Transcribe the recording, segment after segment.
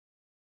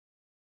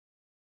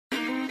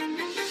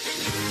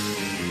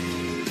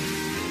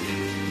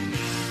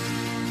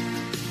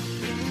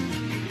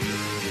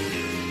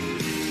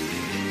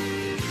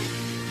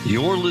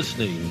You're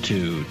listening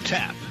to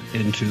Tap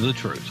Into the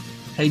Truth.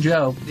 Hey,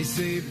 Joe. They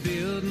say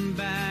building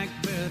back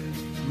better,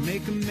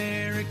 make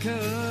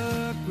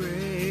America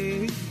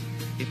great.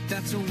 If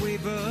that's a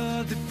wave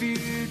of the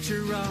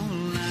future, all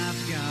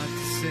I've got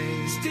to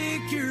say,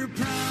 stick your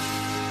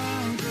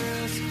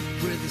progress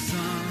where the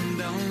sun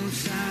don't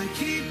shine.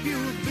 Keep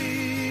your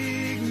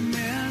big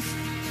mess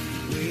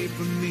away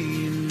from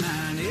me and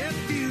mine.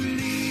 If you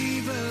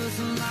leave us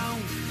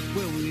alone,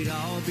 well, we'd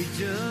all be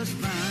just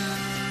fine.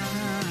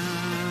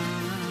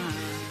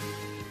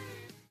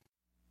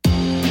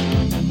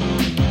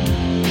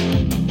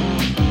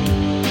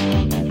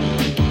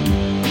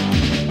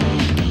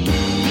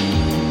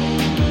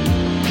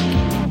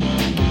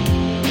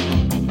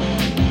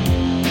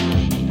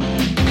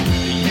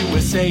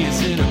 USA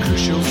is in a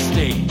crucial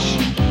stage.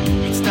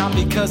 It's not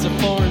because of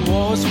foreign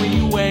wars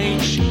we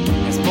wage.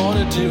 It's more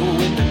to do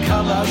with the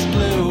colors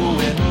blue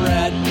and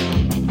red.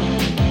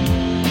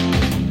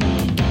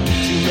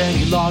 Too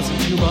many laws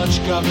and too much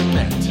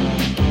government.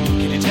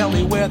 Can you tell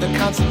me where the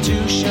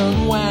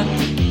Constitution went?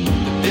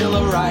 The Bill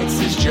of Rights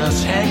is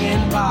just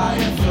hanging by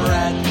a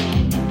thread.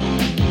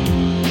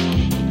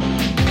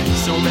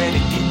 So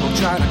many people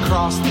trying to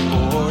cross the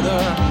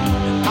border,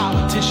 and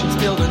politicians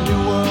build a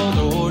new world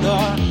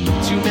order.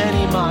 Too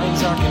many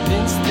minds are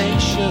convinced they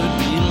should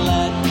be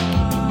led.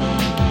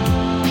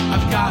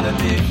 I've gotta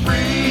be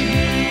free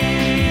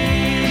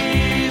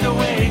the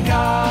way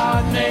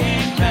God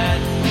made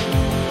men,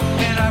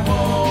 and I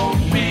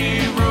won't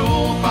be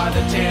ruled by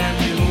the damn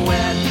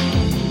UN.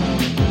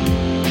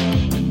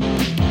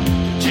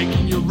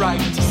 Taking your right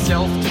to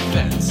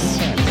self-defense.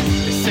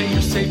 They say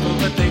you're safer,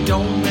 but they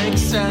don't make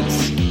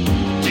sense.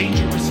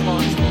 Dangerous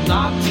ones will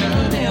not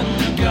turn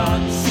into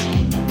guns.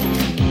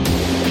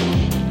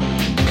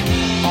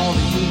 All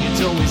the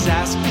unions always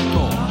ask for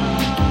more.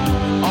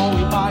 All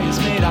we buy is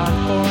made on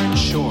foreign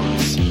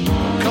shores.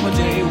 Come a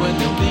day when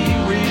there'll be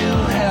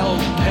real hell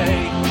to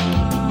pay.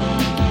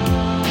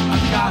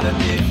 I've gotta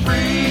be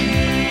free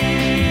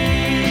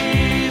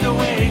the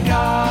way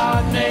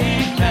God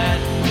made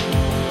men,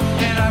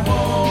 and I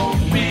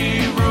won't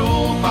be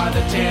ruled by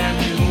the damn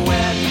UN.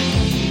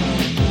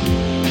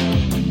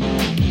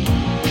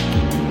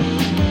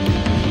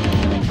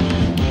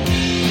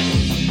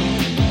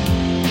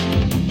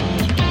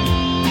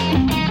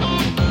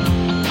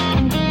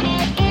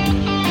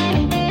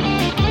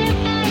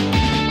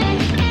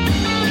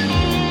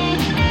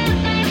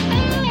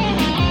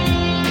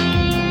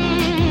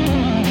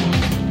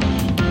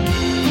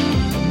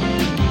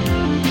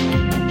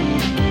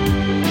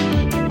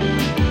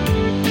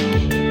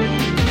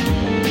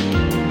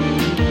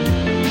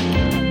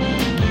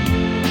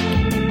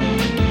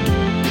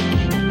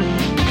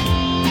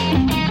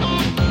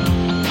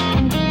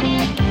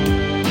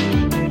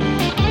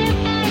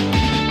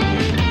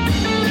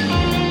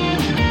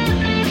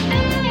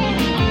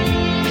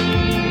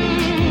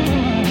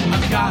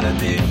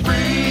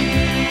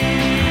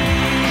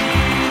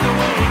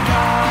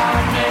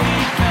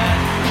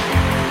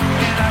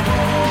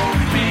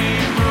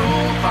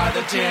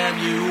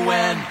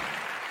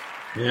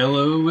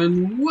 Hello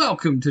and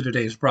welcome to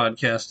today's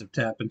broadcast of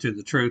Tap Into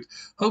the Truth.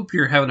 Hope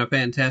you're having a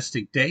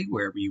fantastic day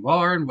wherever you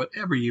are and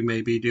whatever you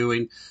may be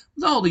doing,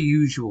 with all the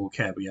usual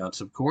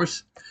caveats, of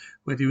course.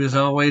 With you as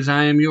always,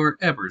 I am your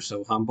ever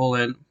so humble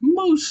and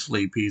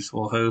mostly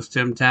peaceful host,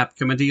 Tim Tapp,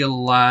 coming to you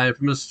live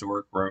from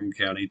historic Rome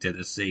County,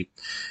 Tennessee.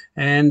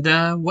 And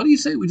what do you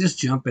say we just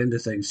jump into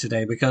things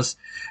today? Because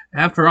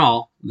after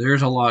all,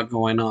 there's a lot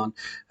going on.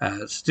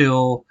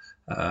 Still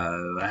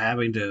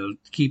having to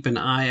keep an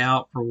eye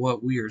out for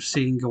what we are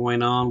seeing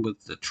going on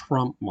with the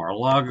Trump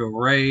Mar-a-Lago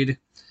raid.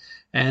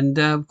 And,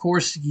 of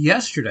course,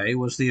 yesterday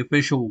was the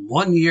official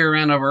one-year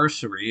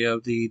anniversary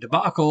of the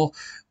debacle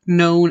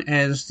known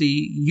as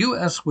the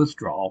U.S.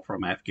 withdrawal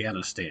from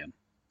Afghanistan.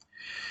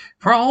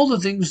 For all the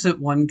things that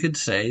one could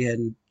say,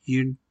 and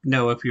you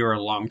know if you're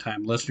a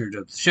longtime listener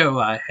to the show,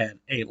 I had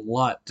a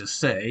lot to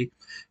say,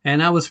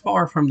 and I was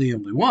far from the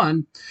only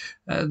one.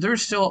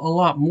 There's still a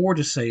lot more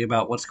to say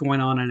about what's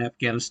going on in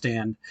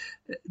Afghanistan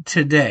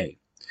today.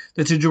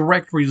 That's a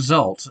direct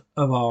result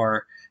of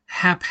our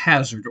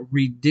haphazard,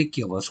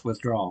 ridiculous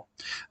withdrawal.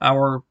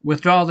 Our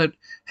withdrawal that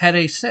had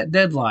a set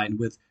deadline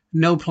with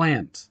no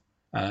plans,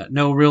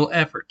 no real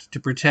effort to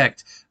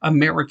protect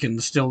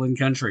Americans still in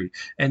country,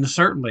 and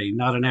certainly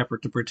not an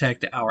effort to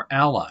protect our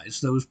allies,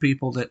 those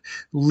people that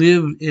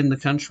lived in the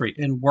country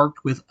and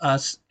worked with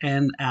us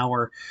and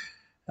our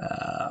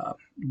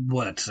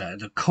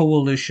the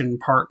coalition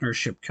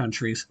partnership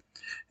countries,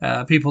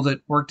 people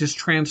that worked as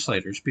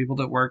translators, people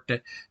that worked to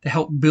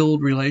help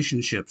build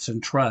relationships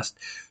and trust.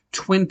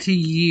 20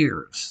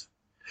 years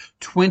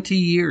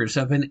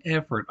of an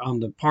effort on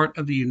the part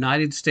of the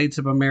United States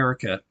of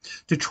America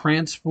to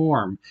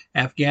transform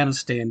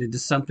Afghanistan into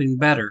something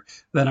better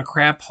than a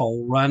crap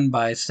hole run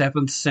by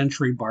 7th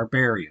century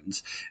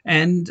barbarians.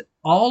 And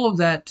all of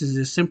that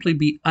to simply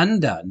be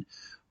undone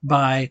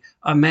by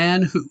a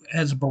man who,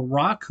 as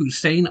Barack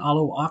Hussein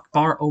Allahu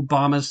Akbar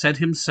Obama said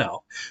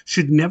himself,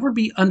 should never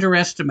be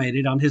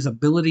underestimated on his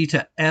ability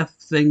to F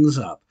things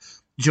up.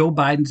 Joe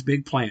Biden's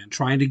big plan,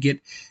 trying to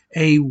get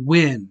a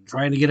win,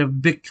 trying to get a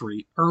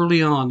victory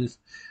early on.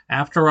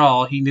 After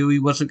all, he knew he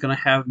wasn't going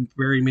to have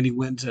very many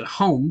wins at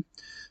home,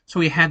 so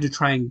he had to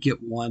try and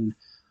get one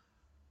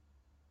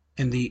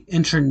in the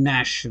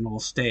international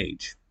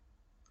stage.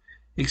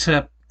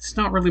 Except it's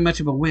not really much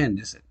of a win,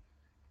 is it?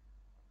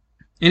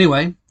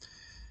 Anyway,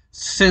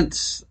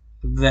 since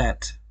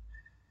that,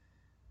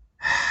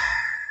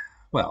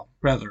 well,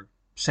 rather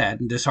sad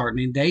and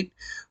disheartening date,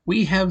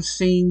 we have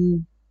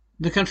seen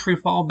the country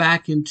fall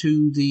back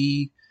into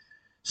the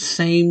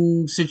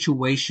same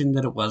situation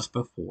that it was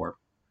before.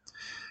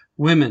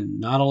 Women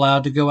not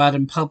allowed to go out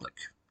in public,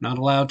 not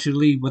allowed to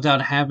leave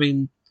without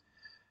having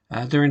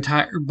their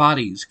entire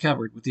bodies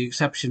covered with the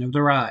exception of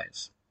their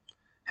eyes,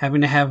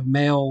 having to have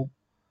male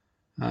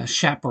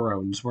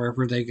chaperones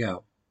wherever they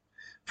go.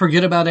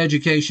 Forget about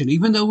education.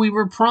 Even though we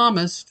were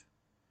promised,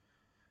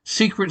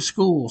 secret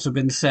schools have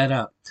been set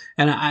up.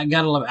 And I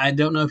gotta love it. I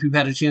don't know if you've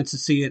had a chance to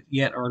see it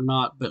yet or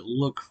not, but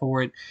look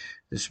for it.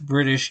 This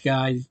British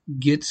guy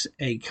gets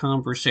a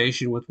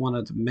conversation with one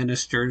of the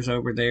ministers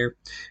over there,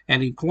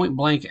 and he point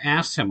blank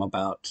asks him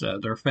about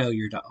their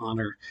failure to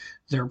honor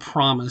their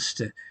promise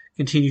to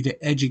continue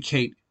to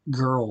educate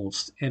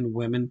girls and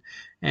women.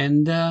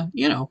 And,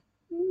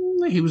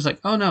 he was like,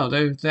 oh no,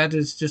 that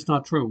is just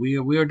not true.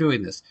 We are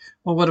doing this.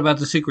 Well, what about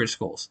the secret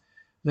schools?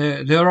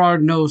 There are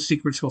no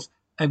secret schools.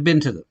 I've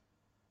been to them.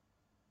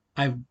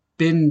 I've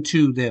been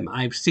to them.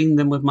 I've seen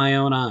them with my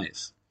own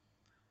eyes.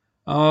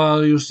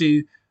 Oh, you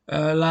see,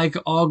 like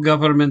all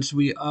governments,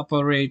 we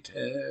operate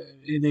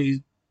in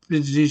a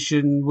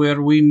position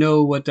where we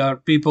know what our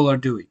people are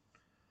doing.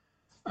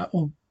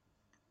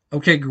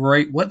 Okay,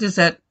 great. What does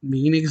that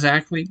mean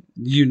exactly?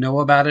 You know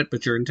about it,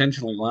 but you're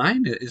intentionally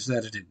lying? Is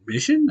that an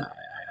admission?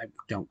 I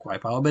don't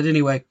quite follow. But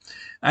anyway,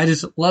 I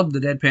just love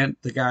the deadpan,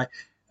 the guy.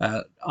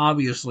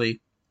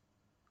 Obviously,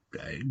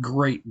 a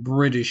great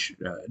British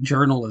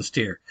journalist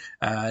here,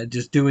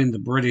 just doing the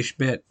British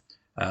bit.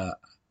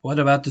 What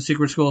about the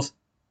secret schools?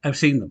 I've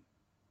seen them.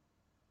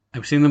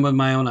 I've seen them with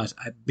my own eyes.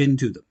 I've been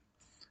to them.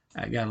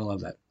 I gotta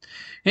love that.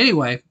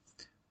 Anyway,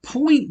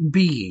 point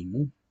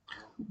being,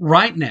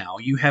 right now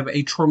you have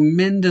a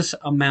tremendous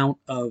amount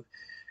of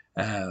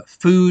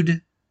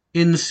food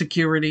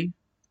insecurity,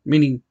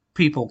 meaning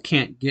people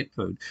can't get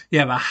food. You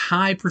have a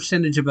high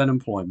percentage of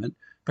unemployment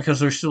because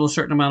there's still a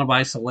certain amount of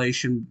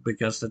isolation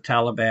because the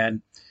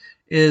Taliban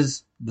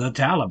is the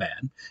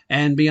Taliban.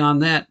 And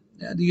beyond that,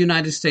 the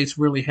United States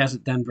really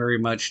hasn't done very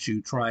much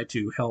to try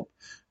to help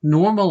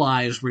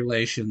normalize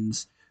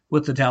relations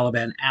with the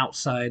Taliban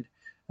outside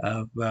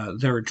of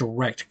their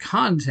direct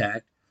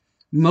contact,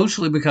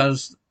 mostly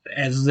because,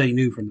 as they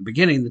knew from the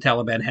beginning, the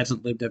Taliban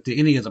hasn't lived up to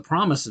any of the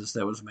promises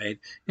that was made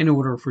in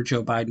order for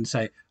Joe Biden to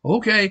say,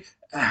 okay,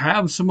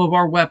 have some of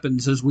our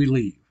weapons as we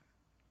leave.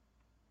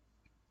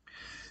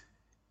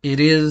 It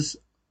is,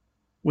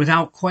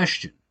 without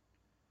question,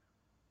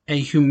 a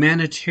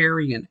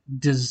humanitarian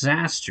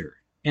disaster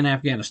in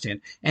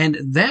Afghanistan. And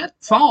that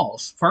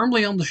falls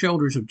firmly on the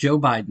shoulders of Joe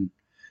Biden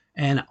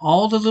and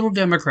all the little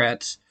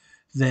Democrats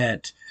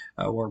that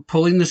were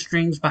pulling the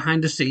strings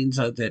behind the scenes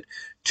that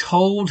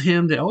told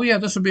him that, oh yeah,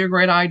 this will be a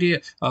great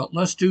idea.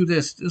 Let's do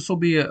this. This will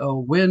be a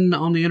win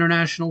on the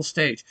international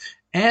stage.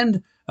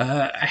 And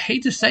I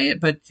hate to say it,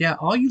 but yeah,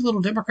 all you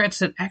little Democrats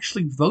that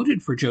actually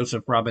voted for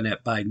Joseph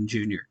Robinette Biden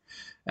Jr.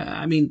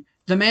 I mean,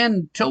 the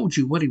man told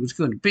you what he was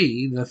going to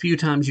be the few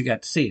times you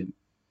got to see him,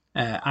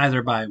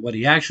 either by what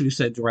he actually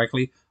said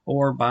directly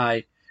or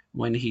by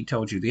when he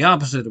told you the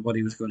opposite of what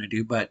he was going to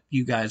do, but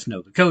you guys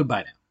know the code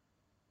by now.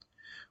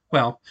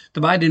 Well,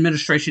 the Biden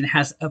administration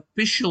has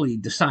officially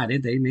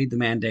decided, they made the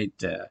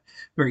mandate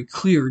very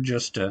clear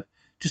just a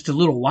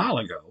little while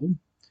ago,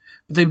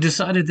 but they've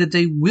decided that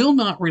they will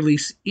not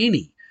release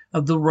any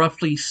of the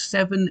roughly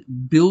 $7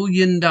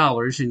 billion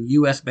in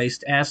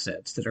U.S.-based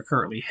assets that are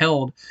currently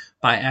held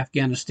by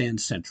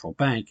Afghanistan's central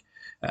bank.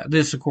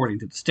 This, according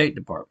to the State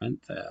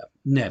Department,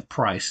 Ned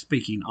Price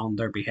speaking on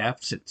their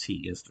behalf, since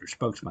he is their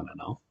spokesman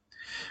and all.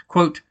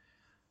 Quote,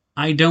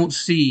 I don't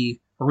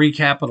see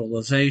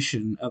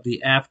recapitalization of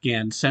the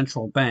Afghan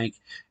central bank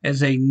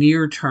as a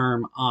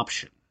near-term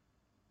option.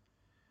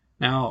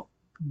 Now,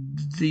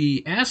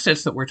 the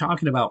assets that we're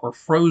talking about were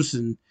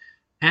frozen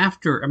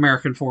after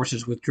American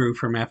forces withdrew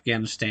from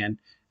Afghanistan,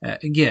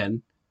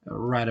 again,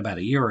 right about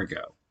a year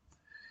ago.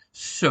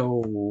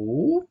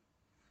 So,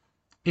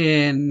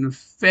 in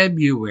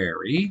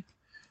February,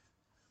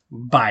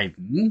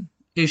 Biden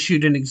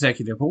issued an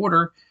executive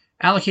order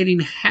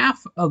allocating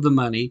half of the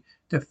money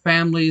to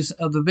families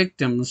of the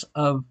victims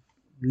of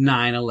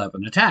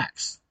 9/11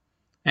 attacks.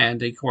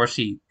 And, of course,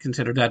 he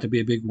considered that to be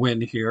a big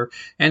win here.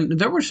 And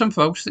there were some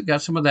folks that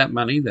got some of that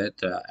money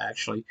that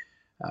actually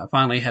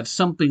finally had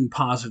something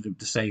positive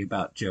to say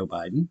about Joe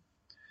Biden.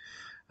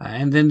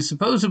 And then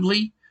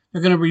supposedly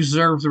they're going to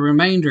reserve the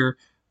remainder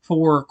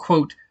for,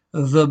 quote,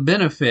 the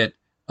benefit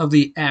of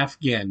the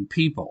Afghan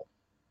people.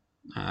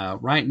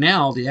 Right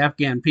now, the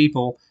Afghan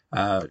people,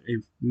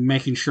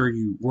 making sure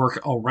you work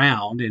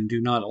around and do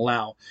not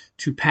allow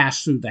to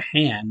pass through the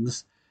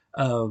hands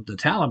of the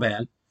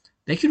Taliban,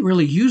 they could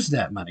really use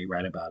that money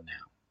right about now.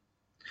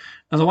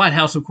 Now, the White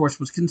House, of course,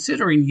 was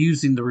considering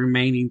using the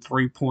remaining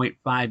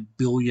 $3.5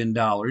 billion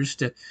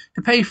to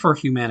pay for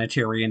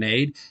humanitarian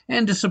aid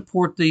and to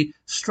support the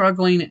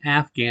struggling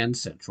Afghan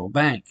central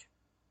bank,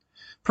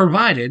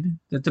 provided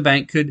that the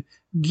bank could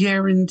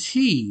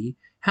guarantee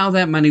how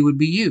that money would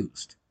be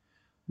used.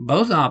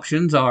 Both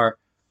options are,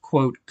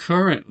 quote,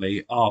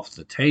 currently off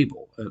the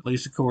table, at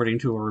least according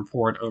to a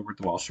report over at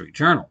the Wall Street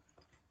Journal.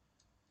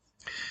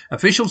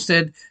 Officials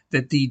said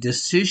that the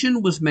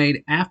decision was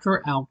made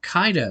after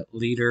al-Qaeda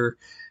leader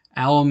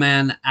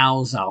Ayman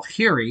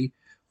al-Zawahiri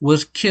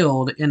was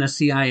killed in a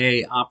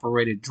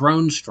CIA-operated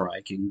drone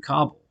strike in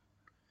Kabul.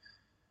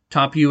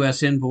 Top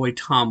U.S. envoy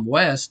Tom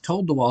West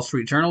told the Wall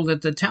Street Journal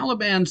that the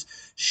Taliban's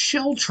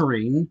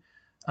sheltering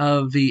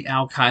of the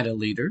al-Qaeda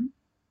leader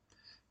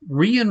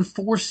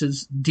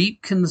reinforces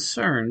deep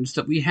concerns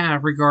that we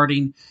have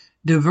regarding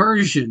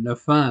diversion of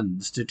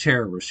funds to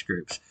terrorist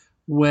groups.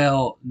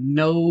 Well,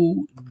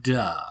 no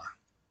duh,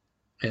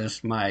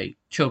 as my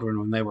children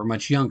when they were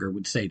much younger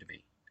would say to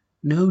me.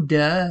 No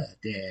duh,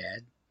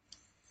 Dad.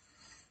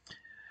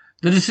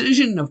 The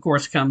decision, of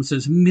course, comes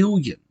as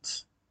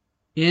millions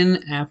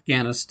in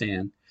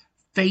Afghanistan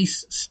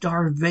face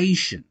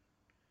starvation.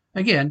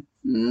 Again,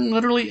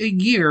 literally a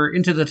year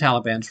into the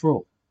Taliban's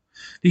rule.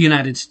 The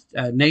United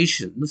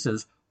Nations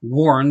has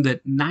warned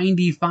that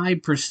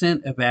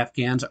 95% of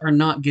Afghans are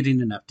not getting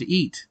enough to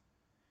eat,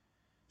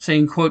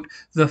 saying, quote,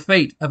 the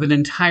fate of an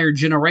entire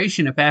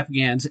generation of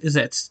Afghans is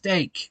at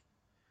stake.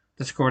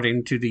 That's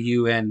according to the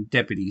UN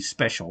Deputy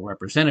Special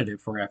Representative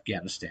for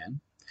Afghanistan,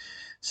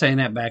 saying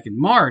that back in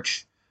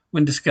March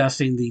when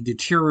discussing the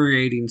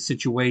deteriorating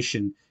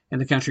situation in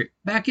the country.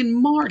 Back in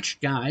March,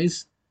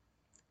 guys.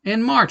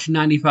 In March,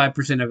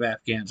 95% of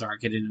Afghans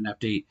aren't getting enough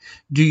to eat.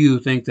 Do you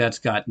think that's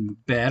gotten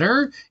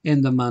better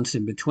in the months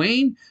in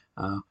between?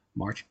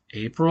 March,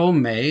 April,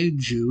 May,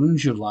 June,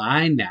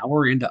 July, now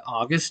we're into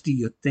August. Do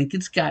you think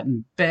it's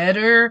gotten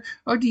better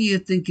or do you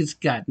think it's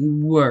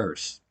gotten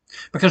worse?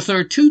 Because there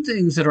are two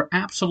things that are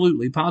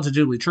absolutely,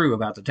 positively true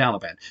about the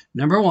Taliban.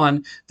 Number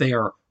one, they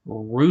are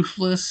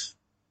ruthless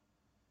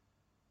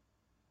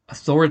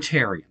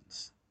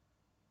authoritarians.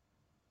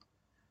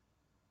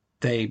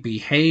 They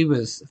behave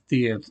as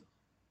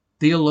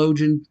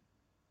theologian,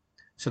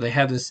 so they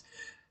have this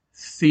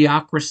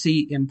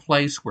theocracy in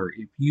place where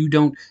if you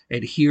don't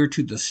adhere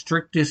to the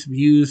strictest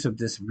views of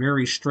this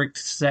very strict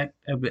sect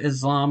of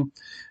Islam,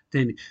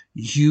 then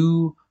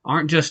you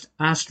aren't just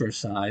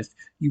ostracized,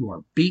 you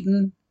are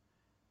beaten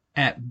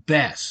at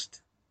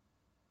best.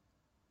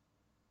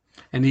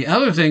 And the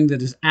other thing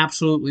that is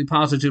absolutely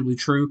positively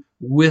true,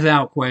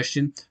 without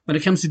question, when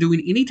it comes to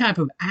doing any type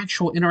of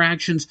actual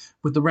interactions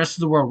with the rest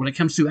of the world, when it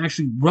comes to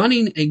actually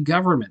running a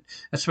government,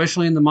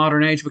 especially in the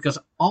modern age, because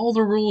all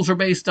the rules are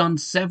based on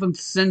 7th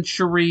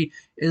century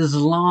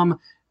Islam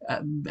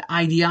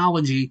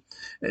ideology,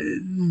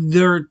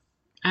 they're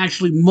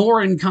actually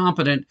more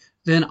incompetent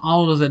than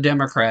all of the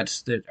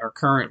Democrats that are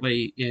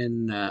currently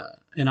in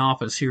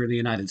office here in the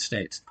United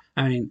States.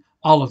 I mean,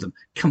 all of them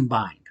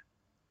combined.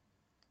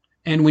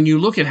 And when you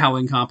look at how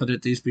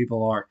incompetent these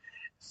people are,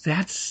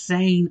 that's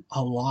saying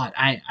a lot.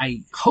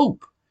 I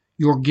hope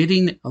you're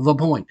getting the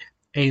point.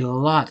 A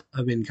lot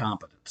of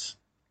incompetence.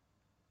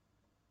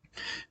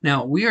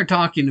 Now, we are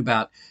talking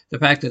about the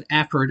fact that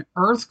after an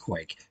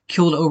earthquake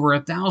killed over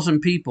 1,000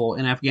 people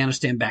in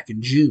Afghanistan back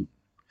in June,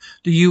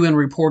 the UN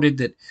reported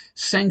that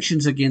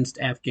sanctions against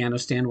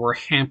Afghanistan were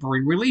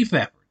hampering relief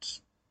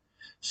efforts.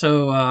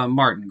 So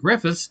Martin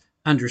Griffiths,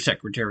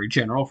 Undersecretary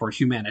General for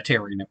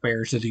Humanitarian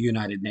Affairs of the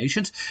United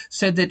Nations,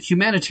 said that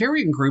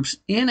humanitarian groups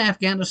in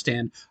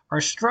Afghanistan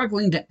are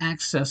struggling to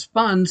access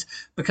funds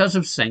because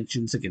of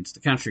sanctions against the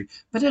country.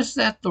 But is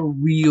that the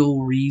real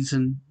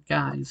reason,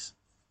 guys?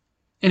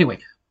 Anyway,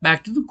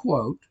 back to the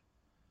quote.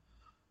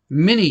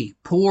 Many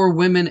poor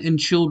women and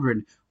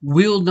children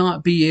will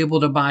not be able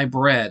to buy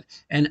bread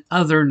and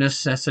other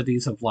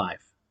necessities of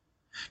life.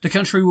 The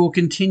country will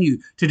continue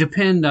to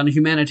depend on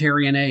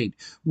humanitarian aid,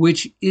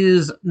 which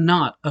is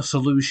not a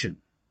solution.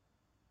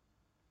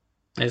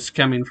 It's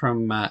coming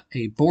from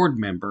a board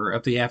member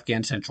of the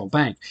Afghan Central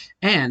Bank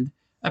and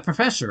a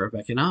professor of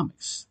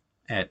economics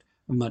at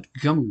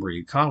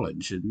Montgomery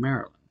College in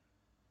Maryland.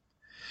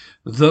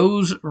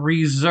 Those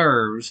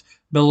reserves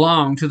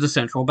belong to the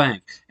central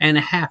bank and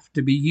have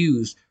to be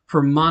used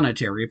for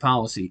monetary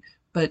policy.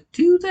 But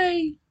do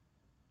they?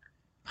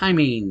 I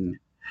mean,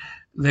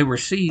 they were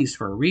seized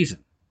for a reason.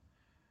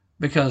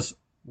 Because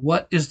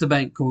what is the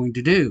bank going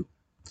to do?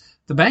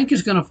 The bank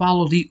is going to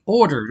follow the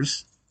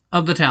orders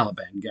of the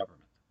Taliban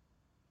government.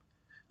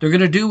 They're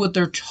going to do what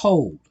they're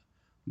told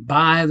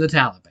by the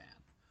Taliban.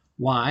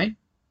 Why?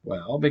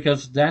 Well,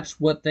 because that's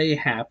what they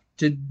have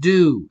to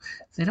do.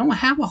 They don't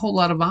have a whole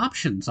lot of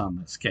options on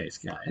this case,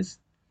 guys.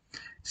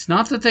 It's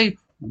not that they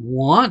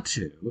want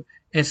to,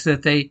 it's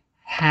that they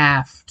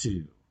have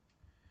to.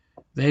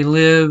 They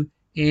live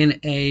in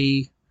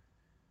a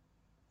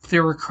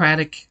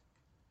theocratic,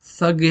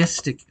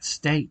 thugistic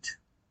state.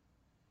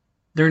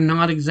 They're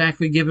not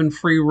exactly given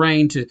free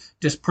rein to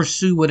just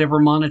pursue whatever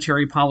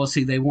monetary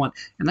policy they want.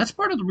 And that's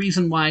part of the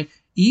reason why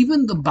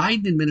even the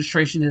Biden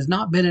administration has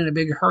not been in a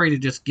big hurry to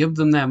just give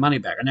them that money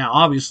back. Now,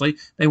 obviously,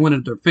 they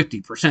wanted their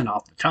 50%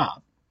 off the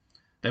top.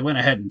 They went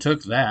ahead and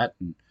took that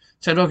and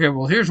said, okay,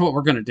 well, here's what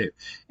we're going to do.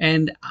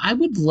 And I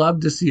would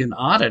love to see an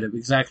audit of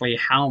exactly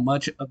how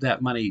much of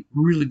that money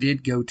really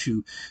did go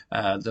to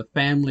the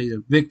family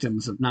of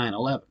victims of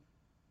 9/11.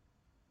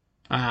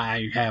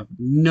 I have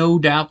no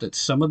doubt that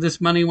some of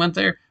this money went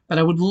there, but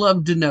I would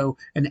love to know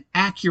an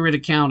accurate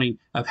accounting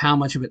of how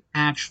much of it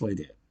actually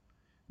did.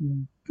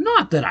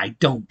 Not that I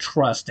don't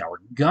trust our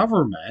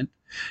government,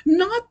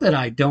 not that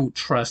I don't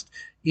trust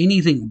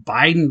anything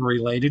Biden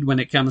related when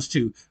it comes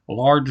to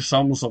large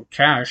sums of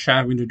cash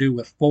having to do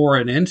with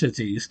foreign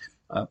entities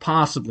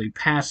possibly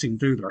passing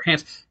through their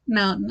hands.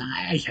 No,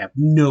 I have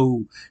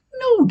no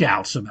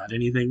doubts about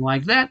anything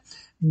like that.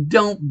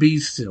 Don't be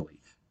silly.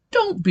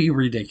 Don't be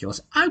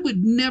ridiculous. I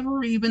would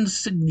never even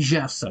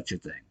suggest such a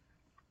thing.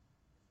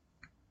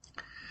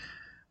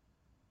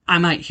 I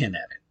might hint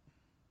at it.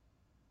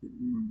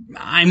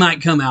 I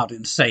might come out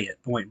and say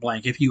it point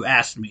blank if you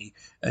asked me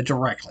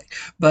directly.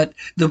 But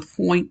the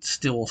point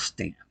still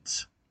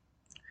stands.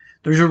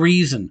 There's a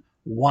reason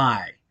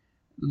why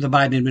the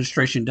Biden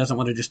administration doesn't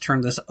want to just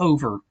turn this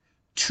over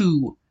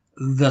to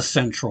the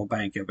Central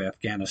Bank of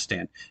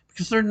Afghanistan,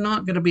 because they're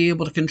not going to be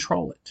able to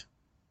control it.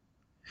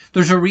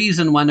 There's a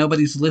reason why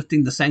nobody's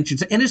lifting the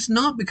sanctions, and it's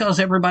not because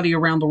everybody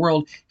around the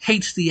world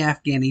hates the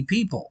Afghani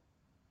people.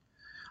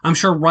 I'm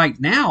sure right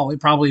now it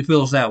probably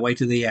feels that way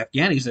to the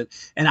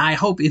Afghanis, and I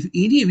hope if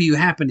any of you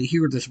happen to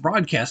hear this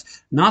broadcast,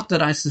 not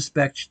that I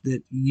suspect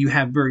that you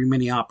have very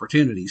many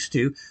opportunities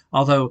to,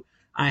 although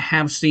I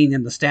have seen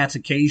in the stats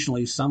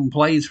occasionally some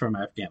plays from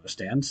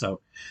Afghanistan, so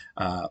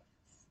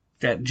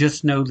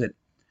just know that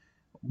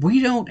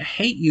we don't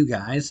hate you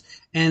guys,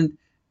 and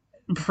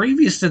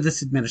previous to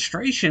this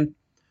administration,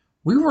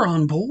 we were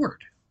on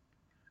board.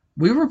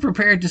 We were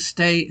prepared to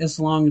stay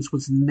as long as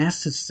was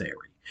necessary.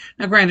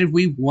 Now, granted,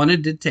 we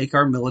wanted to take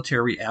our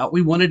military out.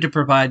 We wanted to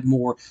provide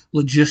more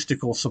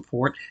logistical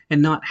support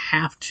and not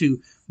have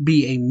to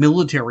be a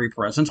military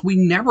presence. We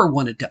never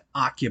wanted to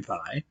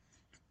occupy,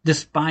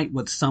 despite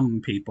what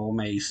some people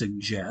may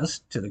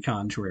suggest to the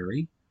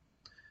contrary.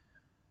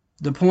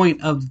 The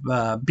point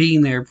of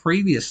being there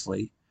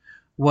previously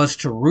was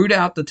to root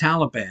out the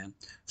Taliban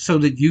so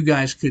that you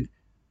guys could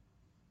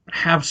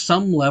have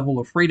some level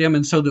of freedom,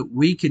 and so that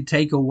we could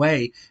take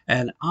away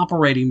an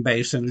operating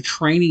base and a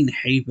training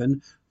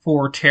haven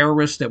for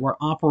terrorists that were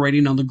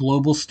operating on the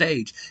global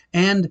stage.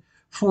 And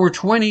for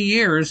 20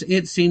 years,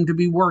 it seemed to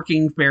be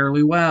working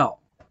fairly well.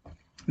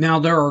 Now,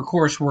 there, of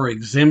course, were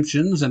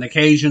exemptions and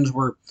occasions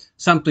where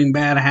something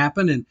bad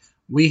happened, and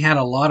we had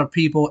a lot of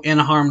people in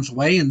harm's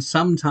way, and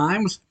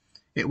sometimes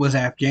it was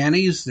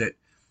Afghanis that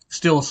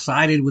still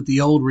sided with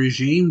the old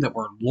regime, that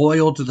were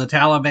loyal to the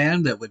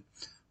Taliban, that would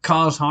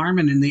cause harm.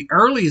 And in the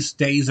earliest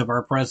days of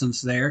our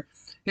presence there,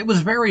 it was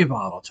very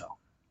volatile.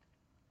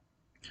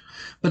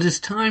 But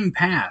as time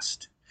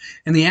passed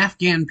and the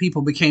Afghan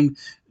people became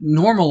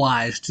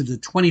normalized to the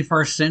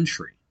 21st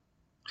century,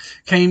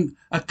 came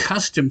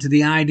accustomed to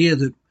the idea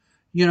that,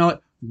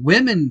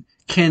 women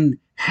can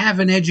have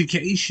an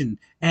education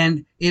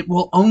and it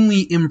will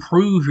only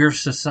improve your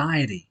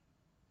society.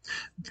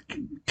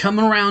 Come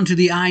around to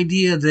the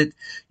idea that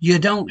you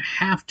don't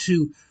have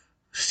to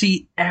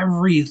see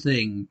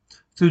everything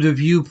through the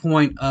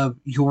viewpoint of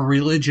your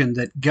religion,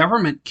 that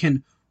government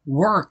can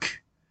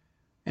work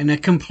in a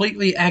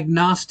completely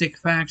agnostic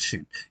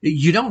fashion.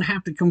 You don't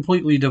have to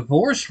completely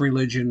divorce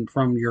religion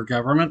from your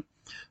government,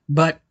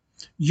 but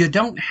you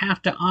don't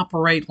have to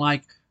operate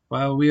like,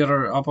 well, we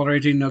are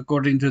operating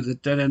according to the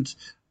tenets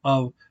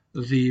of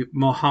the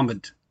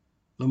Muhammad.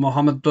 The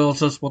Muhammad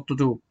tells us what to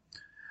do.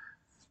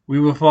 We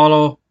will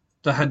follow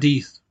the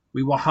Hadith.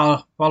 We will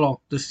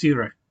follow the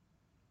Sirah.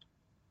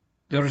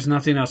 There is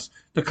nothing else.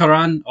 The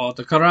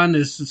Quran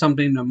is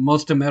something that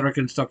most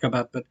Americans talk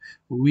about, but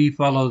we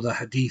follow the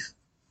Hadith.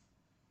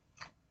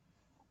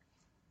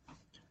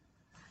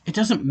 It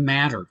doesn't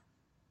matter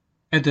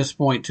at this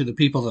point to the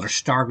people that are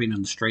starving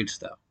in the streets,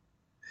 though.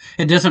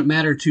 It doesn't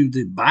matter to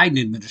the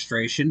Biden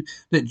administration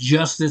that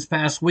just this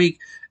past week,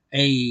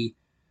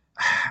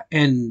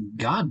 and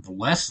God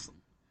bless them,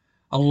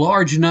 a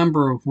large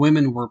number of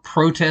women were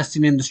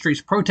protesting in the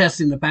streets,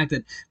 protesting the fact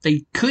that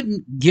they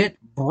couldn't get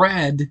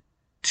bread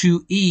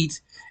to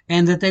eat,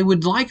 and that they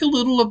would like a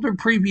little of their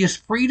previous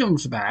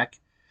freedoms back.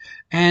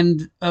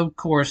 And of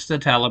course, the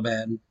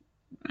Taliban,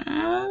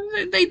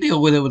 they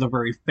deal with it with a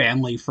very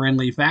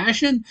family-friendly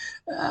fashion.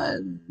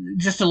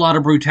 Just a lot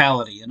of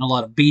brutality and a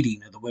lot of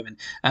beating of the women.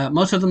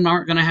 Most of them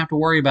aren't going to have to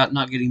worry about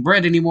not getting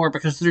bread anymore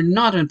because they're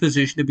not in a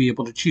position to be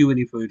able to chew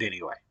any food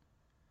anyway.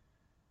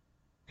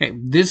 Okay,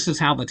 this is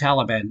how the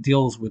Taliban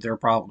deals with their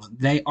problems.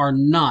 They are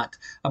not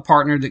a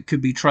partner that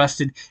could be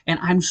trusted, and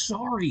I'm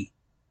sorry,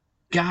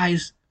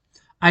 guys,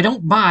 I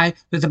don't buy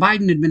that the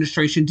Biden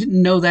administration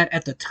didn't know that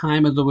at the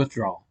time of the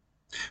withdrawal.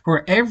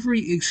 For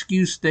every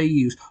excuse they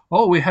use,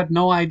 we had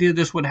no idea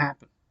this would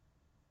happen.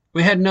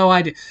 We had no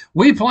idea.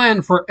 We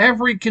planned for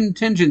every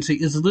contingency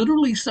is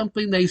literally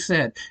something they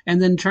said,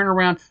 and then turn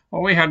around,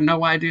 oh, we had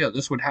no idea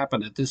this would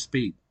happen at this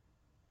speed.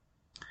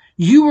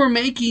 You were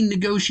making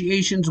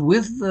negotiations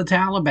with the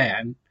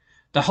Taliban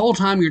the whole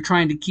time you're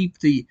trying to keep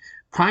the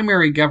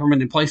primary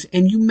government in place,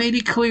 and you made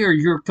it clear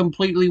you're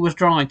completely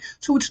withdrawing.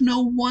 So it's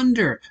no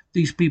wonder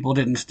these people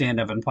didn't stand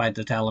up and fight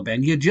the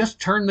Taliban. You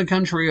just turned the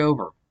country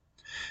over.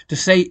 To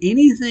say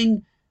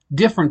anything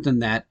different than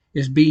that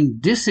is being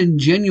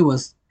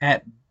disingenuous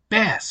at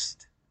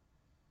best.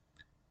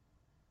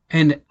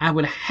 And I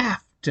would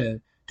have to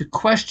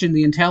question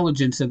the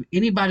intelligence of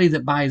anybody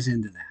that buys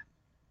into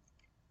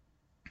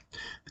that.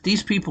 But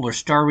these people are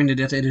starving to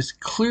death. It is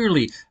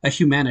clearly a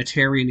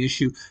humanitarian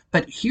issue.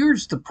 But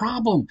here's the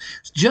problem.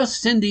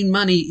 Just sending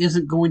money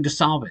isn't going to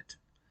solve it.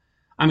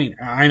 I mean,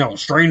 I know,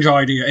 strange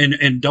idea.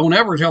 And don't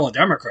ever tell a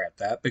Democrat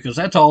that, because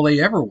that's all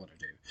they ever want to do.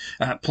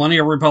 Plenty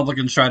of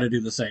Republicans try to do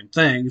the same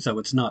thing, so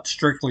it's not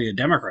strictly a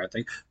Democrat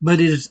thing,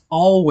 but it is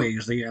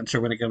always the answer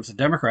when it comes to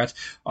Democrats.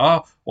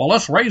 Well,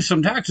 let's raise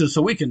some taxes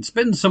so we can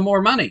spend some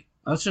more money.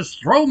 Let's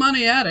just throw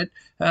money at it,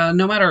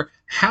 no matter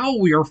how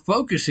we are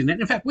focusing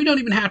it. In fact, we don't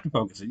even have to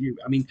focus it.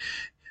 I mean,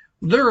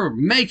 they're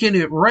making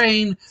it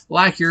rain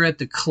like you're at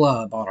the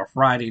club on a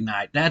Friday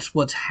night. That's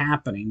what's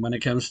happening when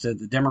it comes to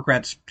the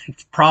Democrats'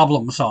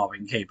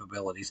 problem-solving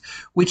capabilities,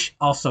 which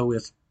also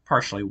is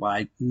partially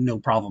why no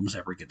problems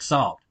ever get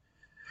solved.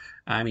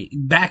 I mean,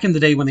 back in the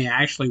day when they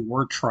actually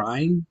were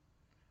trying,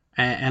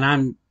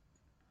 and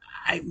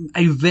I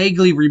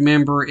vaguely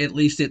remember, at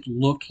least it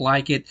looked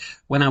like it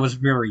when I was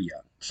very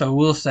young. So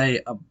we'll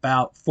say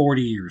about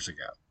 40 years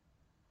ago.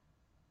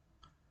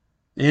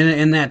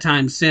 In that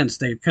time since,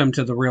 they've come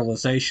to the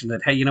realization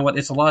that, hey, you know what?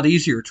 It's a lot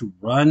easier to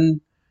run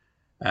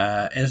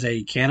as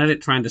a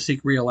candidate trying to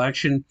seek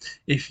re-election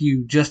if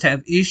you just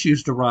have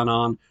issues to run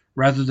on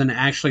rather than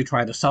actually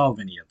try to solve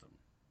any of them.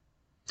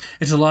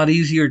 It's a lot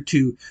easier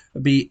to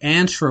be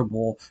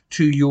answerable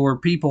to your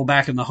people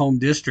back in the home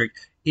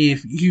district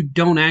if you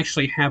don't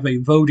actually have a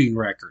voting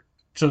record,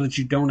 so that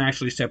you don't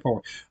actually step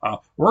forward.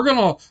 We're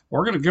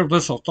gonna give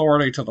this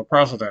authority to the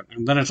president,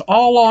 and then it's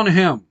all on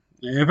him.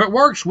 If it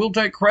works, we'll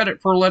take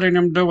credit for letting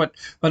him do it.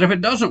 But if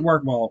it doesn't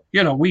work, well,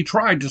 we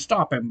tried to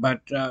stop him,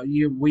 but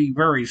we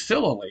very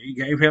sillily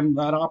gave him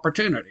that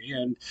opportunity,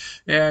 and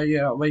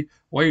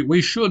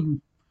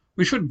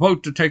we should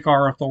vote to take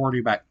our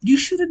authority back. You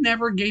should have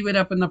never gave it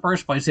up in the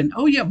first place. And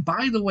oh yeah,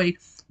 by the way,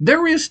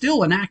 there is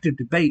still an active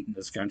debate in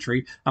this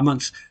country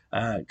amongst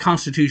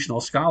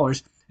constitutional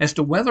scholars as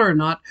to whether or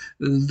not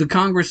the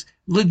Congress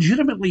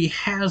legitimately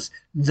has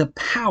the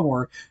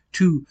power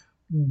to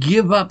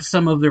give up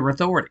some of their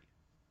authority.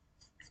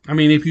 I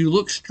mean, if you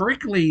look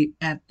strictly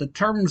at the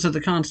terms of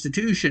the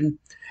Constitution,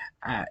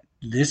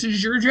 this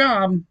is your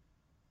job.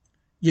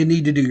 You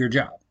need to do your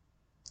job.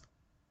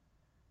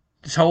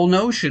 This whole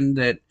notion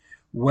that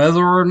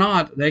whether or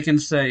not they can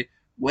say,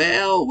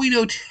 well, we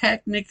know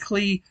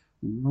technically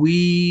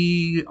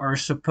we are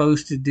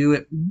supposed to do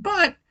it,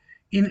 but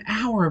in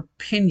our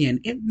opinion,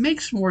 it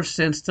makes more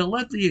sense to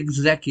let the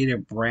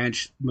executive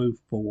branch move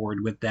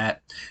forward with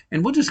that,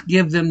 and we'll just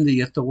give them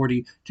the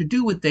authority to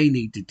do what they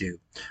need to do,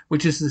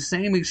 which is the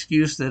same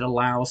excuse that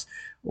allows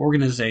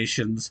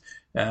organizations,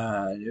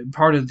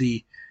 part of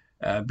the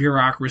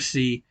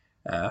bureaucracy,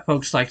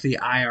 folks like the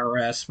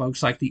IRS,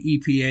 folks like the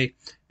EPA,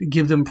 to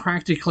give them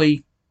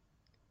practically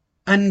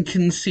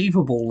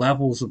unconceivable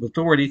levels of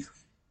authority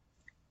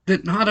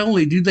that not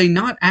only do they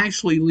not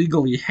actually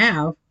legally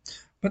have,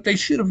 but they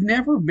should have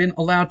never been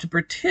allowed to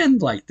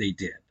pretend like they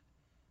did.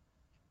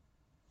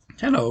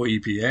 Hello,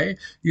 EPA.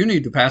 You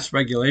need to pass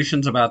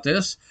regulations about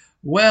this.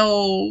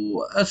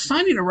 Well,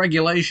 assigning a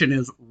regulation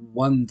is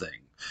one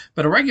thing,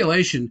 but a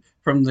regulation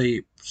from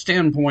the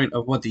standpoint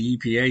of what the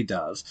EPA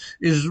does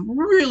is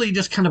really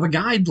just kind of a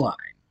guideline.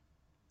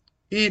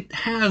 It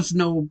has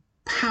no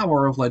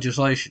power of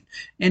legislation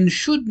and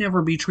should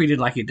never be treated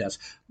like it does.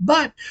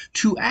 But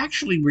to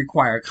actually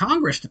require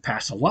Congress to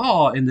pass a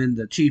law and then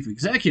the chief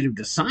executive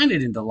to sign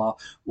it into law,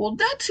 well,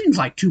 that seems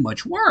like too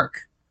much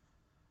work.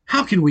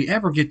 How can we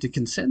ever get to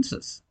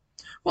consensus?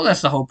 Well,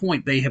 that's the whole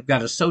point. They have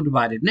got us so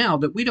divided now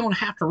that we don't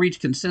have to reach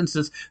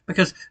consensus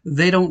because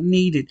they don't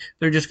need it.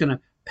 They're just going to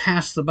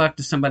pass the buck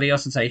to somebody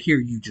else and say, here,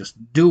 you just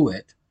do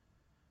it.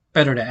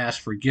 Better to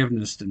ask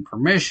forgiveness than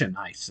permission,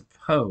 I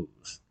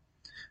suppose.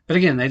 But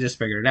again, they just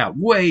figured it out.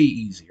 Way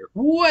easier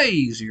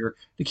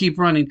to keep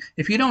running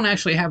if you don't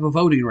actually have a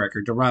voting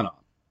record to run on.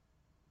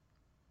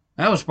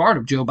 That was part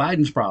of Joe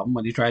Biden's problem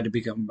when he tried to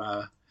become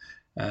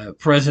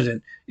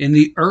president in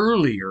the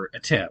earlier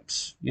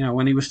attempts,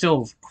 when he was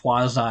still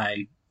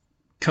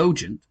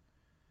quasi-cogent,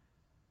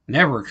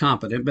 never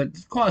competent, but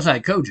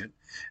quasi-cogent.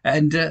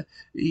 And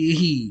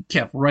he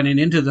kept running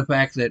into the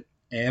fact that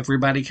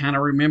everybody kind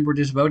of remembered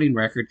his voting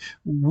record.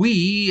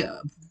 We,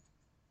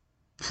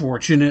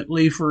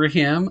 fortunately for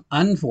him,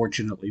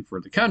 unfortunately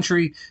for the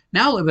country,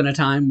 now live in a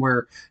time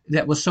where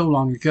that was so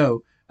long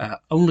ago,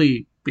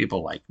 only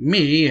people like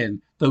me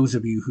and those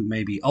of you who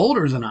may be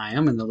older than I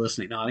am in the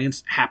listening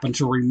audience happen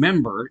to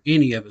remember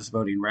any of his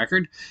voting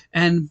record.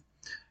 And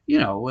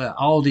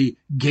all the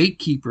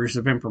gatekeepers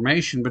of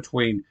information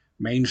between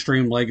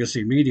mainstream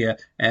legacy media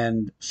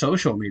and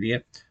social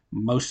media,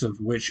 most of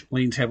which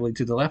leans heavily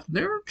to the left,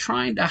 they're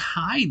trying to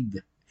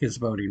hide his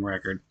voting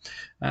record.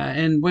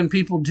 And when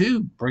people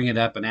do bring it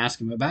up and ask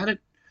him about it,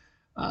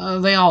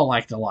 they all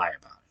like to lie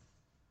about it.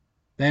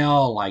 They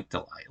all like to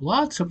lie.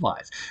 Lots of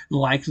lies.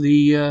 Like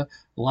the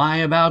lie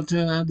about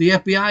the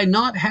FBI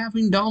not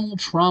having Donald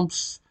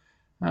Trump's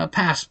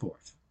passport.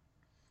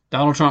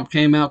 Donald Trump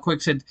came out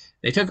quick, said,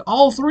 they took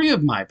all 3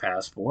 of my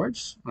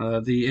passports,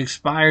 the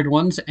expired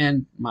ones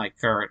and my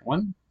current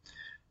one.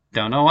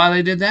 Don't know why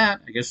they did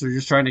that. I guess they're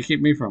just trying to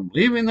keep me from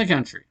leaving the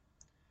country.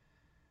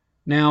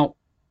 Now,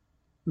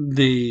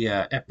 the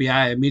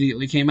FBI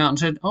immediately came out and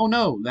said, oh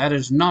no, that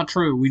is not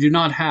true. We do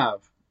not have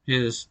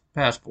his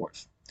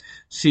passports.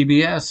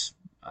 CBS,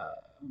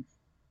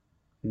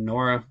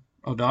 Nora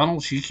O'Donnell,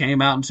 she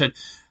came out and said,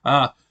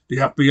 the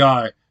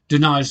FBI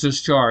denies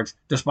this charge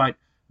despite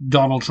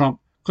Donald Trump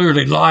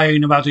clearly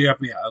lying about the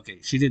FBI. Okay,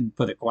 she didn't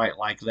put it quite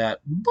like that,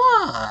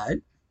 but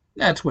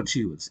that's what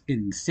she was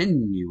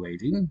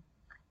insinuating.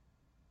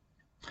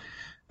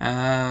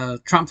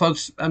 Trump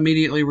folks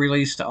immediately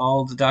released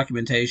all the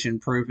documentation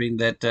proving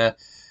that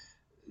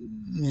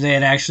they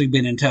had actually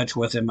been in touch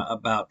with him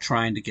about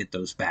trying to get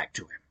those back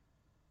to him.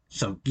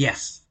 So,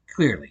 yes,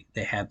 clearly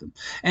they had them.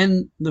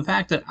 And the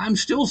fact that I'm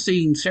still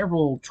seeing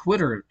several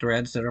Twitter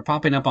threads that are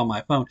popping up on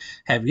my phone,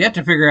 have yet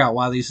to figure out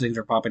why these things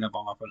are popping up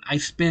on my phone. I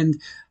spend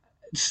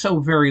so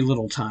very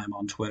little time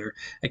on Twitter.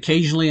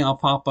 Occasionally I'll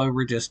pop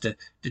over just to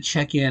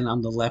check in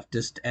on the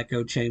leftist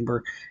echo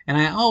chamber, and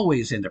I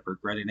always end up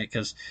regretting it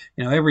because,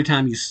 every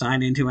time you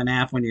sign into an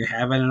app when you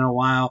haven't in a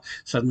while,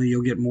 suddenly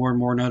you'll get more and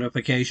more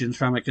notifications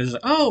from it because,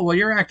 oh, well,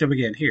 you're active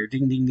again. Here,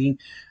 ding, ding, ding.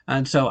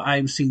 And so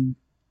I've seen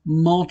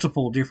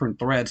multiple different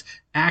threads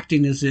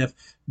acting as if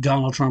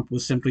Donald Trump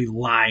was simply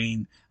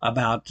lying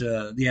about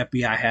the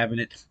FBI having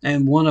it,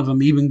 and one of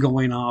them even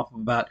going off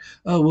about,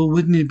 oh, well,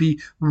 wouldn't it be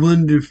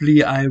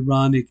wonderfully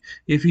ironic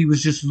if he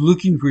was just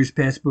looking for his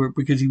passport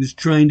because he was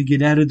trying to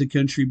get out of the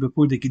country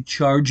before they could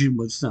charge him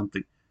with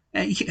something.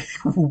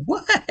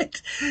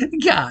 What?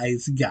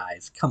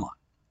 Guys, come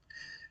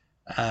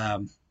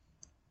on.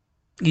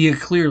 You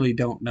clearly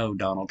don't know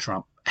Donald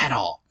Trump at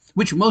all,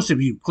 which most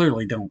of you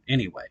clearly don't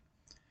anyway.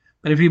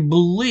 But if you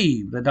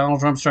believe that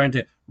Donald Trump's trying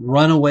to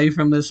run away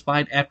from this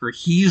fight after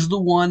he's the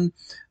one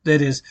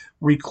that is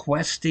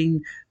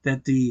requesting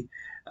that the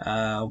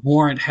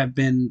warrant have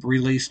been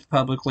released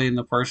publicly in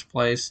the first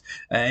place,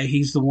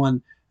 he's the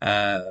one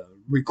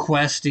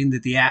requesting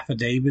that the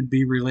affidavit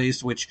be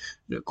released, which,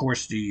 of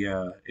course,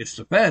 it's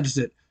the feds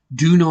that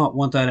do not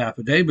want that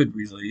affidavit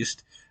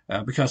released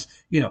because,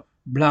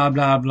 blah,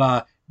 blah,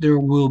 blah, there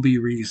will be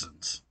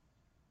reasons.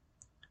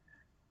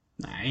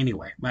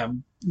 Anyway,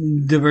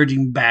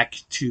 diverging back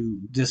to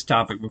this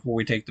topic before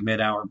we take the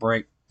mid-hour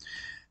break.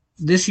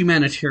 This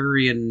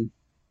humanitarian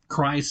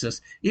crisis,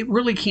 it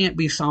really can't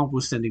be solved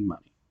with sending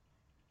money.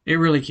 It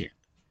really can't.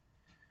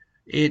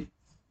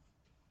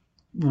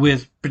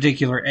 With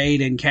particular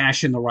aid and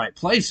cash in the right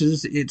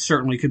places, it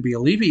certainly could be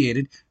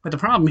alleviated. But the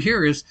problem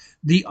here is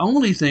the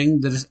only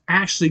thing that is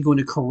actually going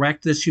to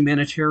correct this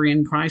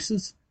humanitarian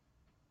crisis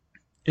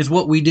is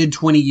what we did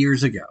 20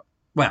 years ago.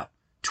 Well,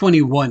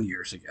 21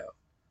 years ago.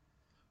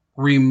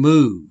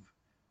 Remove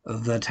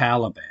the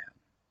Taliban.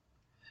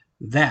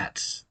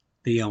 That's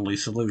the only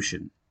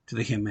solution to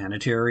the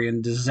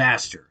humanitarian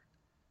disaster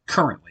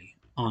currently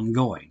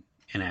ongoing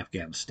in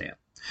Afghanistan.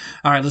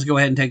 All right, let's go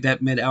ahead and take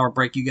that mid-hour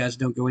break. You guys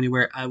don't go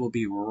anywhere. I will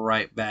be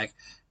right back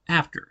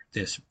after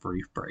this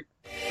brief break.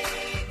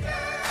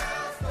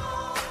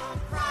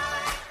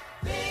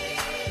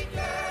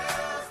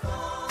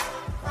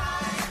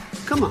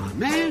 Come on,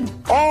 man.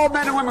 All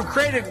men and women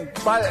created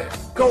by the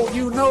go.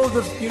 You know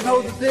the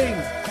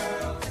thing.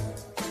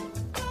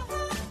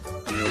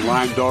 You're a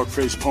lying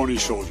dog-faced pony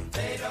soldier.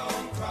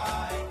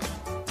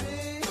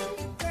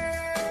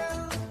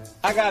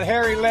 I got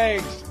hairy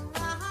legs.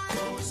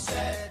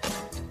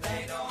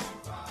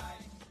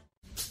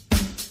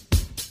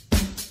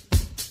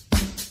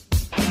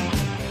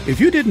 If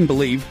you didn't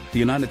believe the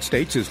United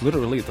States is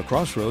literally at the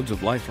crossroads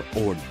of life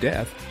or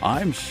death,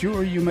 I'm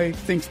sure you may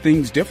think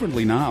things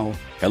differently now.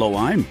 Hello,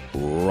 I'm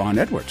Ron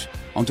Edwards.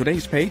 On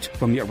today's page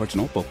from the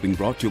original book being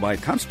brought to you by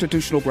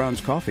Constitutional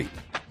Grounds Coffee.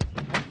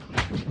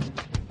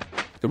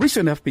 The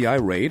recent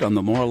FBI raid on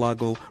the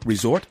Mar-a-Lago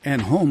resort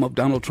and home of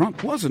Donald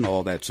Trump wasn't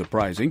all that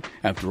surprising.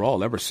 After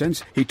all, ever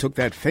since he took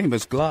that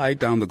famous glide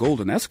down the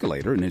Golden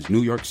Escalator in his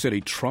New York City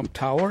Trump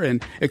Tower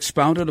and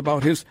expounded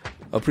about his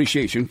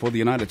appreciation for the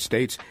United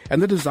States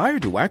and the desire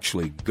to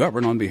actually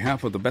govern on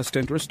behalf of the best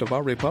interest of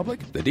our republic,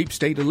 the deep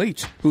state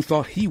elites who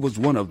thought he was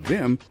one of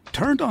them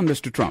turned on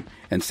Mr. Trump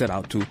and set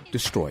out to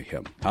destroy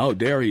him. How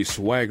dare he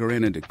swagger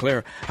in and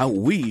declare how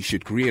we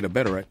should create a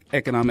better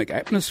economic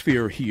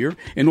atmosphere here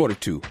in order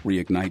to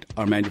reignite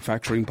our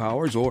manufacturing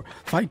powers or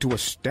fight to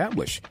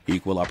establish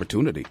equal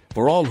opportunity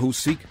for all who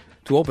seek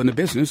to open a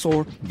business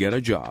or get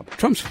a job.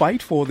 Trump's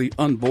fight for the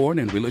unborn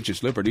and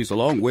religious liberties,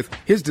 along with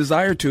his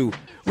desire to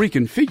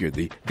reconfigure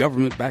the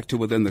government back to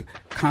within the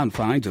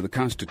confines of the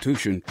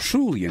Constitution,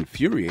 truly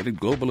infuriated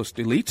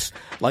globalist elites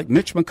like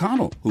Mitch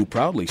McConnell, who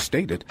proudly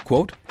stated,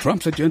 quote,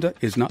 Trump's agenda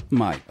is not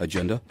my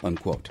agenda,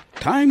 unquote.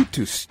 Time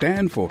to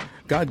stand for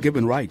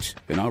God-given rights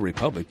in our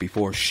republic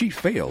before she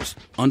fails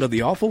under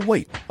the awful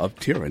weight of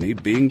tyranny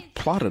being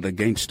plotted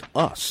against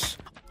us.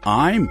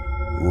 I'm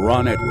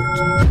Ron Edwards.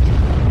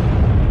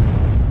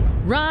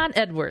 Ron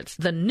Edwards,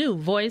 the new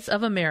voice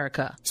of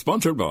America.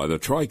 Sponsored by the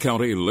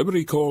Tri-County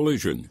Liberty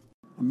Coalition.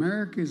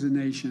 America is a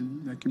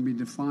nation that can be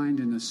defined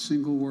in a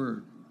single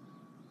word.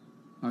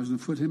 I was in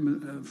the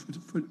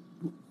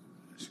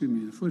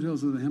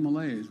foothills of the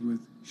Himalayas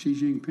with Xi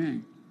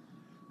Jinping,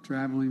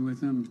 traveling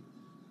with him.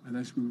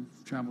 We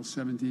traveled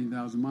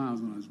 17,000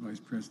 miles when I was vice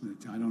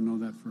president. I don't know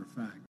that for a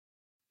fact.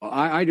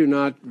 I do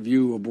not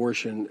view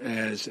abortion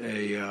as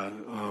a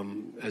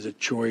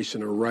choice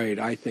and a right.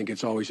 I think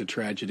it's always a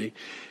tragedy,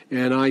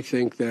 and I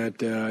think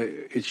that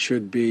it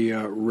should be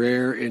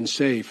rare and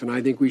safe. And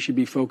I think we should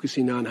be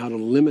focusing on how to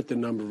limit the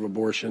number of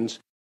abortions.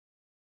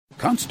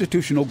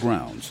 Constitutional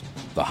Grounds,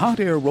 the hot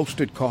air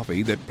roasted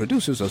coffee that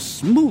produces a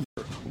smoother,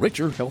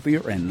 richer,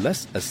 healthier, and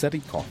less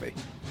acidic coffee.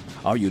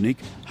 Our unique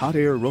hot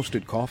air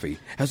roasted coffee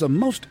has a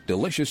most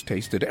delicious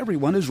taste that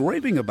everyone is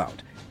raving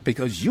about.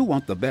 Because you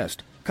want the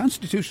best,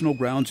 Constitutional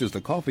Grounds is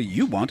the coffee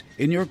you want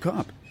in your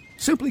cup.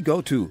 Simply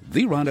go to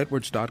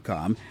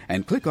theronedwards.com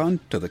and click on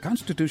to the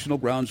Constitutional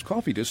Grounds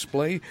coffee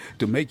display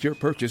to make your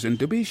purchase, and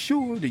to be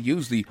sure to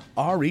use the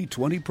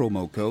RE20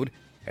 promo code,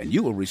 and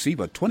you will receive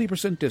a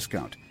 20%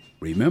 discount.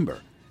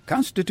 Remember,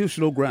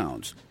 Constitutional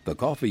Grounds, the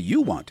coffee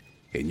you want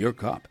in your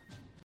cup.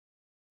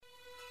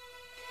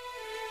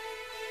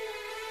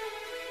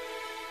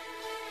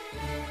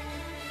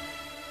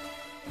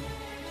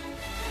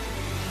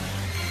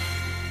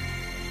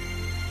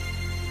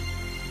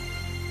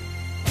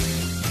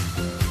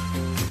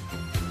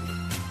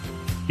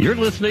 You're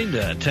listening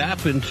to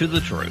Tap Into the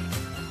Truth.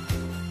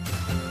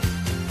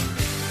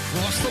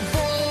 Cross the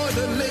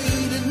border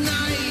late at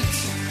night.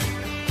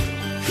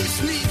 He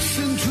sneaks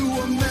into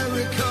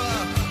America,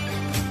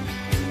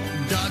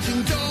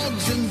 dodging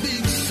dogs and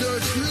big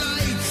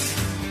searchlights.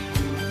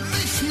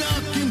 They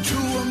snuck into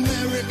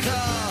America.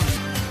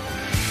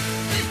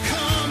 They've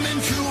come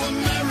into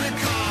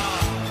America.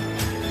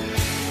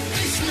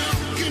 They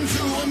snuck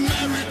into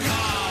America.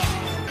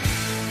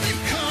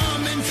 They've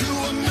come into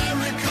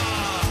America.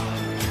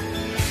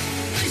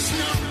 They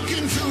snuck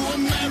into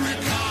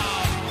America.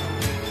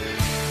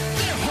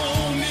 Their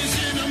home is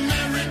in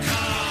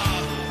America.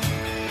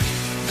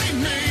 They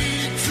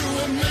made it to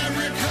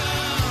America.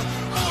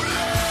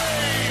 Ole!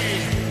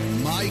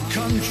 My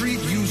country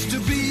used to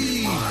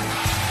be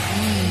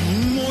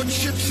more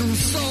chips and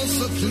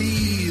salsa,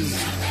 please.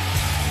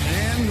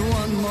 And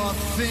one more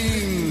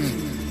thing.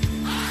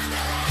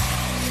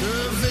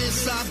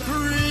 Cerveza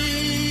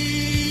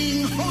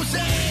bring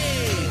Jose.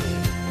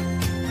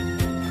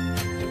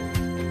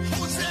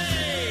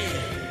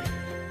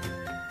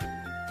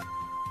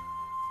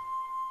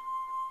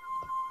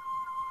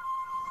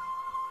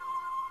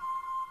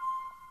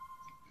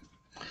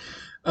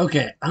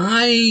 Okay,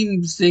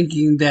 I'm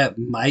thinking that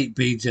might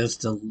be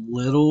just a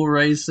little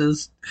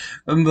racist,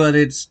 but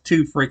it's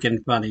too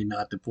freaking funny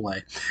not to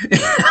play.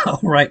 All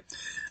right.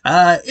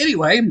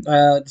 Anyway,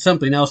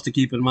 something else to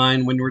keep in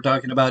mind when we're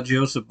talking about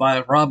Joseph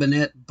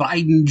Robinette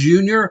Biden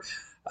Jr.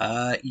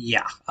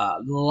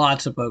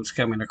 Lots of folks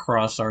coming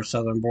across our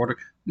southern border.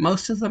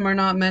 Most of them are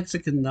not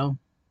Mexican, though.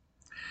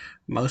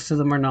 Most of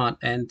them are not.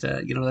 And,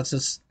 that's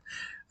just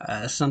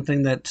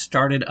something that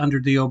started under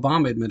the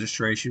Obama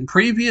administration.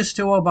 Previous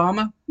to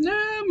Obama,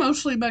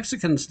 mostly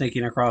Mexicans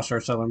sneaking across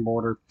our southern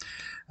border.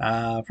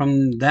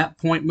 From that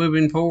point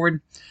moving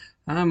forward,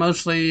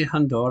 mostly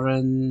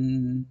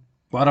Honduran,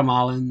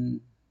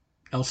 Guatemalan,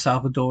 El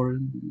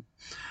Salvadoran,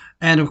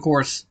 and of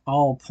course,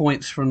 all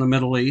points from the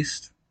Middle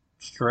East,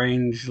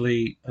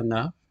 strangely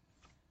enough.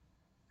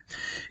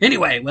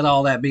 Anyway, with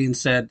all that being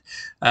said,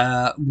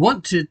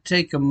 want to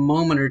take a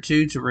moment or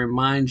two to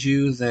remind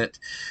you that,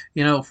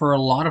 for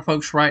a lot of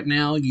folks right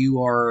now,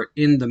 you are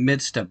in the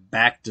midst of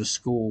back to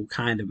school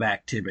kind of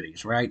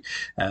activities, right?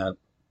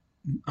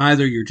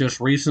 Either you're just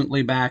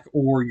recently back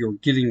or you're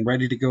getting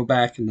ready to go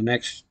back in the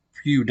next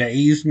few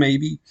days,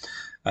 maybe,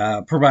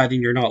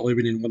 providing you're not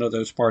living in one of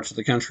those parts of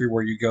the country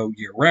where you go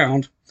year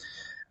round.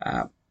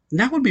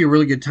 That would be a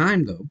really good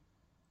time, though,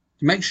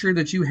 to make sure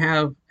that you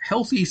have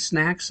healthy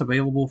snacks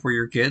available for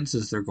your kids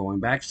as they're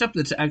going back, stuff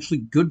that's actually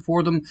good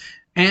for them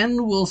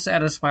and will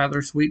satisfy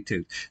their sweet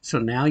tooth. So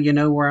now you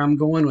know where I'm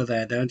going with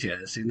that, don't you?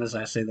 As soon as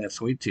I say that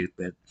sweet tooth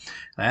bit.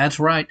 That's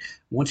right. I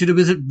want you to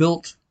visit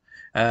Built.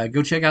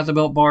 Go check out the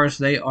Built bars.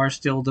 They are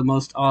still the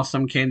most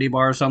awesome candy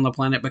bars on the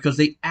planet because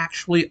they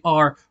actually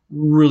are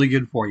really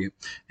good for you.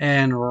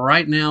 And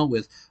right now,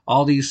 with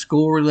all these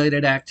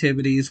school-related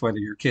activities, whether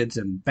your kid's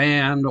in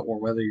band or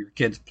whether your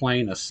kid's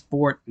playing a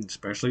sport,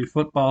 especially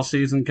football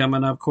season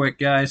coming up quick,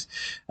 guys,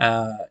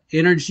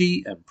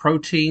 energy and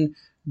protein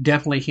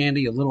definitely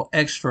handy, a little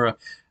extra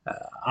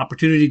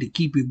opportunity to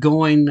keep you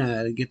going,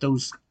 get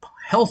those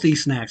healthy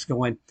snacks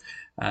going.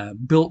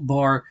 Built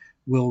Bar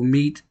will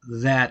meet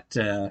that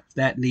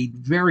need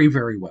very,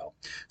 very well.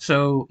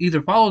 So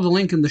either follow the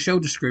link in the show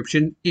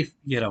description, if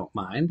you don't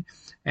mind,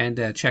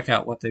 and check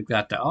out what they've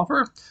got to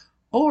offer,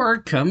 or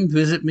come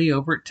visit me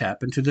over at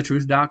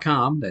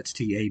tappintothetruth.com. That's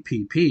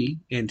TAPP,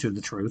 into the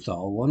truth,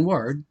 all one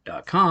word,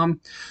 .com.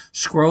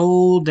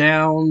 Scroll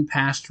down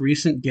past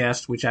recent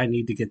guests, which I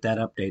need to get that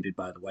updated,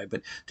 by the way,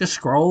 but just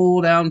scroll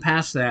down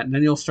past that, and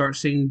then you'll start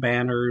seeing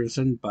banners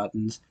and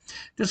buttons.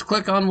 Just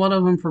click on one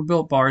of them for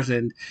Built Bars,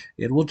 and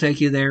it will take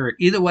you there.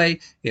 Either way,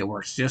 it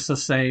works just the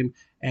same,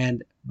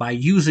 and by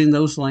using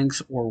those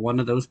links or one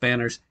of those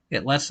banners,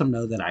 it lets them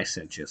know that I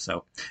sent you.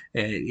 So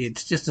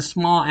it's just a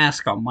small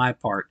ask on my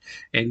part,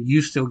 and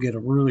you still get a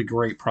really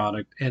great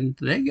product, and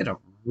they get a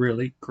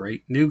really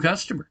great new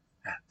customer.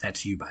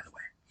 That's you, by the way.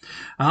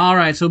 All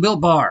right, so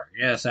Built Bar.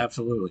 Yes,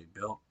 absolutely.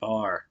 Built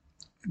Bar.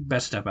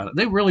 Best stuff out of it.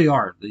 They really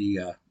are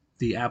the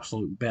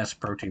absolute best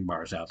protein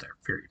bars out there,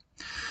 period.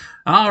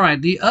 All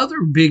right, the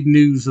other big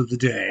news of the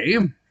day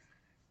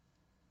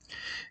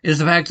is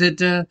the fact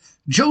that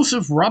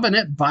Joseph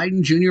Robinette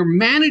Biden Jr.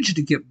 managed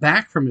to get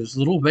back from his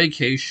little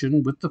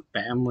vacation with the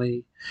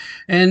family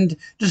and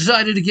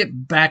decided to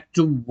get back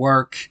to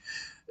work,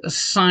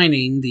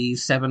 signing the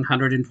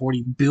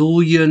 $740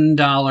 billion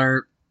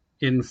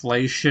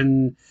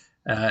Inflation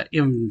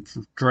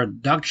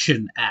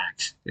Introduction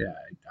Act. Yeah,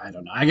 I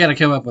don't know. I got to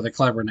come up with a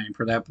clever name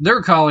for that. But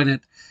they're calling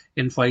it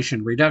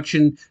Inflation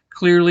Reduction.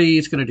 Clearly,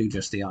 it's going to do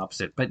just the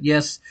opposite. But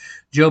yes,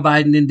 Joe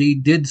Biden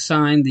indeed did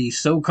sign the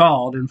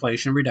so-called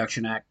Inflation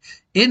Reduction Act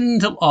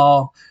into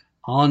law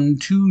on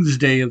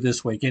Tuesday of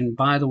this week. And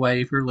by the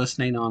way, if you're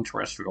listening on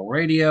terrestrial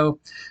radio,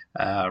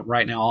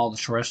 right now all the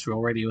terrestrial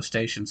radio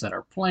stations that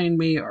are playing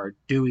me are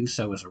doing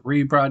so as a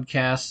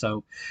rebroadcast.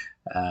 So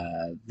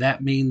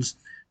that means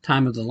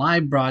time of the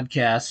live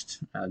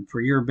broadcast,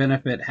 for your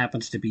benefit,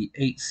 happens to be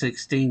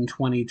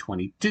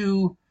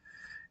 8/16/2022.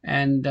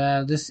 And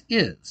this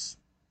is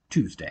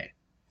Tuesday.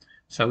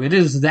 So it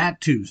is that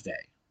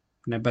Tuesday.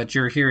 But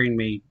you're hearing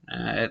me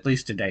at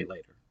least a day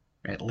later.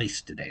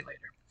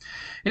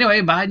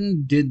 Anyway,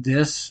 Biden did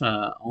this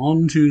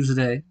on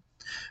Tuesday.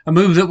 A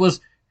move that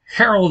was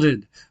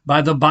heralded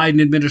by the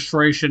Biden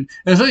administration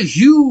as a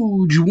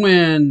huge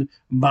win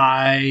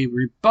by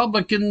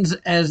Republicans,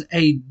 as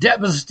a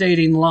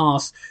devastating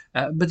loss.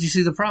 But you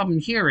see, the problem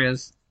here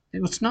is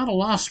it was not a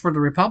loss for the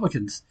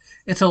Republicans.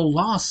 It's a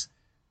loss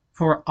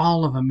for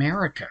all of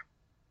America.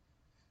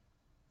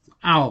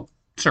 I'll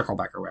circle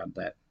back around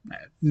that.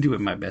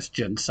 Doing my best,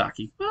 Jen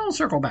Psaki. I'll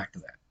circle back to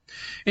that.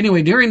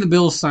 Anyway, during the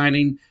bill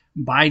signing,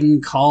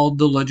 Biden called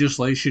the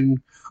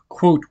legislation,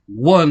 quote,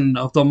 one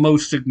of the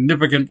most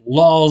significant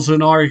laws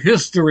in our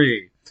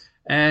history.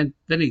 And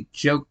then he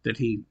joked that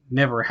he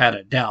never had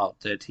a doubt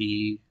that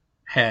he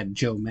had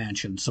Joe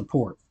Manchin's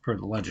support for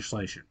the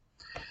legislation.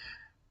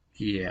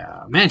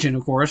 Yeah, Manchin,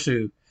 of course,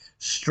 who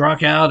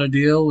struck out a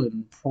deal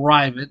in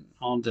private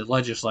on the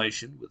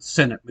legislation with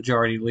Senate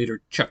Majority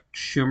Leader Chuck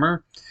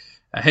Schumer,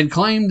 had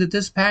claimed that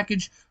this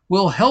package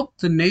will help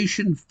the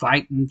nation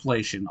fight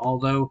inflation,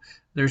 although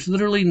there's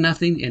literally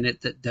nothing in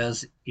it that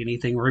does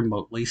anything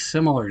remotely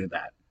similar to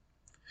that.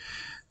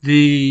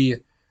 The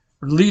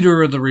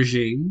leader of the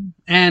regime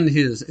and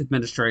his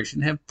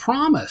administration have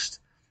promised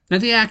that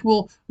the act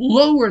will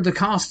lower the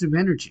cost of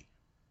energy,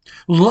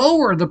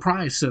 lower the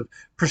price of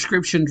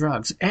prescription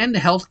drugs and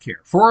health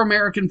care for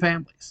American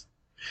families,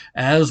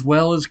 as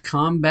well as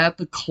combat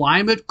the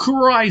climate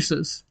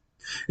crisis.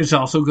 It's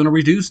also going to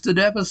reduce the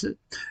deficit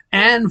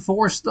and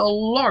force the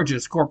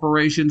largest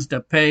corporations to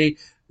pay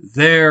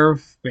their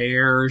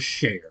fair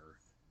share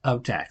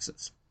of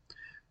taxes.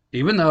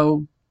 Even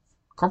though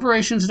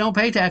corporations don't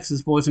pay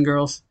taxes, boys and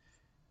girls,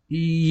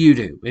 you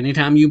do.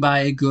 Anytime you buy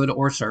a good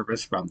or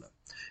service from them,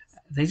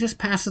 they just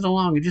pass it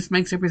along. It just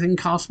makes everything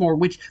cost more,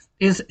 which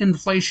is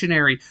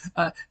inflationary,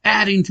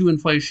 adding to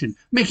inflation,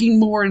 making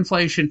more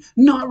inflation,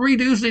 not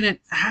reducing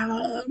it.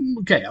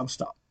 Okay, I'll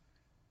stop.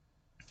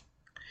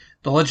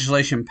 The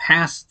legislation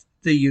passed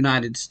the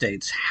United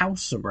States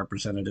House of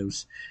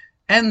Representatives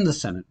and the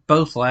Senate,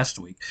 both last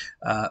week.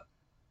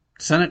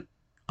 Senate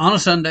on a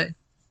Sunday,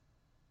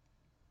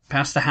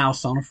 passed the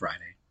House on a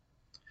Friday,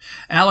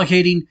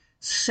 allocating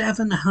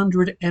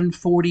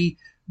 $740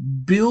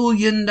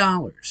 billion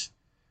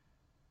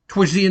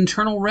towards the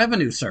Internal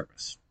Revenue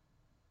Service,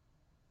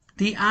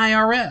 the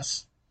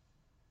IRS.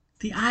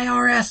 The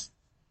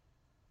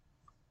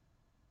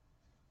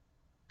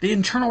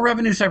Internal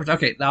Revenue Service.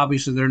 Okay,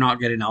 obviously they're not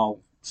getting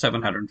all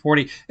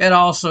 740. It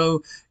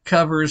also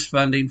covers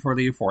funding for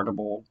the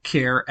Affordable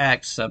Care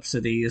Act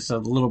subsidies a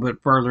little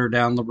bit further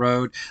down the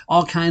road,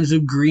 all kinds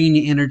of green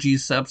energy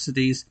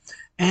subsidies,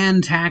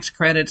 and tax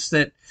credits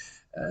that,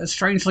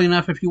 strangely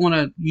enough, if you want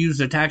to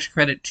use a tax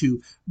credit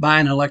to buy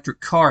an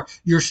electric car,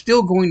 you're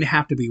still going to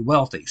have to be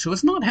wealthy. So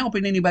it's not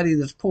helping anybody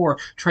that's poor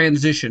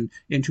transition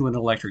into an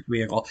electric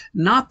vehicle.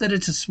 Not that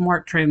it's a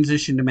smart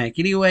transition to make.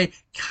 Anyway,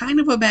 kind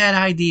of a bad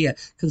idea,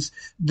 because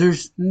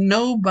there's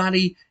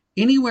nobody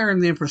anywhere in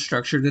the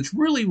infrastructure that's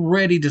really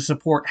ready to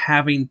support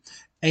having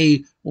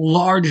a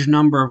large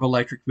number of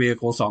electric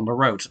vehicles on the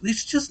roads.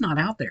 It's just not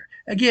out there.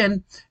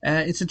 Again,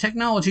 it's a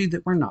technology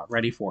that we're not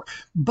ready for.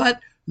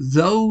 But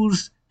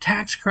those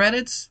tax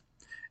credits,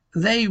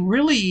 they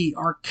really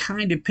are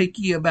kind of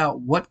picky about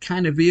what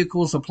kind of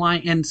vehicles apply.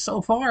 And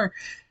so far,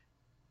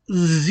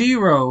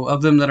 0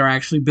 of them that are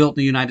actually built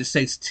in the United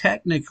States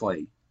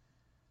technically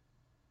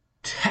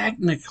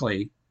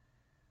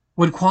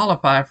would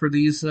qualify for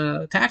these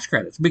tax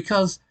credits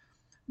because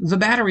the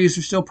batteries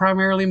are still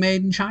primarily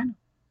made in China.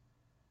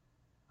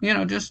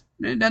 Just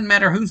it doesn't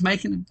matter who's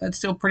making them. That's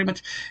still pretty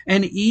much.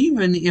 And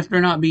even if they're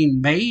not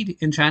being made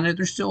in China,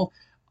 there's still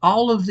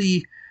all of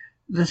the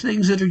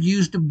things that are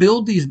used to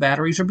build these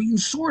batteries are being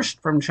sourced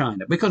from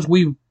China because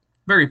we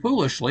very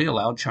foolishly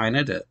allowed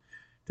China to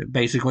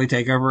basically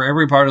take over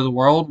every part of the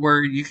world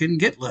where you can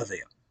get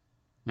lithium,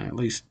 at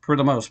least for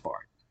the most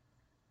part.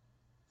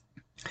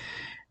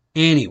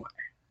 Anyway,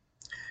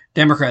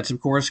 Democrats, of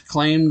course,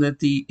 claim that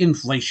the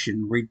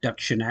Inflation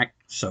Reduction Act,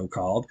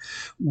 so-called,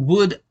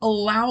 would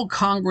allow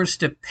Congress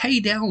to pay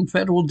down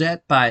federal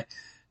debt by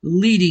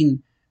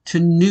leading to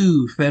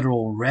new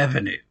federal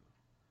revenue.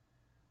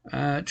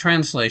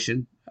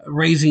 Translation,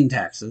 raising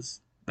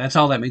taxes. That's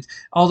all that means.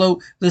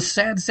 Although the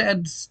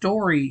sad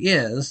story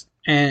is,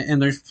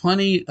 and there's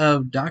plenty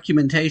of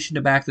documentation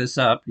to back this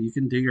up, you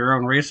can do your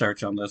own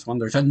research on this one,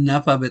 there's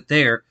enough of it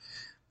there,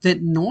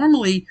 that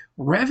normally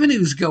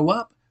revenues go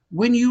up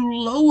when you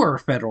lower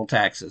federal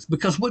taxes,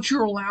 because what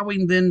you're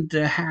allowing then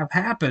to have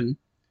happen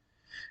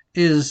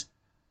is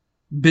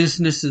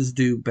businesses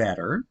do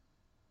better.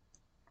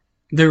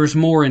 There's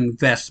more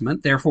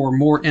investment, therefore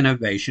more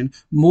innovation.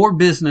 More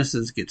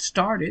businesses get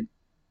started.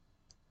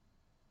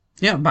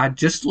 Yeah, by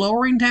just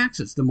lowering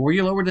taxes. The more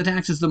you lower the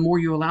taxes, the more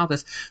you allow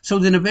this. So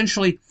then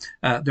eventually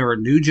there are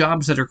new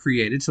jobs that are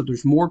created. So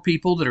there's more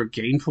people that are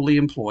gainfully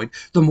employed.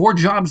 The more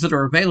jobs that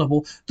are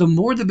available, the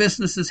more the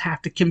businesses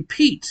have to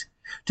compete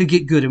to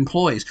get good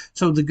employees.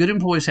 So the good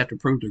employees have to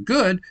prove they're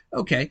good.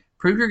 Okay,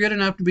 prove you're good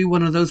enough to be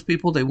one of those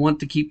people they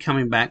want to keep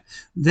coming back.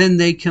 Then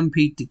they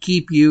compete to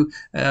keep you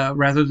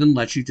rather than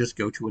let you just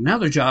go to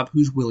another job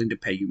who's willing to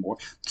pay you more.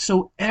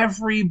 So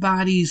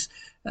everybody's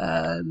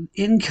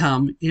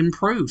income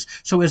improves.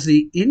 So as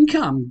the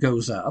income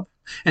goes up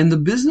and the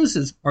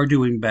businesses are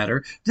doing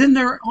better, then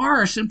there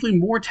are simply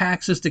more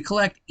taxes to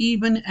collect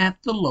even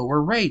at the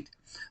lower rate.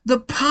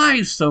 The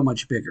pie's so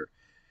much bigger.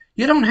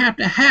 You don't have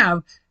to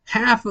have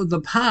half of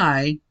the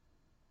pie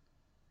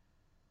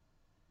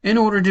in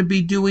order to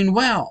be doing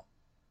well.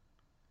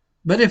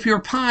 But if your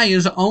pie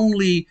is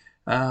only,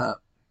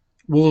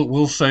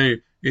 we'll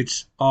say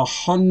it's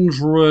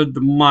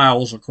 100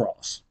 miles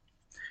across.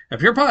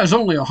 If your pie is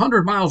only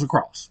 100 miles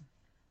across,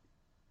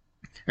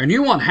 and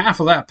you want half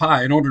of that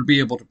pie in order to be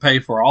able to pay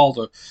for all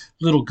the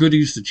little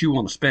goodies that you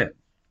want to spend,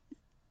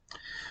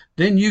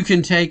 then you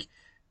can take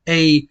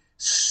a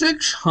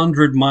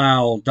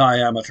 600-mile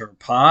diameter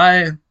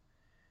pie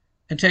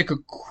and take a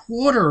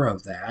quarter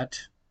of that,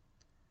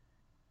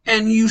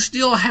 and you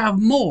still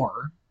have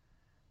more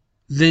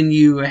than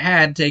you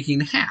had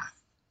taking half.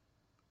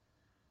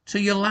 So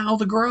you allow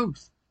the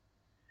growth.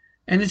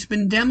 And it's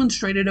been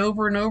demonstrated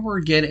over and over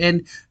again.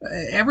 And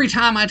every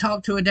time I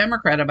talk to a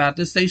Democrat about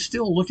this, they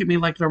still look at me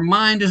like their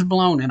mind is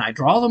blown. And I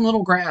draw them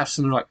little graphs,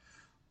 and they're like,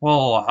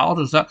 well, how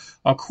does that?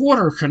 A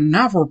quarter can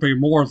never be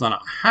more than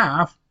a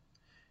half.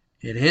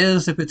 It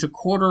is if it's a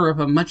quarter of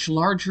a much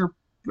larger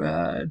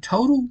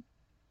total.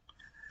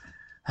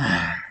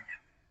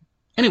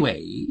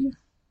 Anyway,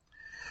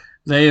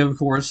 they, of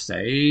course,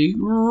 say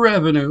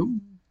revenue.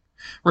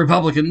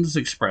 Republicans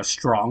express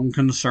strong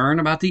concern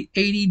about the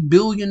 $80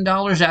 billion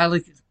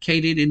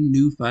allocated in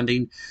new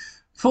funding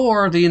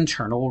for the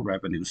Internal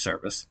Revenue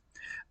Service,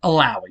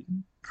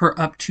 allowing for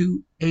up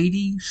to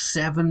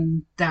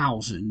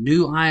 87,000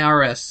 new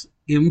IRS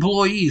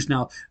employees.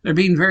 Now, they're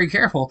being very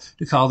careful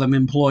to call them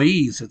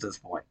employees at this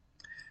point.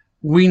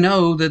 We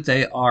know that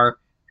they are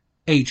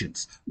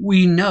agents.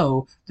 We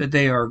know that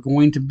they are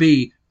going to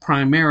be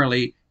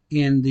primarily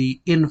in the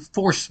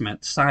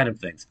enforcement side of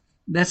things.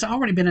 That's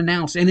already been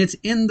announced, and it's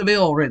in the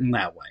bill written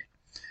that way.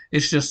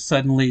 It's just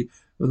suddenly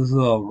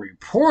the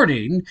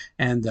reporting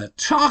and the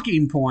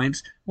talking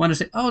points want to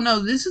say, oh, no,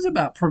 this is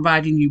about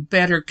providing you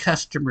better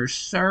customer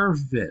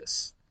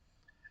service.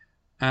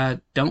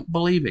 Don't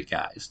believe it,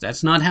 guys.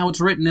 That's not how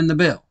it's written in the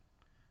bill.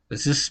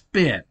 This is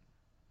spin.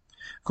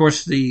 Of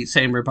course, the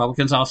same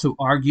Republicans also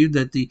argued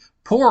that the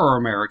poorer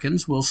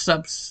Americans will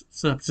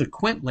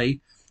subsequently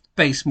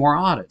face more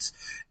audits.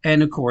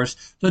 And, of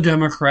course, the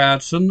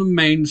Democrats and the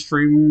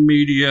mainstream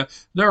media,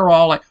 they're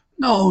all like,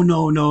 no,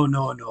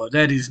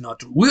 that is not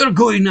true. We're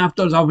going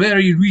after the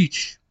very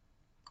rich.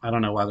 I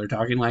don't know why they're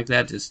talking like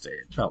that. Just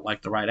it felt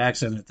like the right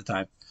accent at the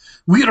time.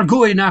 We are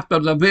going after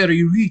the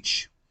very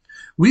rich.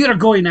 We are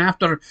going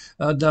after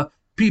the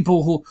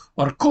people who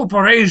are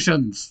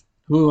corporations,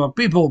 who are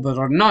people but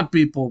are not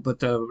people, but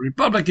the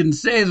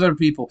Republicans say they're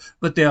people,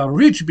 but they are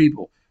rich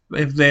people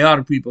if they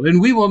are people,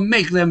 and we will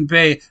make them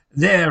pay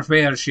their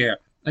fair share.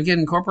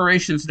 Again,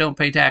 corporations don't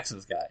pay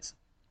taxes, guys.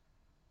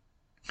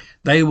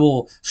 They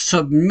will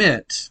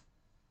submit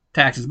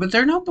taxes, but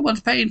they're not the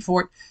ones paying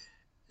for it.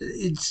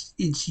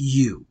 It's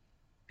you.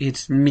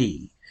 It's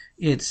me.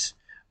 It's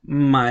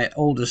my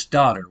oldest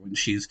daughter when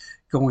she's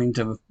going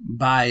to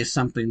buy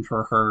something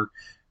for her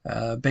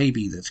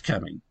baby that's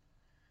coming.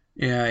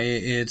 Yeah,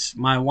 it's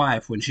my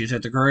wife when she's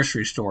at the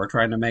grocery store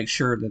trying to make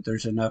sure that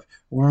there's enough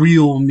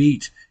real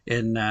meat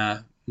in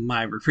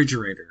my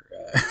refrigerator,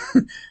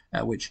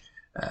 which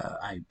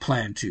I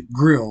plan to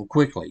grill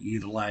quickly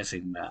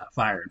utilizing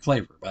fire and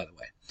flavor, by the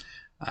way.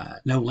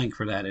 No link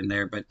for that in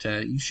there, but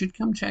you should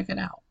come check it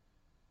out.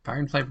 Fire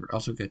and flavor,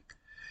 also good.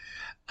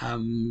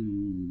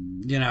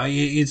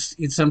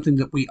 It's something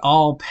that we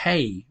all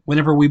pay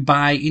whenever we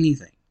buy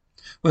anything,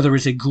 whether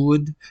it's a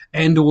good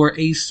and or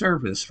a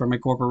service from a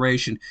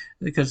corporation,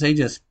 because they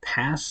just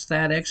pass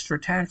that extra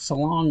tax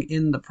along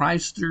in the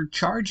price they're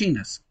charging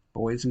us,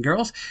 boys and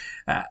girls.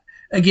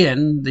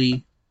 Again,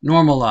 the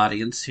normal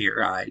audience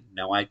here, I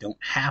know I don't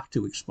have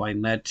to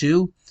explain that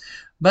to,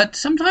 but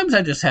sometimes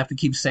I just have to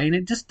keep saying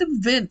it just to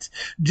vent,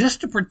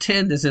 just to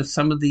pretend as if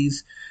some of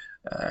these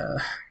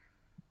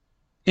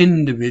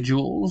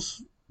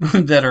individuals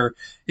that are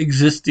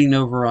existing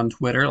over on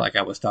Twitter, like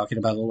I was talking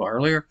about a little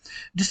earlier,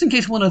 just in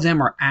case one of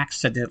them are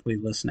accidentally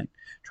listening.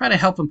 Try to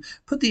help them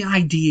put the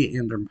idea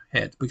in their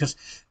heads, because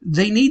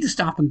they need to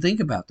stop and think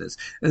about this.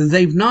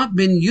 They've not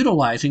been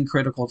utilizing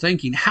critical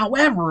thinking.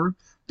 However,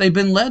 they've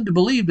been led to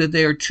believe that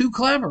they are too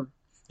clever.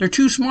 They're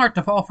too smart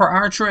to fall for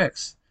our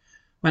tricks.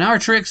 When our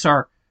tricks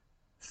are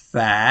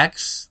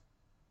facts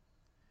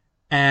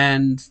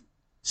and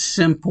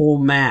simple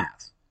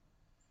math.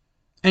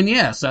 And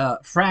yes,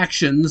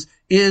 fractions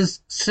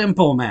is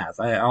simple math,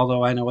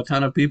 although I know a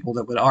ton of people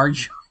that would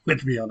argue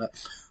with me on that,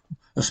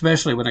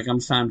 especially when it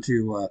comes time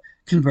to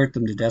convert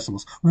them to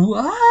decimals.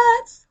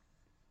 What?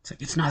 It's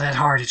like, it's not that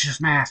hard, it's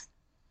just math.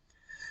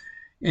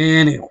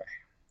 Anyway,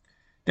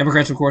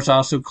 Democrats, of course,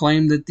 also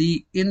claim that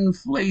the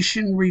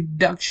Inflation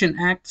Reduction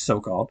Act,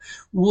 so-called,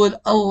 would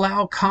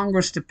allow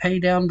Congress to pay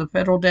down the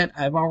federal debt.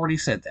 I've already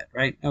said that,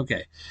 right?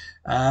 Okay.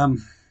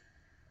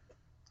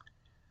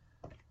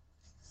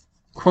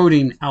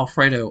 Quoting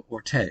Alfredo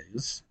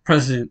Ortiz,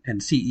 president and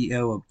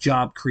CEO of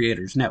Job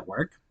Creators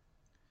Network,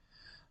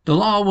 the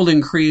law will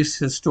increase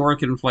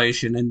historic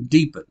inflation and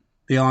deepen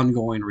the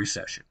ongoing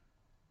recession.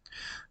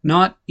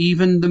 Not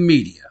even the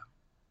media,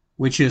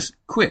 which is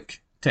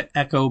quick to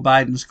echo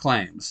Biden's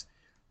claims,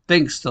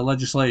 thinks the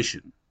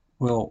legislation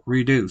will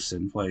reduce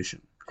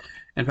inflation.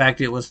 In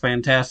fact, it was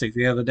fantastic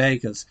the other day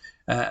because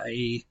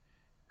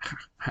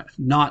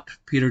not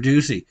Peter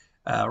Doocy,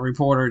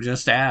 reporter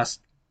just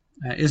asked,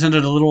 isn't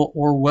it a little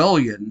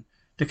Orwellian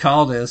to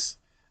call this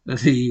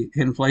the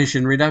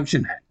Inflation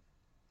Reduction Act?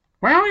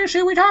 Well, you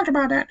see, we talked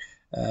about that.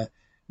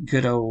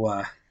 Good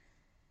old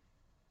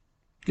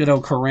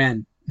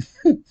Corinne.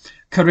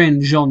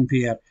 Corinne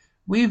Jean-Pierre.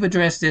 We've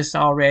addressed this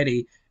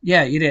already.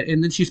 Yeah, you did.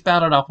 And then she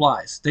spouted off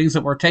lies. Things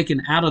that were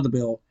taken out of the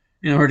bill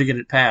in order to get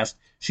it passed,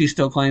 she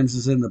still claims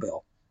is in the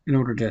bill in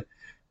order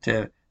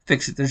to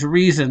fix it. There's a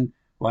reason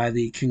why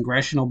the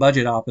Congressional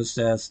Budget Office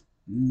says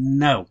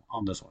no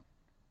on this one.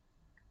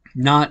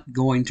 Not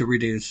going to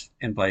reduce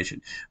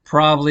inflation.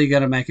 Probably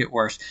going to make it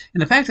worse.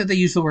 And the fact that they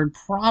use the word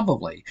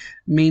probably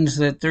means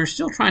that they're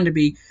still trying to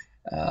be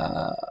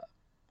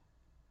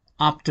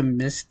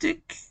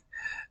optimistic.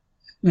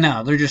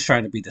 No, they're just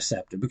trying to be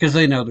deceptive because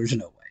they know there's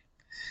no way.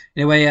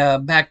 Anyway,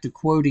 back to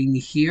quoting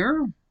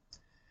here.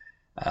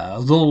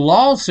 The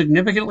law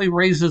significantly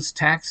raises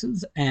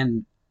taxes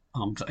and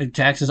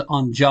taxes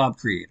on job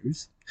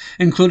creators,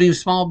 including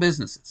small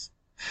businesses,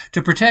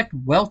 to protect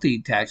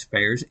wealthy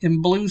taxpayers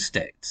in blue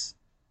states.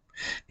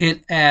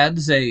 It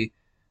adds a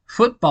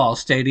football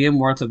stadium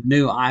worth of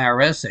new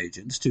IRS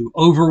agents to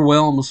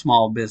overwhelm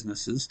small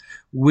businesses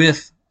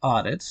with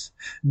audits,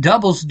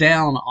 doubles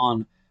down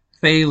on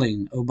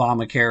failing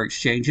Obamacare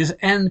exchanges,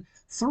 and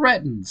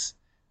threatens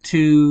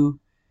to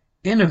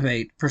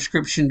innovate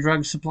prescription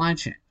drug supply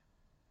chain.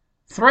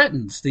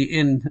 Threatens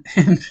the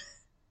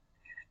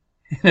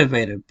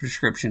innovative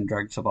prescription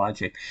drug supply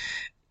chain.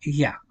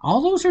 Yeah,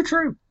 all those are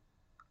true.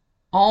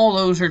 All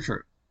those are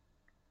true.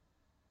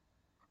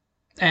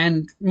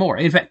 And more.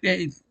 In fact,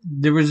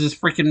 there was this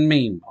freaking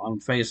meme on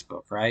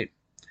Facebook, right?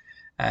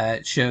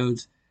 It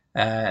shows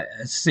a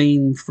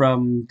scene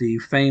from the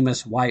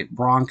famous white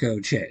Bronco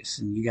chase.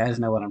 And you guys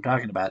know what I'm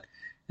talking about.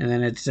 And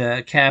then it's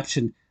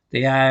captioned,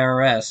 the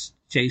IRS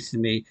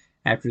chasing me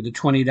after the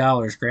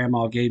 $20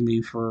 Grandma gave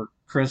me for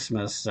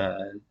Christmas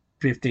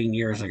 15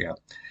 years ago.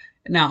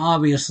 Now,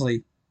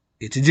 obviously,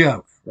 it's a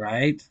joke,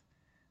 right?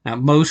 Now,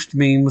 most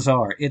memes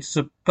are. It's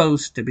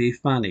supposed to be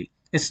funny.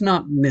 It's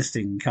not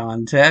missing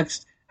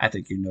context. I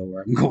think you know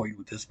where I'm going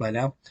with this by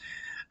now.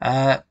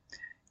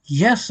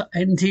 Yes,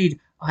 indeed,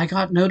 I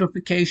got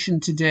notification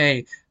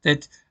today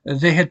that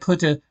they had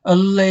put a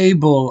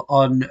label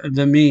on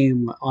the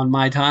meme on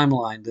my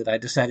timeline that I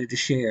decided to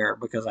share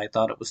because I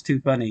thought it was too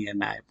funny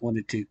and I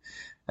wanted to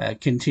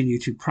continue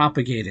to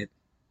propagate it.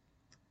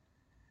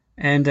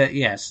 And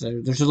yes,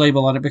 there's a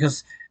label on it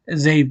because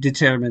they've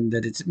determined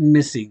that it's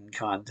missing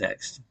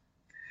context.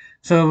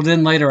 So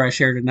then later I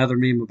shared another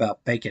meme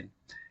about bacon,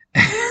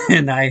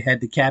 and I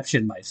had to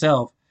caption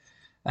myself.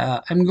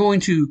 I'm going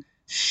to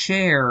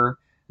share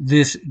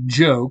this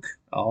joke,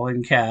 all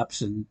in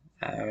caps and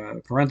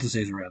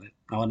parentheses around it.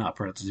 Oh, not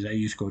parentheses. I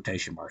use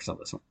quotation marks on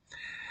this one.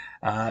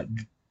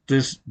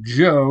 This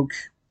joke,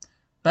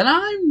 but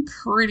I'm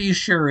pretty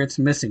sure it's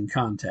missing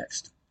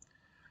context.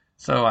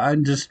 So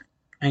I'm just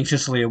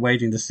anxiously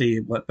awaiting to see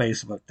what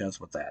Facebook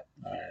does with that.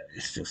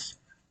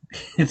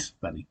 It's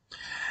funny.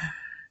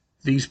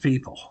 These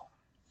people,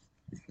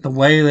 the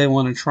way they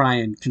want to try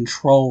and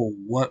control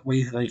what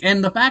we think,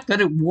 and the fact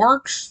that it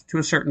works to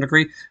a certain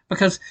degree,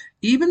 because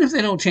even if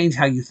they don't change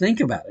how you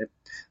think about it,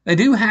 they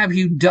do have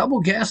you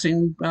double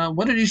guessing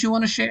what it is you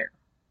want to share.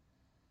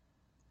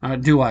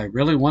 Do I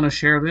really want to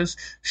share this?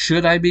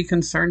 Should I be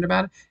concerned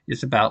about it?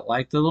 It's about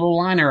like the little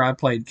liner I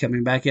played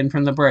coming back in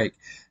from the break.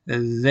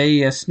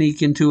 They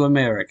sneak into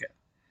America.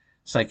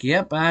 It's like,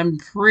 yep, I'm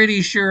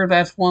pretty sure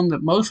that's one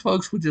that most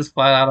folks would just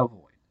flat out avoid.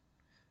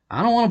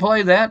 I don't want to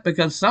play that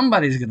because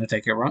somebody's going to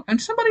take it wrong, and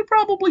somebody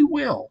probably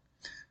will.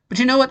 But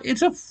you know what?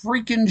 It's a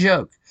freaking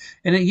joke.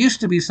 And it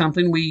used to be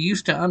something we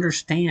used to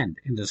understand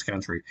in this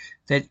country,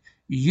 that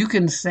you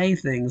can say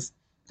things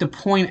to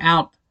point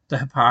out the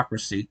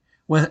hypocrisy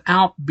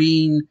without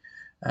being,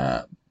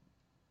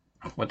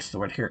 what's the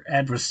word here?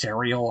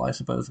 Adversarial, I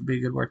suppose would be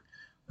a good word.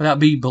 Without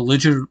being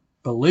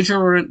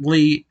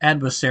belligerently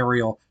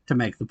adversarial to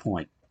make the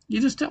point. You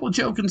just tell a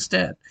joke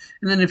instead.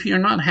 And then if you're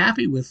not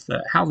happy with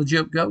how the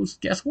joke goes,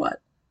 guess what?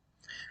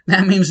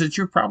 That means that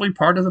you're probably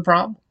part of the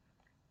problem.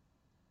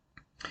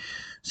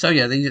 So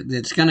yeah,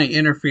 it's going to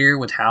interfere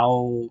with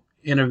how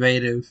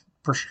innovative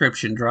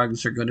prescription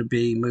drugs are going to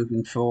be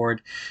moving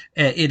forward.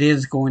 It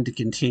is going to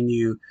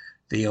continue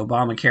the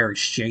Obamacare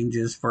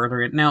exchanges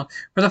further. Now,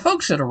 for the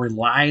folks that are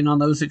relying on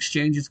those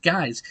exchanges,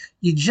 guys,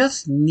 you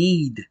just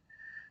need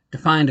to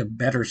find a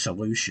better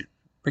solution,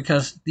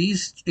 because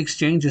these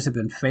exchanges have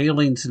been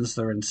failing since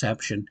their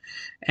inception,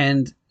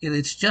 and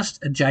it's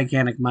just a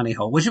gigantic money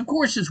hole, which of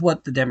course is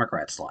what the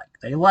Democrats like.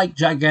 They like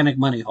gigantic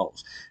money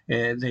holes.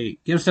 They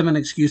gives them an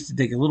excuse to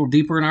dig a little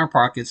deeper in our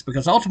pockets,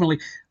 because ultimately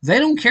they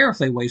don't care if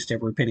they waste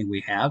every penny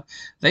we have.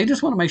 They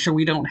just want to make sure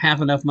we don't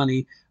have enough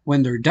money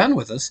when they're done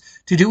with us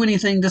to do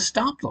anything to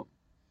stop them. All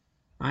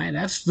right,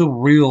 that's the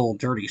real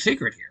dirty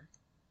secret here.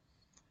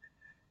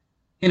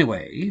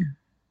 Anyway,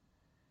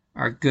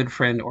 our good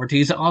friend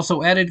Ortiz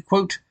also added,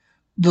 quote,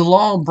 "The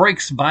law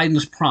breaks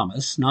Biden's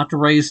promise not to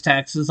raise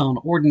taxes on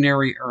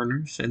ordinary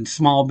earners and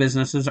small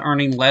businesses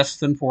earning less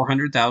than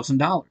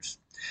 $400,000.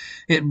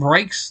 It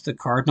breaks the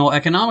cardinal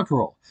economic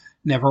rule,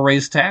 never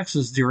raise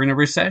taxes during a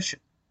recession.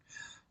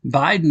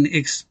 Biden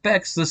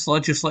expects this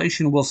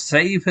legislation will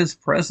save his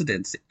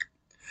presidency,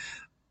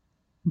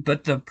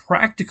 but the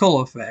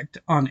practical effect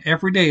on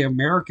everyday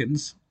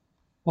Americans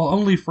will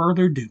only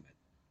further doom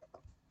it."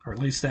 Or at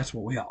least that's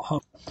what we all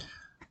hope.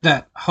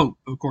 That hope,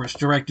 of course,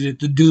 directed at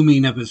the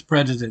dooming of his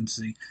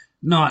presidency,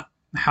 not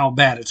how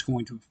bad it's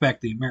going to affect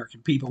the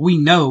American people. We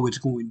know it's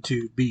going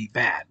to be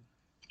bad.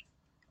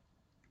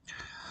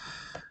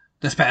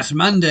 This past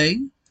Monday,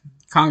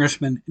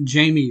 Congressman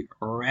Jamie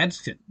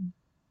Raskin,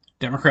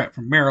 Democrat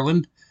from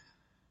Maryland,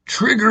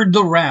 triggered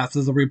the wrath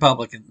of the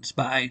Republicans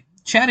by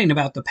chatting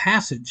about the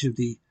passage of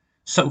the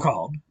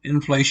so-called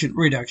Inflation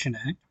Reduction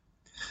Act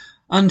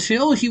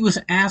until he was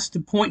asked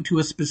to point to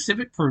a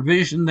specific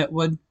provision that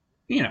would,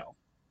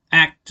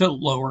 act to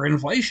lower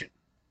inflation.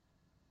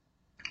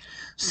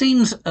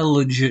 Seems a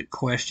legit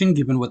question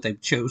given what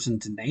they've chosen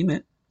to name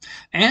it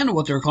and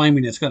what they're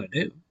claiming it's going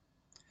to do.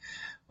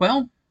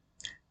 Well,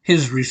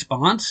 his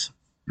response,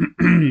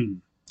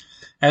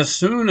 "As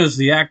soon as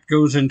the act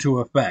goes into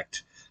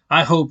effect,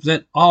 I hope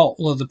that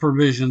all of the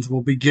provisions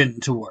will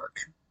begin to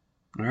work."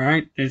 All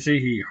right, you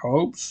see, he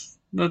hopes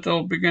that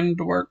they'll begin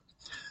to work.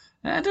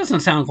 That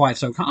doesn't sound quite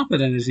so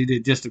confident as he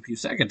did just a few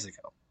seconds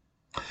ago.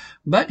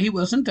 But he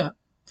wasn't done.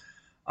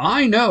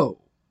 "I know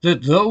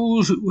that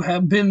those who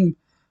have been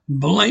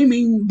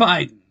blaming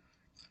Biden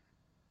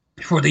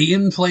for the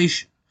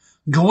inflation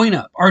going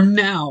up are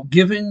now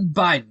giving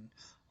Biden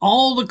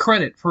all the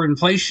credit for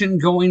inflation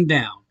going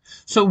down.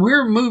 So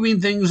we're moving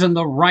things in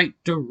the right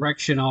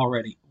direction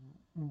already."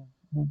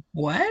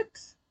 What?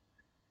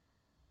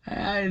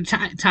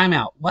 Time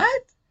out.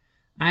 What?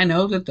 "I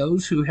know that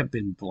those who have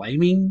been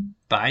blaming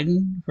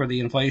Biden for the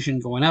inflation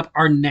going up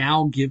are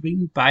now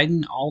giving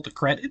Biden all the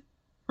credit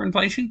for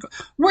inflation."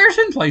 Where's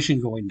inflation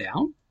going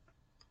down?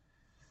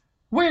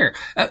 Where?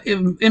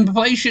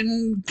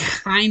 Inflation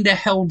kind of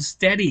held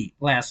steady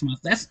last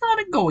month. That's not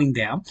it going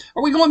down.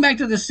 Are we going back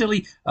to this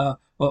silly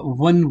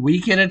 1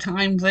 week at a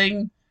time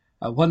thing?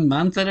 1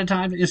 month at a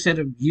time instead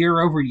of year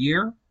over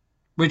year?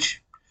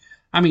 Which,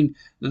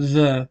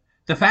 the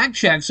fact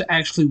checks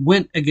actually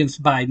went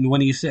against Biden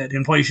when he said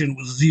inflation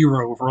was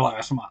 0 for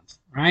last month,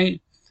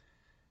 right?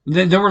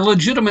 There were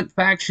legitimate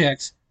fact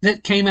checks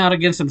that came out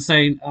against him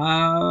saying,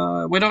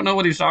 we don't know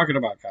what he's talking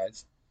about,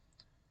 guys.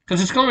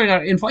 Because it's going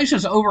out, inflation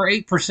is over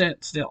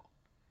 8% still.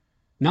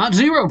 Not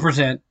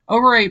 0%,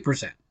 over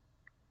 8%.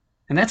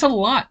 And that's a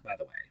lot, by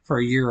the way, for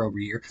a year over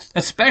year,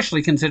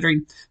 especially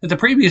considering that the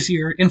previous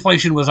year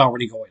inflation was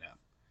already going up.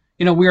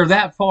 We are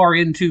that far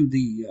into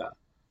the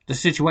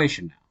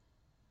situation now,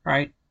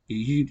 right?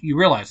 You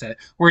realize that.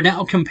 We're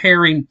now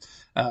comparing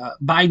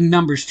Biden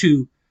numbers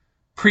to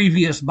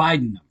previous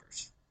Biden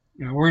numbers.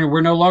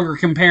 We're no longer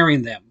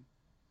comparing them.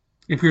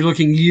 If you're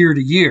looking year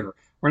to year,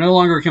 we're no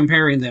longer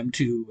comparing them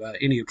to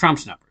any of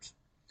Trump's numbers.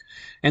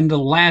 And the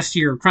last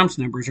year of Trump's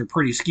numbers are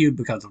pretty skewed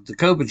because of the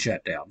COVID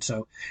shutdown.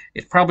 So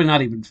it's probably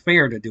not even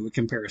fair to do a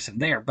comparison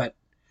there. But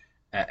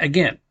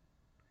again,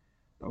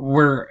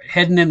 we're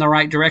heading in the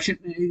right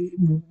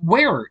direction.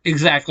 Where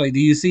exactly do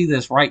you see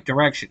this right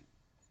direction?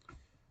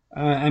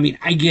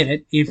 I get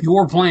it. If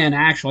your plan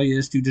actually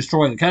is to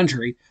destroy the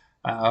country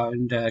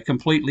and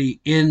completely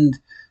end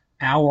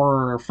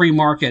our free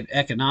market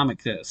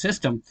economic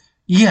system,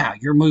 yeah,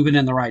 you're moving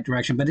in the right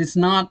direction. But it's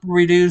not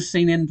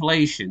reducing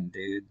inflation,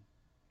 dude.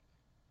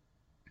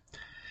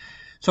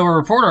 So a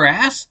reporter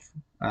asked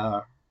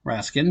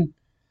Raskin,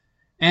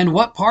 and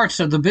what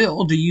parts of the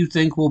bill do you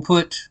think will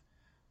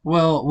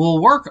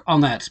work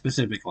on that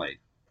specifically?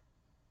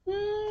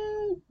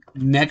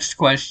 Next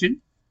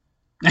question.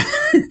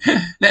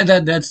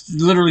 That's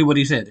literally what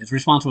he said. His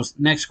response was,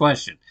 next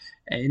question.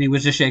 And he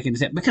was just shaking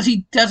his head because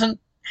he doesn't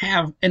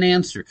have an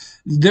answer.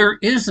 There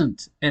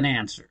isn't an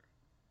answer.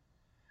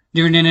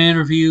 During an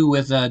interview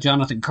with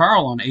Jonathan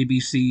Karl on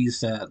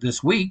ABC's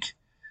This Week,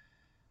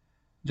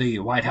 the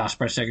White House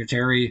Press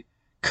Secretary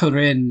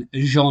Karine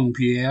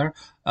Jean-Pierre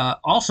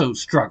also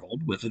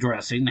struggled with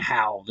addressing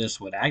how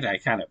this would act. I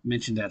kind of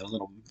mentioned that a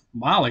little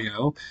while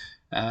ago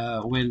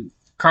when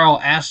Karl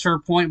asked her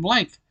point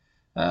blank,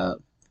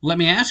 let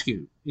me ask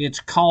you, it's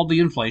called the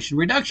Inflation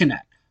Reduction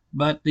Act,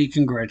 but the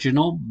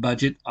Congressional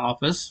Budget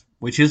Office,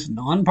 which is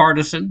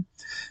nonpartisan,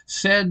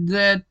 said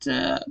that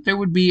there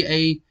would be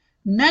a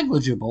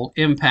negligible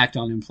impact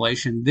on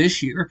inflation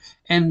this year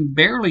and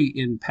barely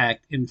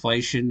impact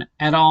inflation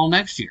at all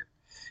next year.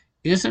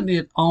 Isn't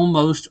it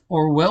almost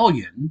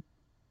Orwellian?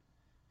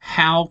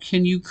 How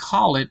can you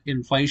call it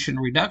inflation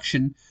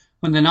reduction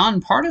when the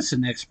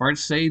nonpartisan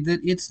experts say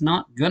that it's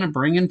not going to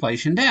bring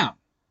inflation down?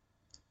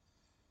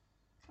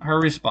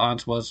 Her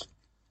response was,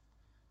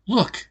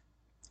 look,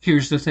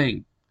 here's the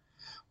thing.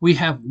 We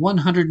have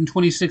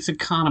 126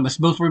 economists,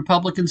 both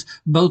Republicans,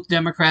 both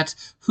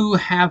Democrats, who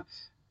have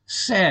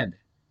said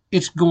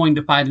it's going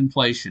to fight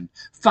inflation.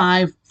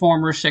 5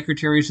 former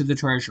secretaries of the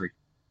Treasury.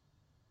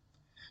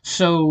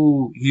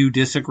 So you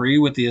disagree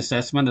with the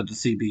assessment of the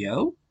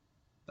CBO?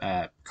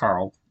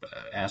 Karl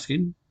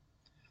asking.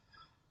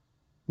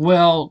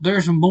 Well,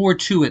 there's more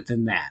to it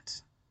than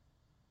that.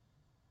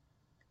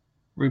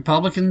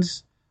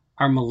 Republicans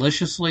are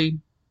maliciously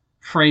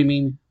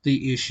framing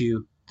the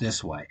issue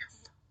this way.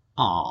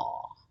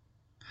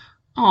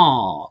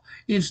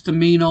 It's the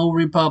mean old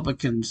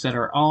Republicans that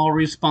are all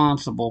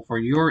responsible for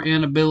your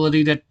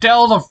inability to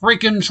tell the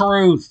freaking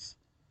truth.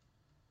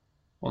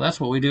 Well, that's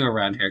what we do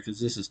around here, because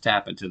this is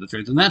Tap Into the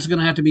Truth. And that's going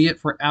to have to be it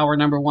for hour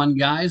number 1,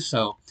 guys.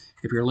 So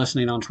if you're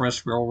listening on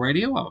terrestrial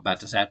radio, I'm about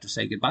to have to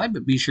say goodbye,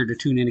 but be sure to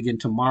tune in again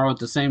tomorrow at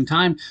the same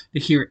time to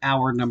hear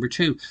hour number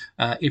 2.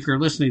 If you're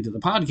listening to the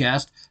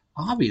podcast,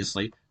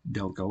 obviously,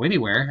 don't go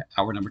anywhere.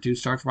 Hour number 2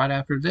 starts right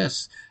after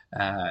this.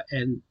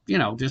 And,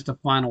 just a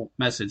final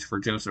message for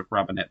Joseph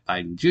Robinette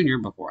Biden Jr.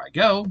 before I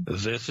go.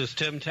 This is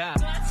Tim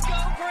Tapp. Let's go,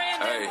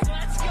 Brandon. Hey.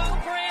 Let's go,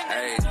 Brandon.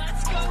 Hey.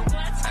 Let's go,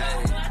 let's go.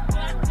 Hey.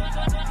 Let's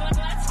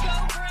go,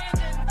 Brandon.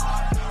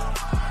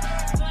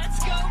 Let's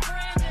go,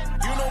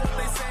 Brandon. You know what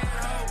they say at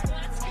home.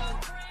 Let's go,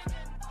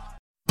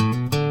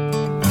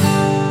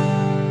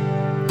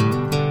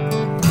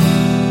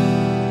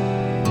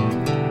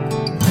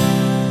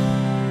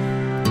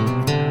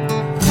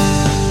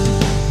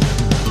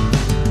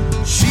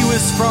 She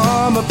was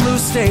from a blue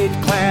state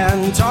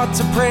clan, taught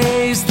to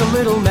praise the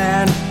little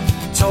man,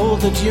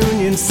 told that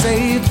unions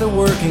saved the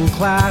working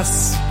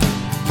class.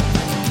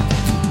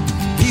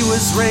 He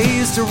was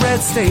raised a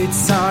red state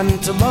son,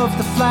 to love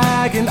the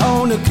flag and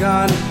own a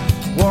gun,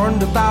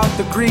 warned about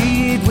the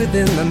greed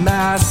within the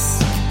mass.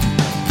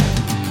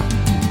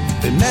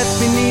 They met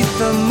beneath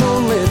the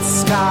moonlit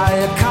sky,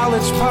 a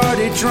college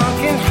party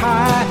drunk and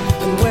high,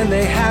 and when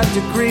they had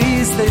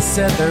degrees they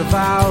said their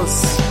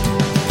vows.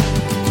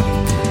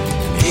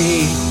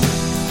 He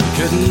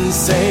couldn't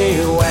say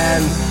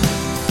when,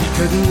 he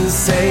couldn't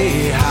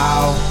say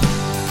how,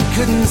 he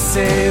couldn't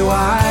say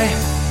why.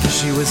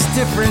 She was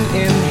different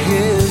in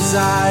his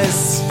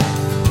eyes.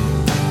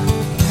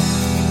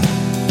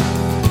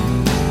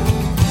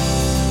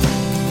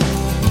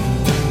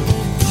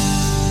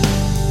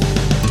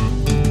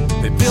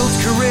 They built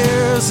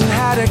careers and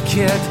had a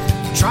kid,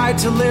 tried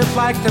to live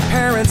like their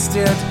parents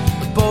did,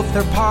 but both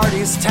their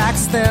parties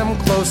taxed them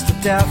close to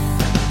death.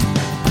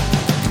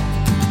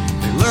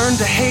 Learned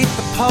to hate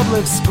the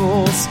public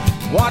schools,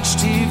 watch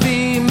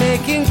TV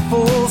making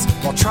fools,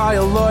 while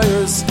trial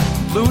lawyers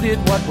looted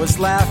what was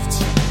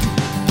left.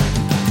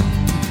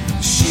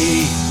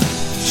 She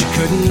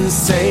couldn't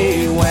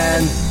say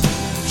when,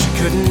 she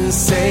couldn't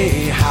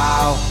say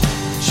how,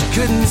 she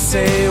couldn't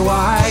say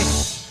why.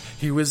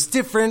 He was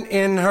different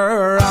in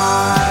her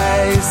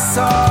eyes.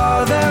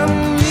 Saw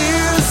them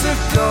years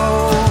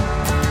ago.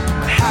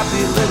 A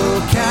happy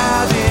little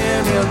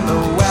cabin in the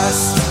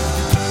West.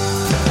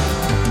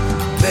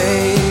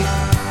 They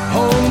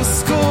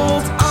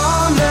homeschooled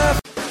on their...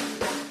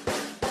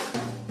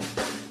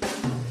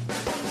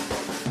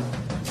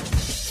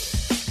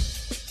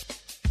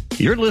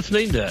 You're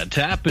listening to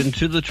Tap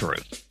Into the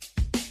Truth.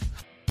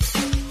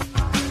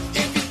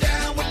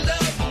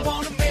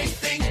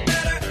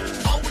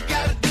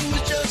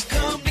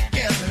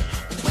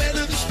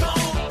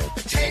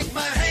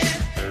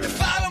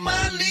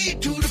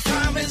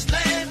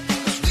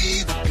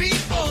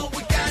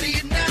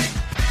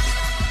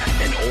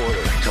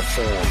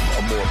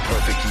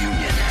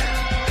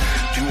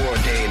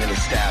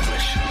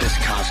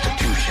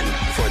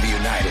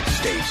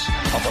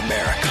 Of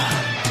America.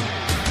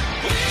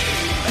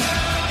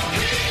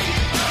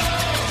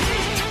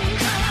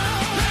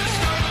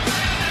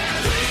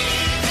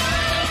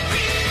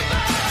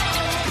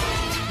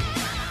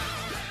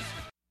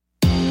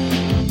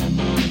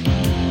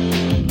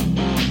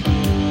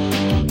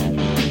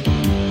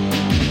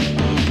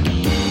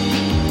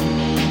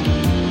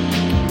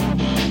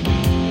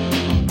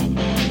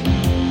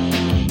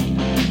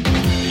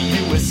 The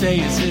USA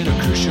is in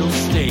a crucial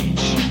stage.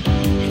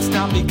 It's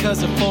not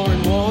because of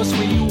foreign wars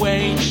we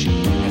wage.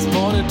 It's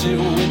more to do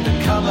with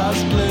the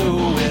colors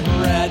blue and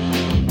red.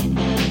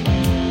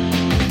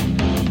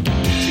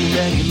 Too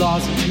many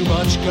laws and too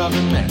much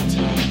government.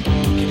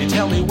 Can you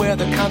tell me where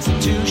the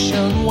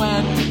Constitution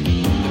went?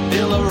 The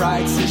Bill of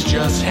Rights is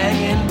just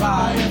hanging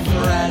by a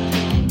thread.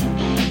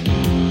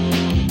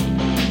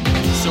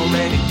 So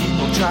many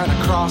people trying to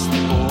cross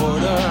the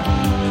border.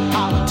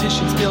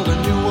 Politicians build a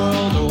new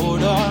world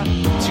order.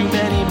 Too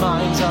many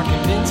minds are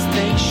convinced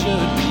they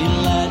should be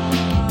led.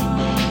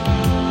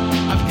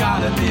 I've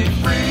gotta be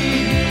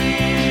free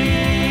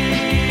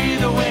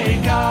the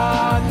way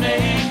God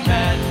made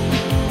men.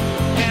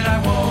 And I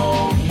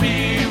won't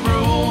be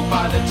ruled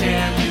by the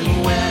damn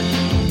UN.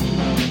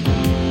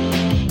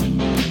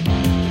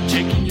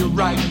 Taking your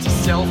right to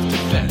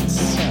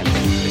self-defense.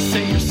 They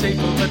say you're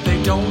safer but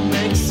they don't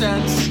make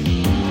sense.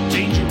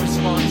 Dangerous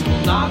ones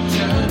will not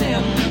turn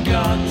into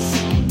guns.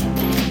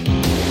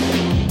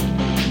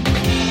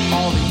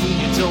 All the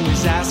unions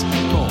always ask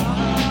for more.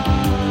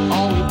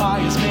 All we buy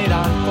is made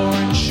on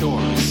foreign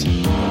shores.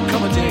 There'll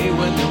come a day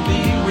when there'll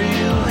be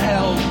real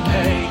hell to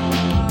pay.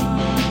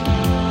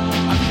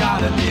 I've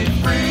gotta be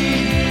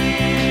free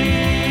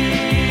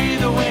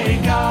the way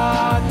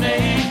God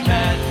made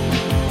men.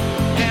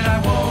 And I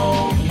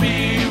won't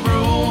be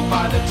ruled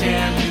by the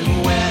damn UN.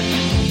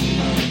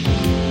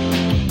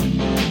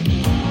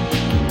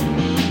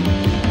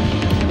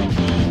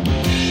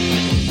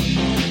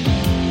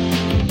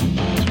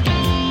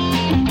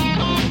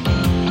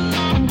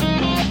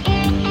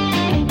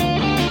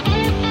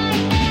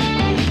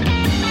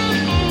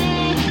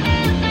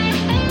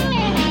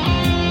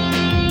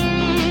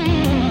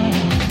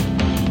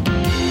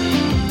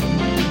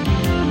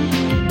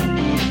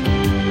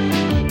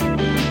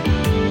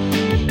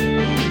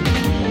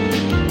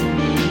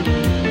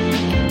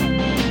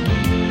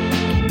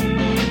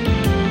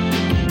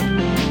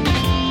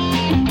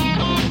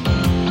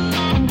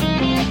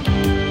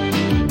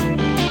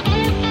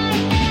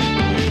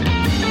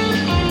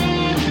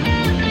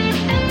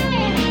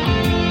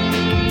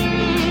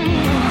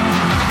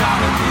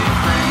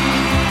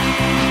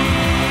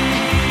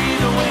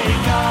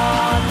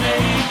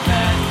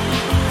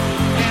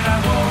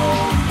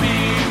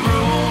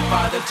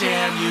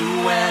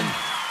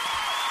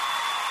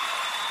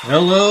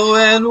 Hello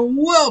and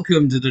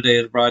welcome to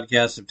today's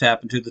broadcast of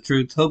Tap Into the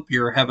Truth. Hope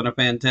you're having a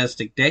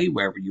fantastic day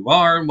wherever you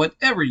are and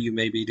whatever you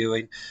may be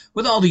doing,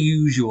 with all the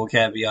usual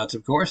caveats,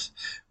 of course.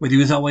 With you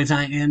as always,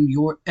 I am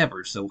your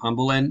ever so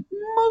humble and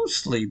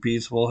mostly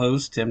peaceful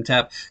host, Tim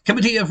Tapp,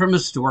 coming to you from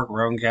historic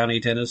Roane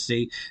County,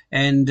 Tennessee.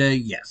 And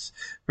yes,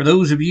 for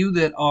those of you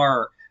that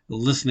are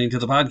listening to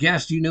the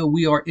podcast, you know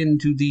we are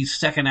into the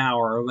second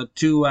hour of a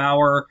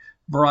 2-hour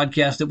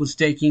broadcast that was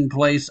taking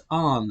place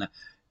on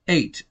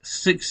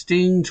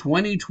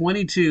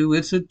 8/16/2022.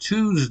 It's a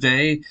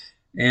Tuesday,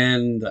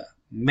 and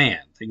man,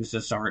 things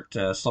just aren't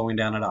slowing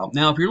down at all.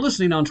 Now, if you're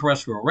listening on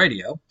terrestrial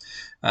radio,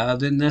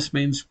 then this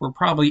means we're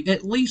probably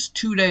at least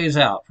 2 days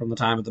out from the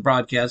time of the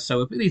broadcast.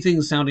 So if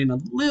anything's sounding a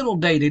little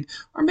dated,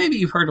 or maybe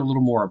you've heard a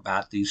little more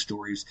about these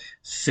stories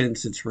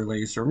since its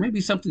release, or maybe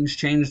something's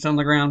changed on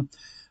the ground,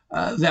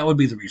 that would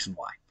be the reason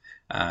why.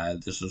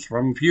 This is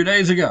from a few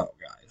days ago,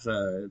 guys.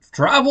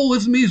 Travel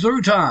with me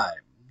through time.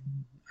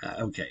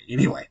 Okay,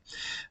 anyway,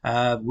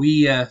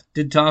 we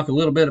did talk a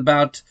little bit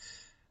about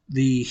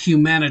the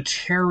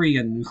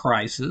humanitarian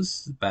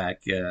crisis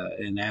back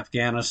in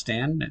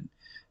Afghanistan and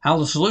how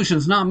the solution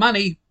is not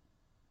money.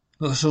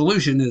 The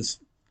solution is,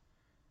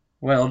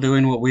 well,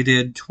 doing what we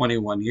did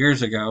 21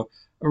 years ago,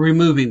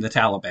 removing the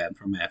Taliban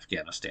from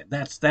Afghanistan.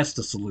 That's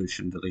the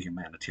solution to the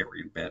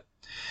humanitarian bit.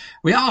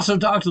 We also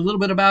talked a little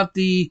bit about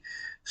the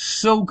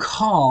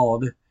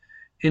so-called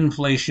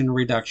Inflation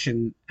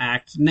Reduction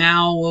Act,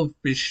 now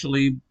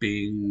officially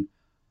being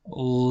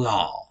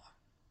law.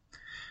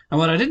 And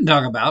what I didn't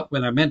talk about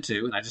when I meant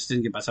to, and I just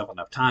didn't give myself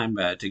enough time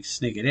to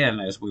sneak it in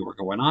as we were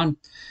going on,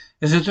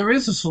 is that there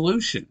is a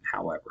solution,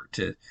 however,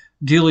 to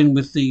dealing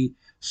with the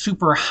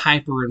super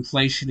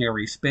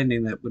hyperinflationary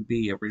spending that would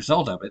be a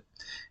result of it.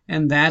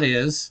 And that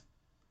is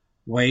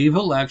wave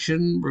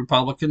election,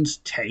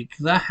 Republicans take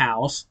the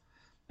House,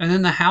 and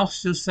then the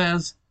House just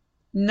says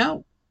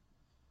no.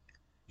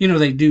 You know,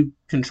 they do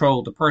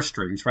control the purse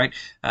strings, right?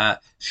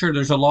 Sure,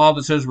 there's a law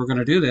that says we're going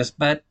to do this,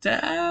 but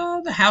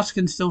the House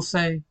can still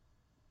say,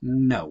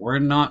 no, we're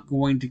not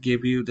going to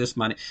give you this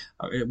money.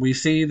 We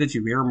see that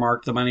you've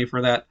earmarked the money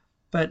for that,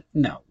 but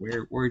no,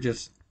 we're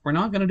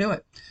not going to do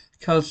it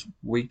because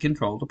we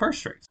control the purse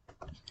strings.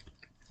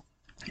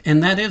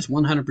 And that is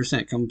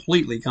 100%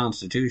 completely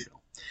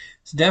constitutional.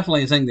 It's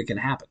definitely a thing that can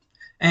happen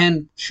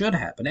and should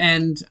happen.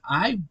 And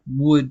I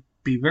would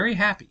be very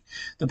happy.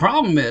 The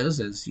problem is,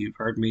 as you've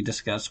heard me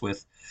discuss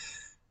with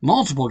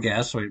multiple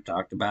guests, we've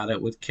talked about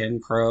it with Ken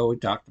Crow,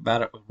 we've talked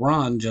about it with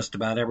Ron just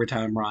about every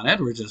time Ron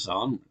Edwards is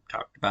on, we've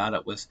talked about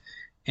it with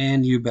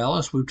Ann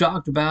Ubellis, we've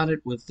talked about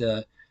it with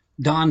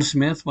Don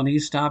Smith when he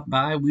stopped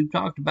by, we've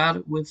talked about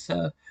it with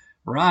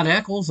Rod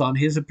Eccles on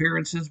his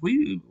appearances,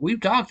 we've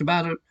talked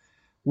about it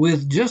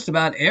with just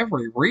about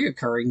every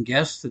reoccurring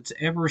guest that's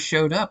ever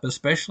showed up,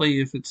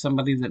 especially if it's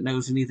somebody that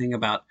knows anything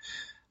about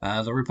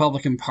the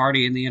Republican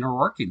Party and the inner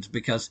workings,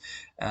 because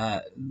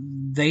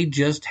they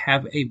just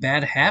have a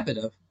bad habit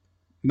of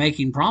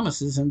making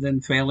promises and then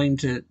failing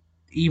to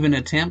even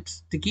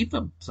attempt to keep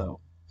them.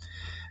 So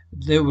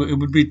it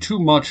would be too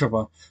much of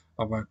a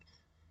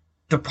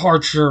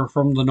departure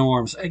from the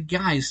norms.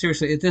 Guys,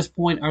 seriously, at this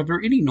point, are there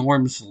any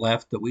norms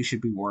left that we should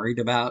be worried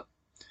about?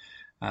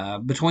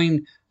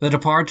 Between the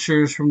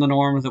departures from the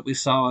norms that we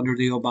saw under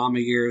the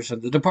Obama years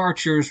and the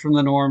departures from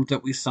the norms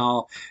that we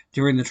saw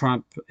during the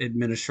Trump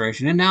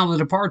administration, and now the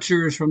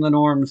departures from the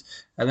norms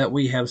that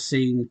we have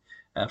seen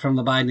from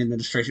the Biden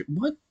administration,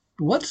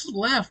 what's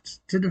left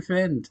to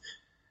defend?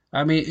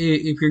 I mean,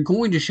 if you're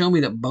going to show me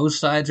that both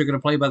sides are going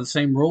to play by the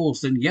same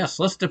rules, then yes,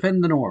 let's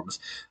defend the norms.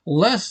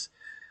 Let's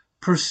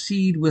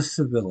proceed with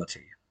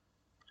civility.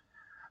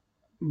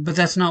 But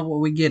that's not what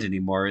we get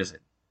anymore, is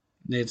it?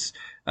 It's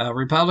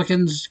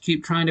Republicans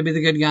keep trying to be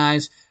the good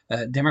guys.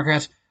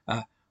 Democrats,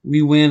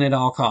 we win at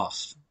all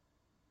costs.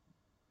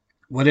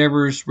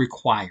 Whatever's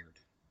required.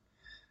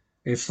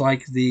 It's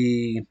like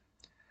the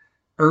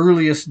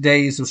earliest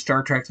days of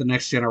Star Trek The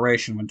Next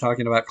Generation when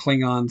talking about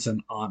Klingons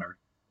and honor.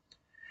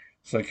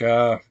 It's like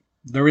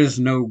there is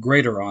no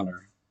greater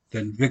honor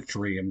than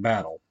victory in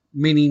battle.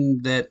 Meaning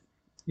that,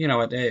 you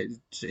know,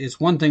 it's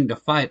one thing to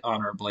fight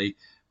honorably,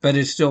 but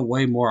it's still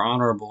way more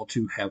honorable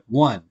to have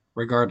won,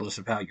 regardless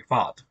of how you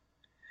fought.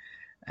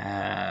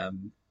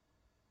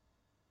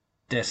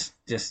 Just,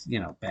 you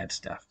know, bad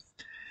stuff.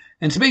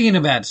 And speaking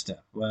of bad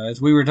stuff,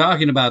 as we were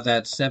talking about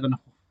that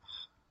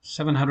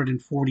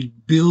 $740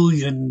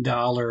 billion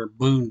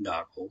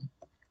boondoggle,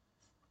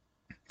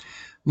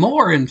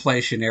 more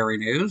inflationary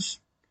news.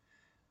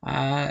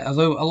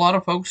 Although a lot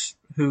of folks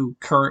who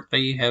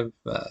currently have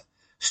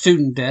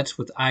student debts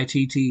with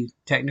ITT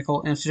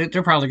Technical Institute,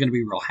 they're probably going to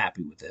be real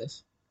happy with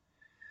this.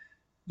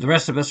 The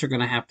rest of us are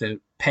going to have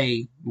to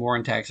pay more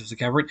in taxes to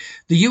cover it.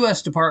 The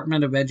U.S.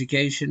 Department of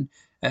Education,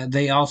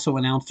 they also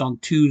announced on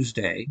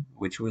Tuesday,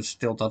 which was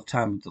still the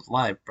time of the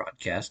live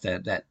broadcast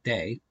that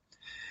day,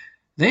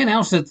 they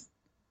announced that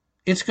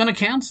it's going to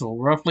cancel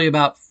roughly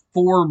about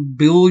 $4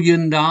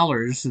 billion in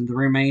the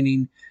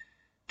remaining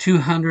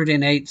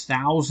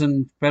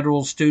 208,000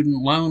 federal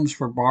student loans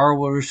for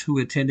borrowers who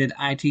attended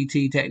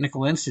ITT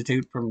Technical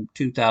Institute from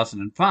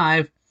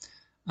 2005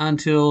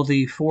 until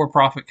the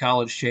for-profit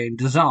college chain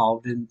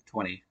dissolved in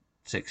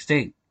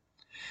 2016.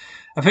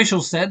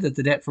 Officials said that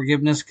the debt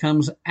forgiveness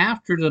comes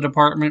after the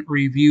department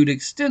reviewed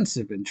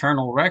extensive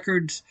internal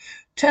records,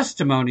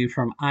 testimony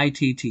from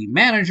ITT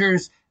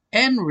managers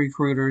and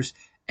recruiters,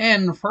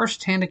 and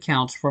first-hand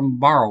accounts from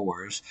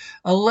borrowers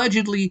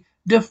allegedly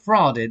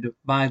defrauded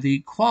by the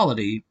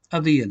quality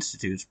of the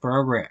Institute's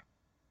program.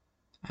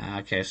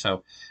 Okay,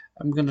 so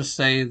I'm going to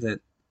say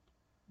that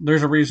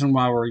there's a reason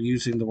why we're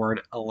using the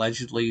word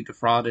allegedly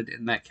defrauded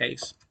in that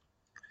case.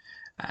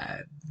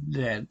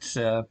 That's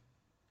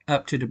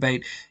up to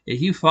debate.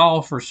 If you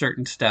fall for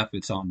certain stuff,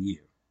 it's on you.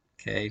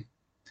 Okay?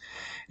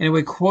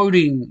 Anyway,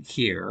 quoting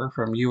here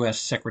from U.S.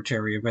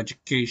 Secretary of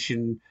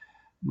Education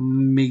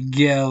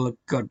Miguel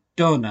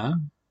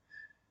Cardona,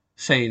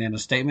 saying in a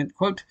statement,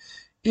 quote,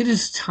 "It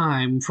is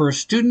time for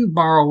student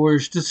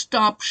borrowers to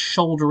stop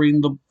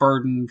shouldering the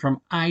burden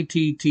from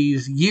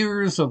ITT's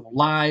years of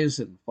lies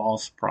and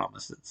false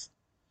promises.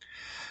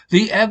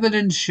 The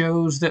evidence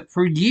shows that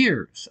for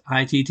years,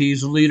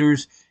 ITT's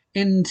leaders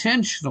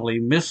intentionally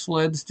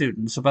misled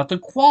students about the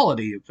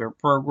quality of their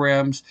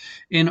programs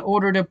in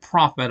order to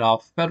profit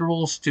off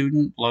federal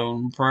student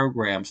loan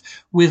programs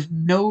with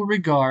no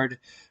regard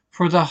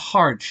for the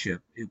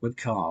hardship it would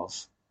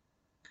cause."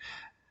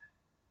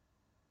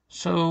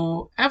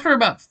 So, after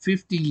about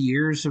 50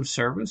 years of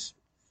service,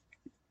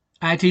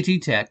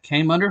 ITT Tech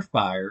came under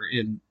fire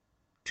in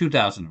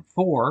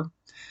 2004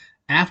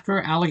 after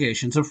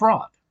allegations of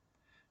fraud.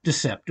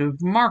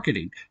 deceptive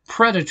marketing,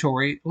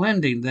 predatory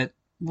lending that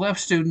left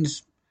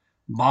students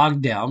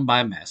bogged down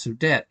by massive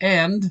debt,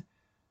 and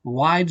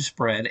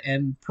widespread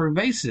and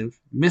pervasive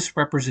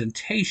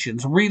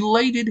misrepresentations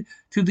related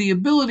to the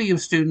ability of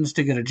students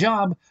to get a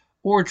job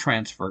or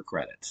transfer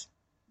credits.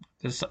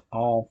 This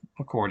all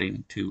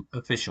according to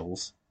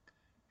officials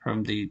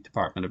from the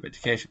Department of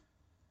Education.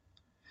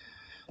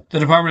 The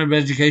Department of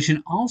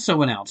Education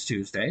also announced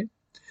Tuesday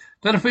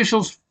that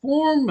officials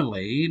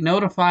formally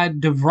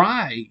notified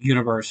DeVry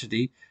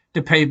University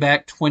to pay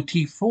back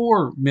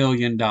 $24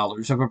 million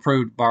of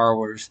approved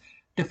borrowers'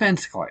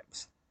 defense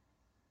claims.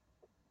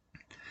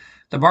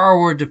 The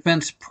Borrower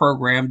Defense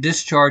Program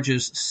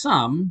discharges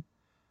some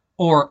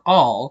or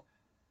all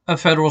of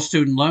federal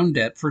student loan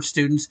debt for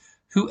students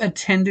who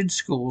attended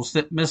schools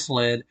that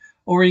misled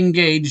or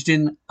engaged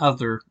in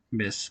other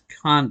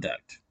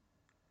misconduct.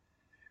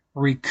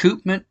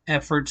 Recoupment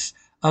efforts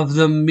of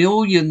the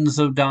millions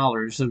of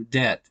dollars of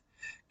debt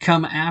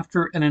come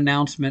after an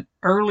announcement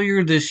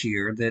earlier this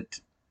year that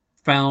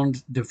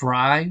found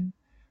DeVry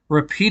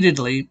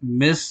repeatedly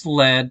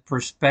misled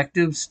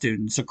prospective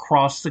students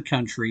across the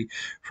country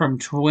from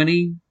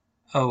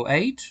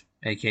 2008,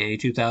 aka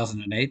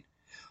 2008,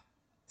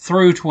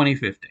 through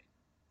 2015.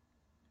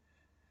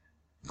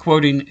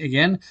 Quoting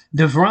again,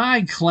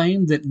 DeVry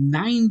claimed that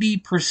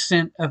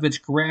 90% of its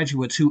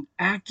graduates who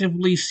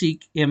actively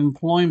seek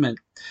employment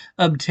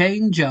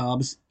obtain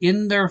jobs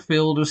in their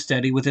field of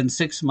study within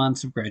 6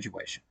 months of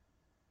graduation.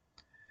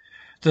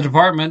 The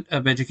Department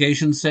of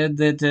Education said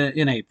that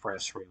in a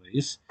press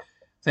release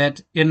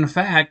that, in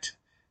fact,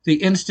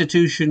 the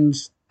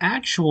institution's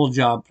actual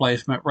job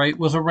placement rate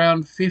was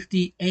around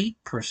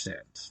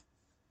 58%.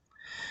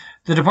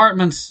 The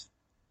department's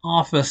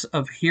Office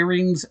of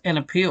Hearings and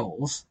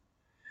Appeals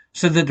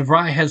said that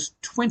DeVry has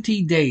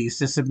 20 days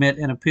to submit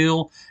an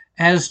appeal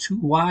as to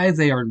why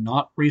they are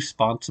not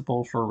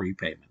responsible for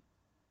repayment.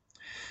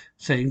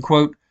 Saying,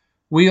 quote,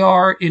 "We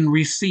are in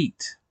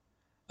receipt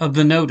of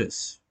the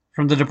notice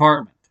from the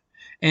department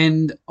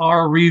and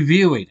are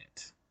reviewing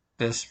it."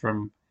 This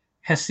from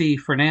Hesse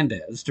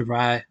Fernandez,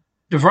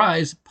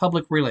 DeVry's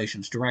public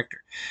relations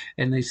director.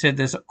 And they said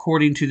this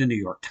according to the New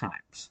York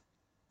Times.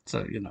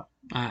 So,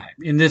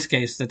 in this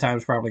case, the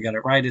Times probably got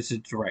it right. It's a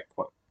direct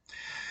quote.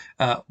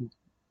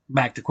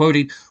 Back to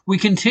quoting, "We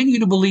continue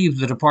to believe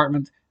the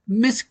department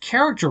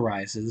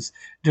mischaracterizes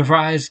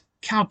DeVry's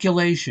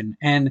calculation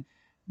and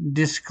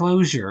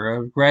disclosure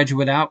of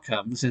graduate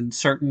outcomes in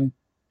certain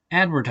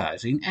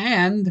advertising,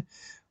 and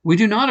we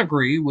do not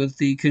agree with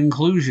the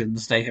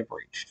conclusions they have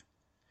reached."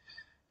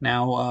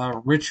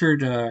 Now,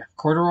 Richard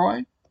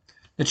Corduroy,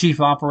 the Chief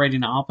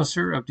Operating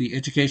Officer of the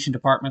Education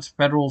Department's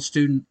Federal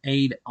Student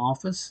Aid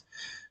Office,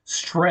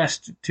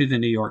 stressed to the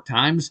New York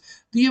Times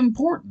the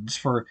importance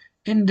for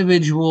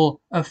individual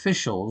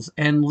officials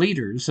and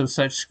leaders of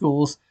such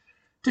schools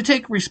to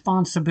take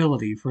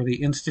responsibility for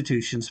the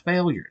institution's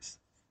failures.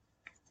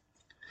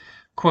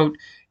 Quote,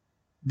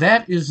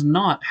 "That is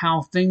not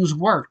how things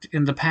worked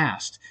in the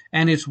past,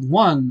 and it's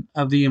one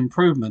of the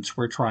improvements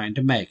we're trying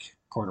to make,"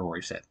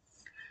 Corduroy said.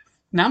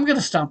 Now, I'm going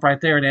to stop right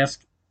there and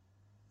ask,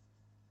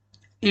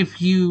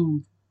 if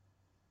you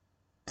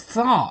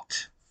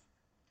thought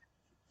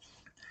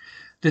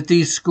that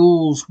these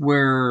schools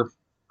were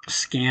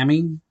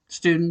scamming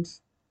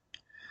students,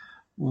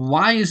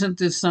 why isn't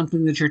this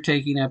something that you're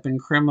taking up in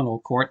criminal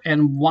court?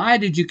 And why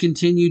did you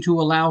continue to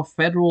allow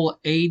federal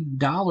aid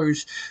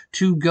dollars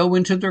to go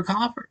into their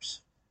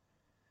coffers?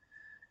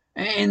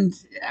 And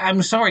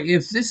I'm sorry,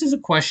 if this is a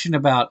question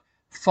about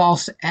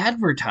false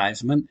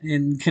advertisement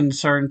in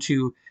concern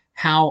to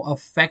how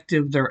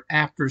effective their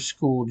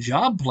after-school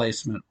job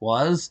placement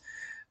was,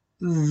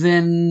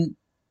 then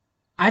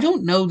I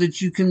don't know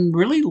that you can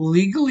really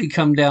legally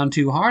come down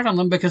too hard on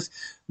them, because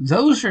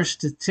those are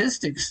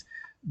statistics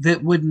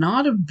that would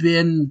not have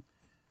been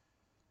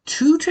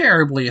too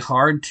terribly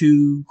hard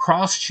to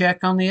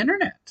cross-check on the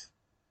internet.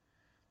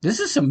 This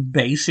is some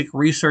basic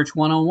research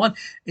 101.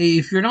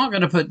 If you're not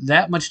going to put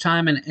that much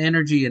time and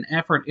energy and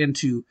effort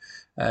into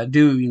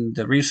doing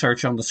the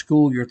research on the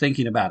school you're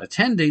thinking about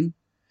attending,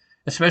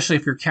 especially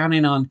if you're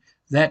counting on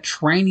that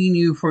training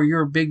you for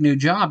your big new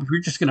job, if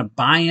you're just going to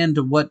buy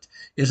into what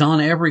is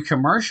on every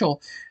commercial,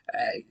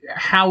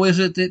 how is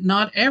it that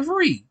not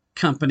every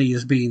company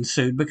is being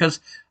sued?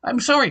 Because, I'm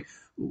sorry,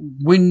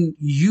 when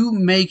you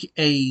make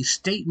a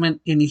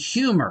statement in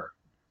humor,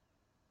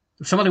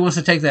 if somebody wants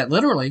to take that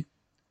literally,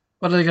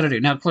 what are they going to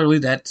do? Now, clearly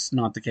that's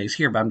not the case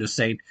here, but I'm just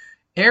saying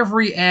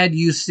every ad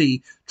you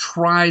see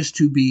tries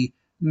to be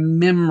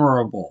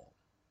memorable.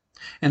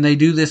 And they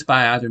do this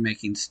by either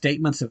making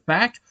statements of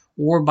fact,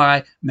 or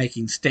by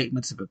making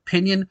statements of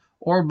opinion,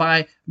 or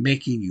by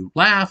making you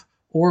laugh,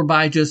 or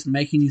by just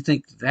making you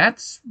think,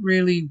 that's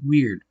really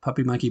weird,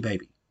 puppy, monkey,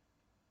 baby.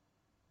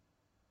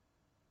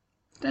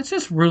 That's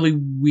just really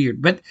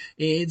weird, but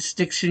it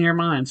sticks in your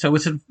mind. So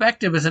it's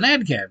effective as an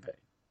ad campaign.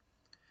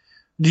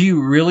 Do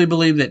you really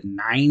believe that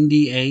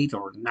 98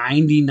 or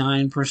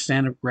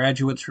 99% of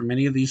graduates from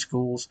many of these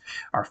schools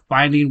are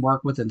finding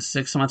work within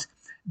 6 months?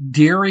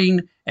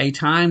 during a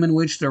time in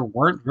which there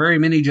weren't very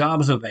many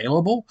jobs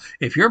available,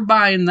 if you're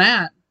buying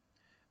that,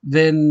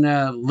 then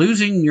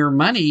losing your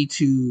money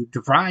to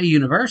DeVry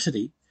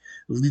University,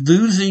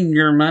 losing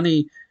your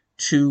money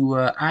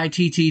to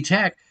ITT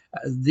Tech,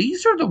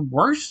 these are the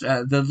worst,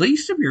 the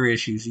least of your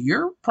issues.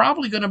 You're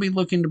probably going to be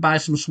looking to buy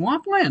some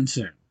swampland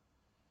soon.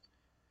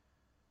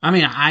 I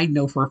mean, I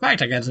know for a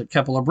fact I got a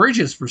couple of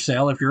bridges for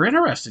sale if you're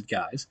interested,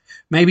 guys.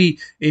 Maybe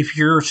if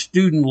your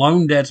student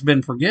loan debt's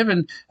been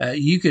forgiven,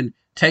 you can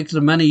take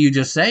the money you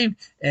just saved,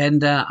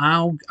 and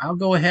I'll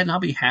go ahead and I'll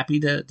be happy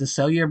to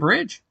sell you a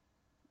bridge.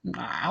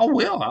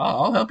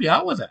 I'll help you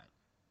out with that.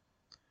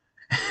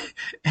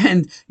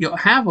 And you'll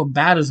have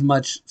about as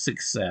much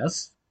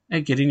success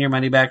at getting your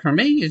money back from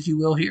me as you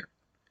will here.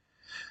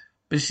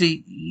 But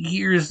see,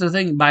 here's the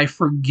thing. By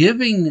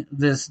forgiving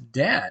this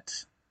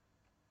debt,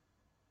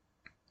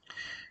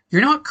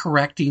 you're not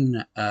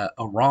correcting a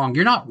wrong.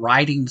 You're not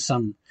righting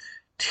some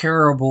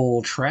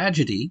terrible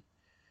tragedy.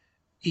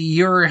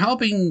 You're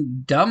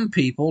helping dumb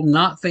people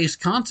not face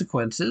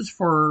consequences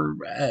for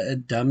a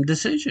dumb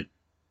decision.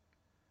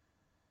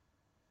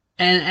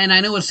 And I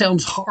know it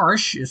sounds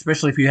harsh,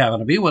 especially if you happen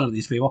to be one of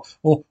these people.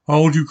 Oh,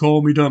 how would you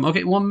call me dumb?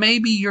 Okay, well,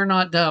 maybe you're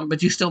not dumb,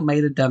 but you still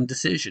made a dumb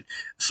decision.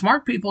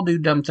 Smart people do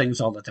dumb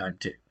things all the time,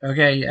 too.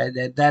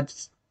 Okay,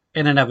 that's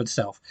in and of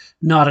itself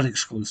not an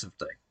exclusive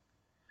thing.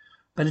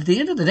 But at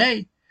the end of the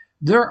day,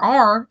 there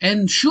are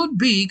and should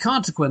be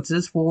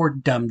consequences for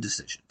dumb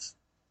decisions.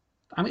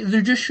 I mean,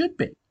 there just should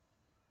be.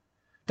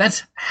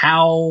 That's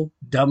how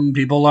dumb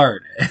people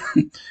learn.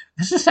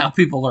 This is how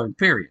people learn,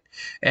 period.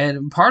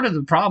 And part of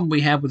the problem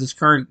we have with this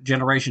current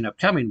generation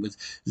upcoming, with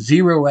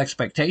zero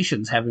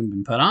expectations having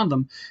been put on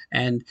them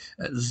and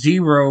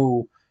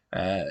zero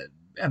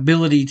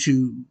ability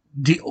to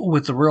deal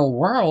with the real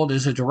world,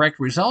 is a direct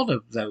result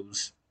of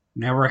those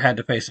never had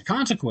to face a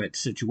consequence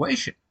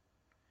situation.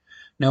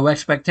 No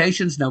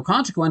expectations, no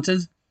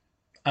consequences.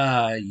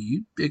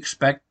 You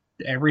expect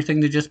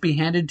everything to just be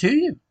handed to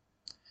you,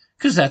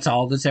 because that's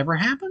all that's ever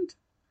happened.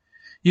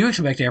 You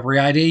expect every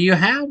idea you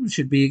have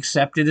should be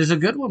accepted as a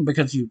good one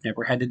because you've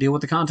never had to deal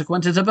with the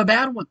consequences of a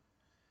bad one.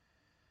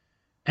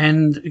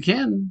 And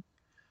again,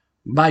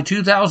 by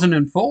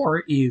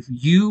 2004, if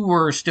you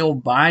were still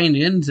buying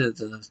into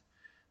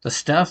the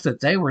stuff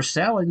that they were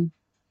selling,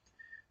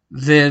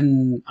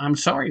 then I'm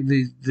sorry,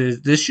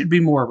 this should be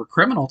more of a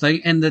criminal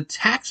thing, and the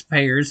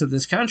taxpayers of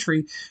this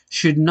country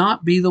should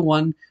not be the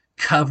one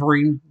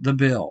covering the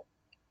bill.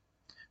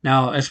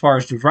 Now, as far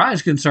as DeVry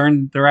is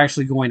concerned, they're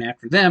actually going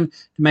after them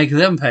to make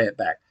them pay it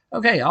back.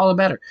 Okay, all the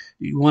better.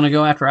 You want to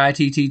go after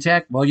ITT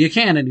Tech? Well, you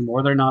can't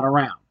anymore. They're not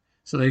around.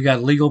 So they've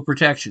got legal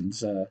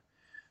protections.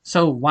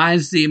 So why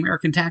is the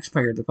American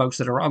taxpayer the folks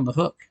that are on the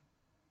hook?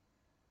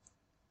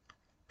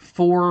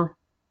 $4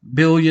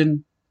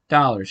 billion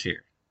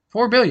here.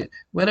 $4 billion.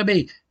 Would it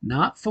be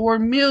not 4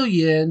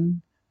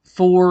 million,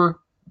 4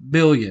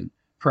 billion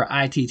for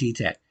ITT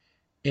Tech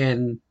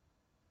in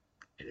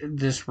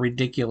this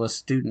ridiculous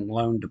student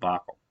loan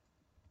debacle?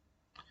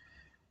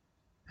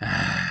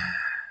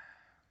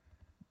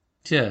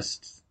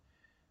 Just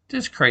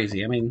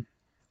crazy. I mean,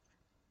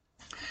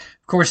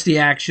 of course, the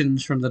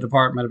actions from the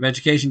Department of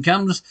Education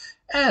comes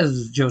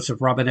as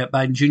Joseph Robinette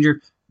Biden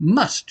Jr.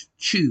 must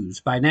choose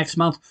by next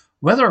month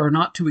whether or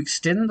not to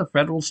extend the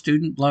federal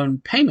student loan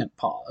payment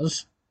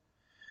pause,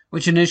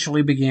 which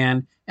initially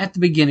began at the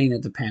beginning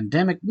of the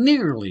pandemic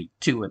nearly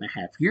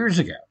 2.5 years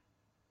ago.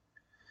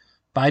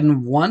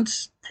 Biden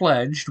once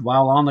pledged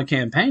while on the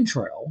campaign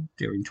trail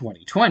during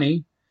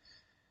 2020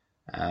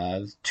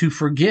 to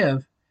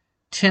forgive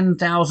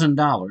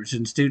 $10,000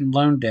 in student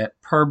loan debt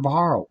per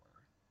borrower.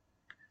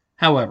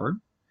 However,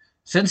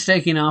 since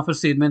taking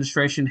office, the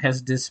administration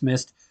has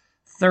dismissed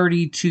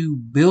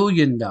 $32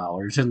 billion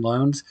in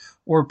loans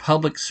or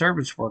public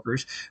service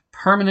workers,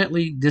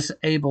 permanently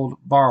disabled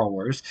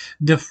borrowers,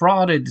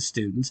 defrauded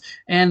students,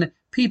 and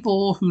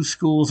people whose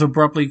schools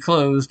abruptly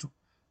closed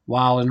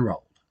while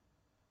enrolled.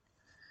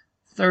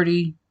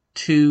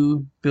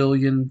 $32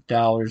 billion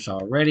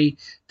already.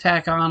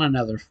 Tack on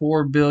another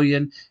 $4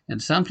 billion,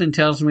 and something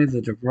tells me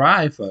the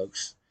DeVry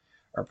folks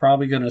are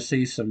probably going to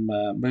see some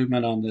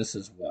movement on this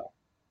as well.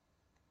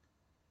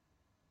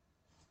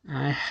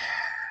 I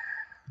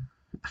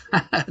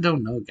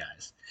don't know,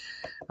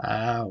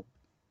 guys.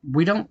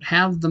 We don't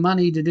have the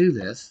money to do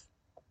this.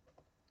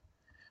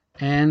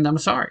 And I'm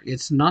sorry,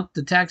 it's not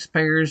the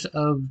taxpayers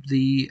of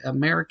the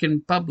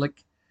American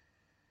public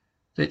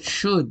that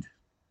should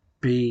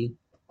be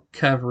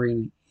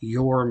covering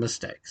your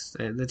mistakes.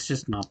 That's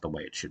just not the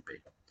way it should be.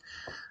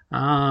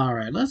 All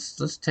right,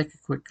 let's take a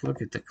quick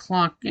look at the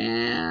clock.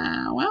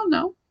 Well,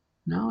 no,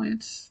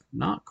 it's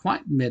not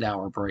quite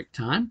mid-hour break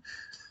time.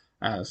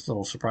 It's a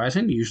little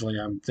surprising. Usually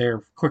I'm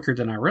there quicker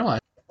than I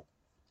realize.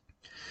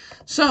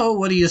 So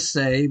what do you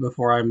say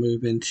before I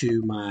move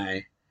into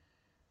my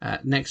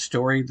next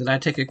story that I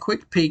take a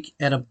quick peek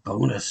at a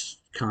bonus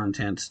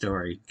content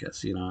story?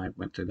 Because, I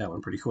went through that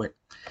one pretty quick.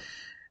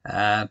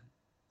 There's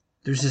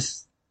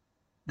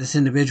this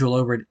individual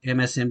over at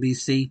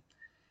MSNBC.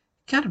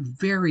 got a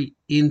very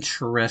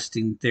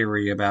interesting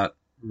theory about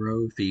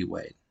Roe v.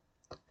 Wade.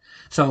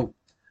 So,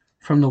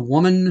 from the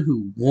woman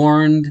who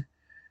warned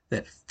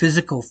that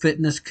physical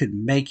fitness could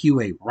make you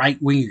a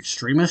right-wing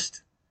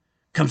extremist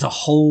comes a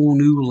whole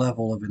new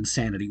level of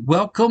insanity.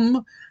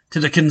 Welcome to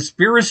the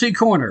Conspiracy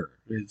Corner.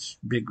 Its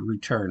big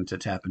return to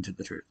Tap Into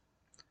the Truth.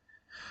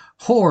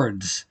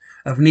 Hordes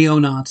of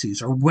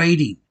neo-Nazis are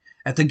waiting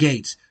at the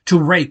gates to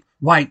rape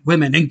white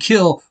women and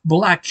kill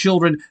black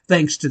children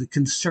thanks to the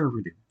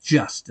conservative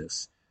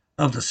justice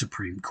of the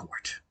Supreme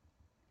Court.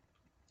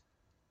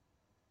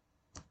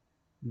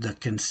 The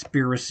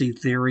conspiracy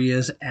theory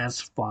is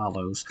as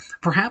follows,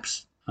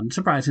 perhaps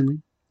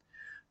unsurprisingly,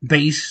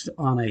 based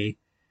on a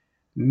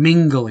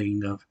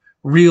mingling of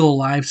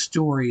real-life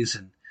stories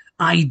and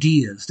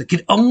ideas that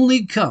could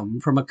only come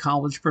from a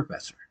college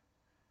professor.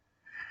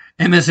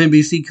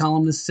 MSNBC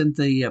columnist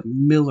Cynthia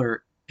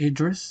Miller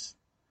Idris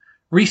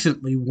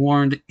recently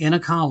warned in a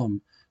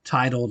column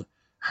titled,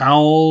 "How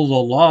the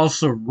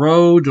Loss of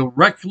Roe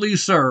Directly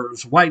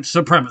Serves White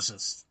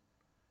Supremacists."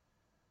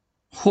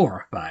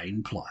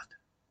 Horrifying plot.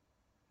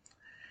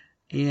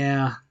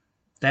 Yeah,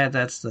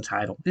 that's the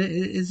title.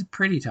 It's a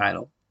pretty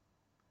title.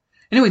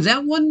 Anyway,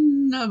 that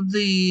one of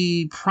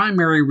the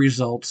primary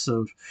results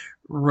of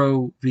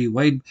Roe v.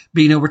 Wade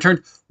being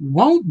overturned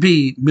won't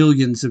be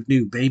millions of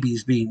new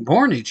babies being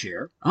born each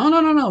year. Oh,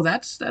 no,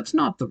 that's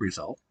not the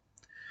result.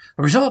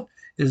 The result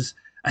is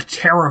a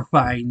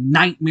terrifying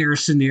nightmare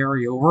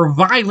scenario where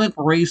violent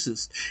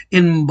racists,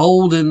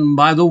 emboldened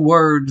by the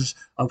words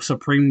of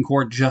Supreme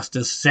Court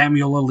Justice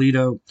Samuel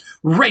Alito,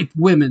 rape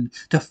women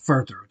to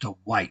further the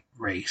white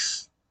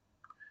race.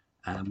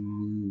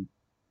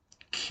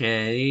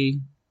 Okay.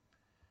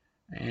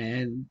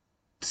 And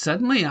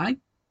suddenly I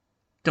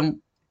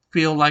don't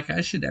feel like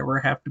I should ever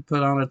have to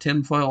put on a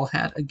tinfoil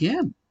hat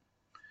again.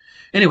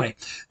 Anyway,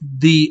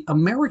 the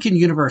American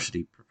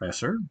University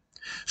professor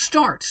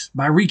starts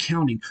by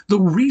recounting the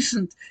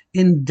recent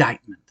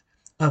indictment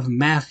of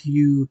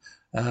Matthew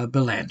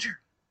Belanger,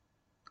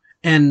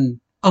 an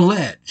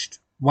alleged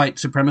white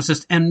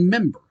supremacist and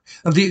member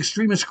of the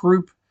extremist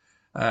group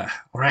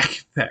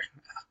Craig.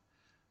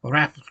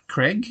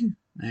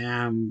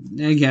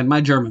 Again,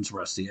 my German's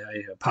rusty.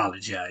 I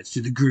apologize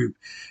to the group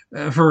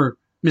for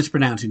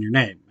mispronouncing your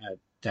name.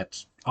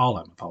 That's all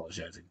I'm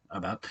apologizing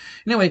about.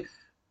 Anyway,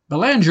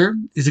 Belanger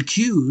is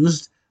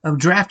accused of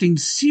drafting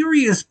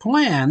serious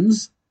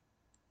plans.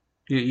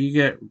 You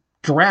get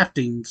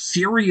drafting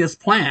serious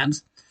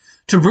plans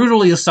to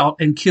brutally assault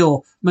and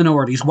kill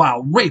minorities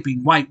while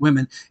raping white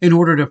women in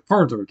order to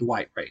further the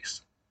white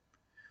race.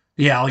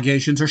 The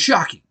allegations are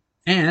shocking,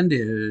 and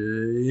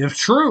if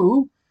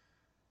true,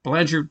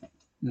 Belanger,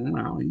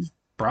 well, he's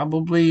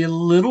probably a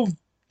little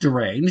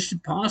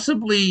deranged,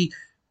 possibly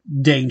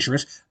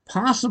dangerous,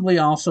 possibly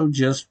also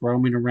just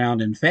roaming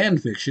around in fan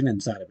fiction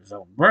inside of his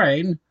own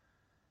brain.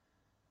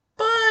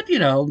 But,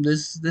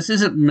 this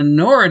isn't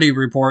Minority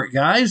Report,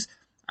 guys.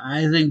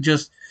 I think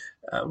just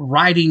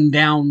writing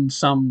down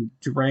some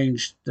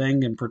deranged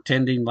thing and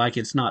pretending like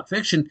it's not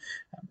fiction,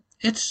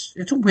 it's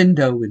a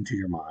window into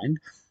your mind.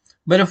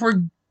 But if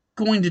we're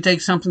going to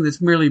take something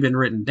that's merely been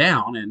written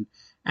down and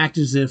act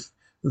as if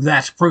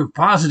that's proof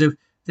positive,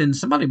 then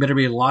somebody better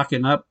be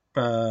locking up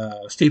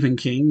Stephen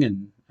King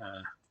and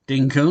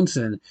Dean Koontz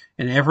and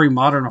every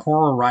modern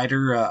horror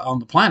writer on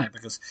the planet,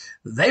 because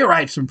they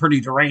write some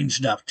pretty deranged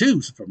stuff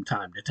too from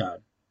time to time.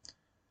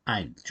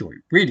 I enjoy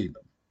reading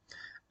them.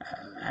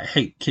 I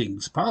hate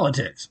King's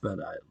politics, but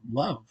I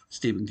love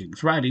Stephen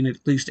King's writing,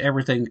 at least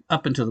everything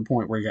up until the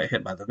point where he got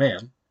hit by the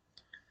van.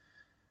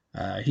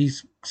 He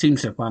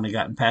seems to have finally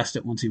gotten past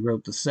it once he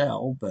wrote The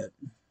Cell, but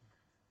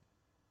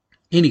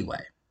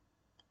anyway.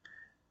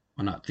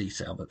 Well, not The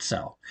Cell, but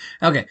Cell.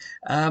 Okay.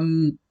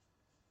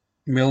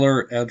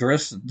 Miller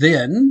Idris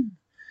then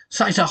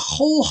cites a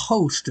whole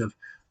host of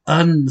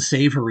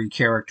unsavory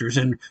characters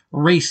and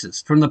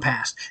racists from the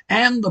past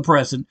and the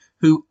present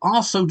who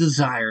also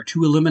desire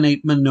to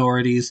eliminate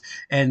minorities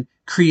and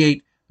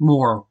create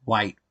more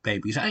white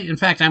babies. In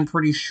fact, I'm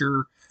pretty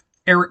sure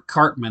Eric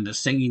Cartman is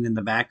singing in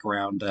the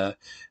background the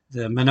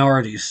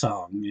Minorities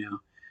song,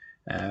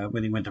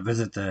 when he went to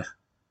visit the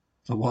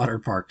water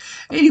park.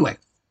 Anyway,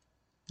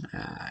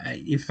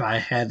 if I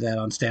had that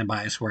on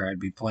standby, I swear I'd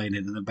be playing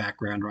it in the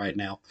background right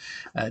now,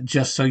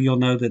 just so you'll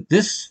know that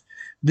this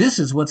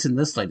is what's in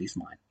this lady's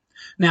mind.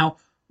 Now,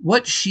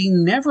 what she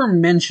never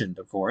mentioned,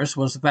 of course,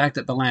 was the fact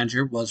that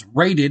Belanger was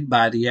raided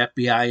by the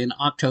FBI in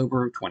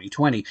October of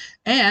 2020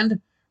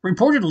 and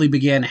reportedly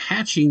began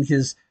hatching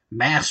his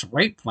mass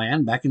rape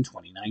plan back in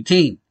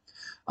 2019,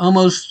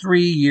 almost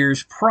 3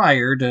 years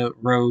prior to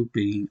Roe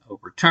being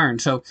overturned.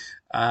 So,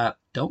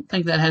 don't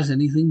think that has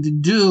anything to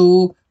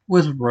do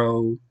with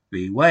Roe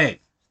v. Wade.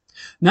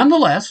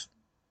 Nonetheless,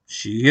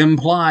 she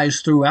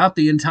implies throughout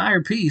the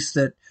entire piece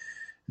that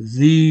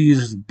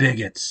these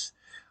bigots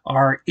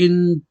are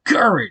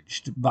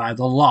encouraged by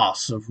the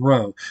loss of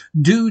Roe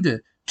due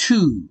to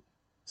 2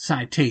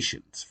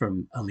 citations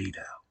from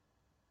Alito.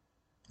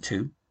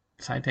 2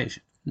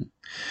 citations.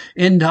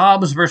 In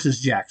Dobbs versus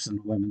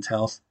Jackson, Women's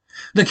Health,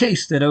 the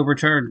case that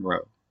overturned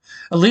Roe.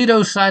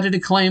 Alito cited a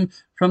claim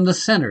from the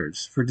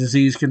Centers for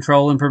Disease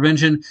Control and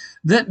Prevention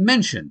that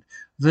mentioned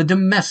the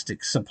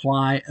domestic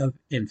supply of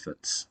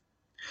infants.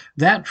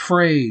 That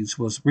phrase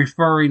was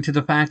referring to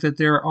the fact that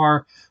there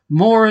are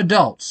more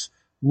adults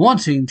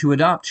wanting to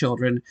adopt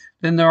children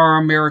than there are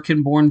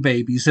American-born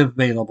babies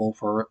available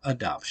for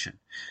adoption.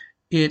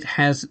 It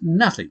has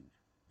nothing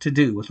to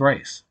do with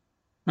race.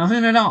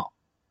 Nothing at all.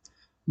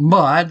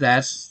 But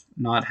that's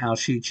not how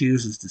she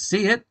chooses to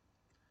see it,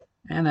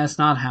 and that's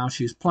not how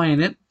she's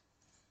playing it.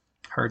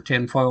 Her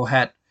tinfoil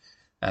hat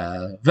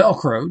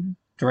velcroed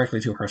directly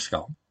to her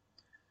skull.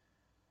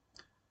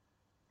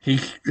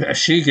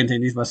 She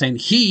continues by saying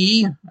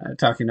he,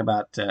 talking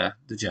about the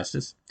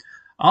justice,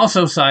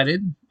 also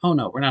cited, oh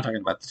no, we're not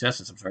talking about the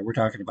justice, I'm sorry, we're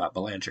talking about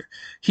Belanger.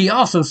 He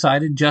also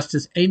cited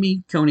Justice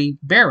Amy Coney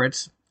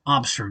Barrett's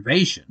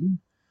observation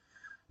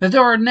that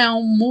there are now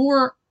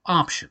more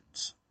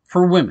options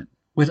for women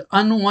with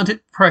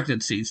unwanted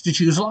pregnancies to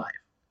choose life,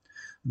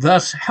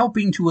 thus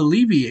helping to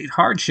alleviate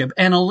hardship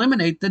and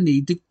eliminate the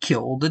need to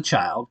kill the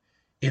child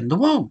in the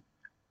womb.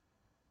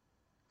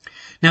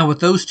 Now, with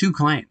those two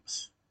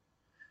claims,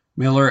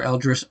 Miller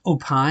Eldris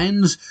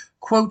opines,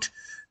 quote,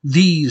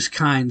 these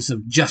kinds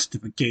of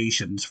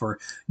justifications for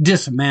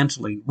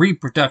dismantling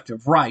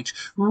reproductive rights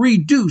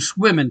reduce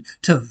women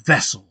to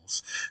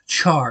vessels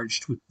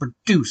charged with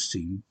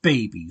producing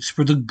babies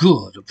for the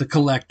good of the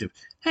collective.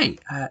 Hey,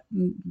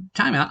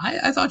 time out.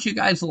 I thought you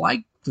guys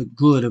liked the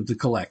good of the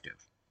collective.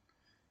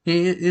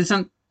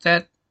 Isn't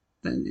that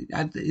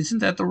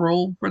the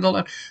role for the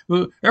left?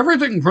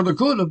 Everything for the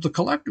good of the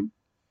collective.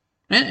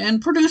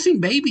 And producing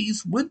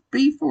babies would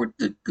be for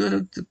the good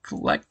of the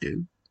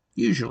collective,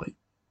 usually.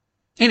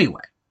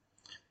 Anyway,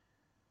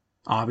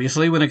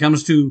 obviously when it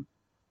comes to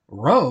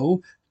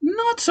Roe,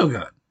 not so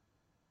good.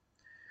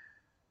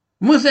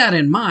 With that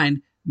in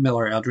mind,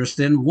 Miller Eldris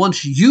then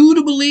wants you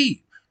to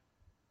believe,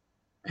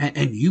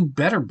 and you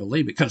better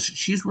believe it, because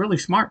she's really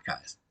smart,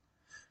 guys.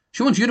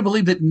 She wants you to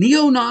believe that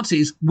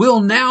neo-Nazis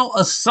will now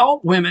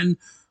assault women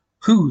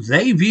who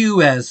they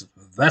view as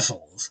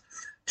vessels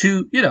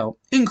to,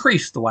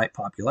 increase the white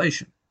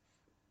population.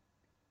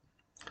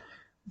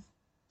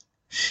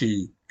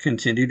 She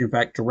continued, in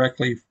fact,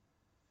 directly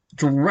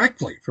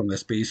from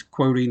this piece,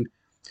 quoting,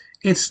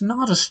 it's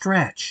not a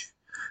stretch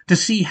to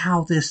see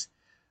how this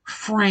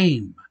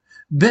frame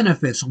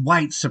benefits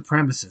white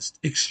supremacist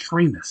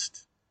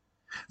extremists.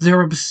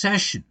 Their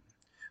obsession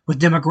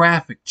with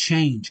demographic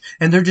change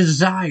and their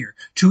desire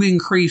to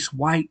increase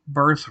white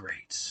birth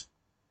rates.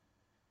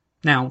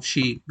 Now,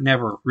 she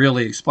never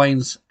really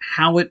explains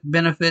how it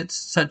benefits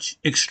such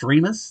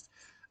extremists,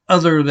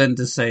 other than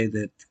to say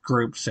that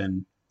groups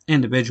and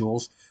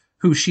individuals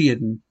who she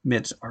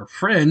admits are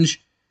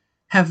fringe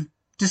have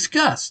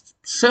discussed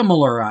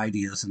similar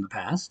ideas in the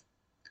past.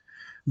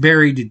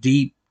 Buried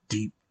deep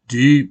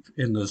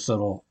in this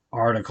little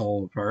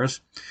article of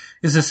hers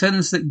is a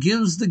sentence that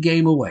gives the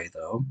game away,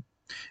 though,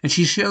 and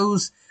she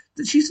shows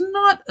that she's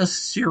not a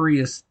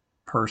serious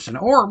person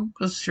or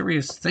a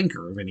serious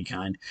thinker of any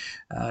kind.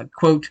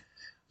 Quote,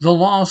 the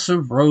loss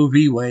of Roe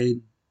v.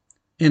 Wade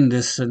in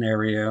this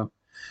scenario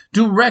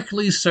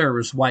directly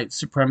serves white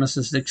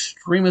supremacist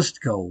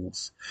extremist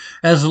goals,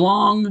 as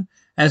long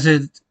as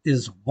it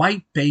is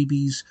white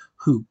babies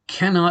who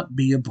cannot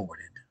be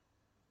aborted.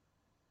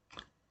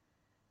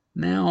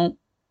 Now,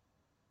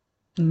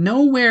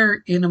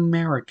 nowhere in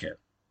America,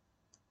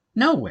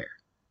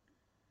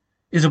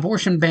 is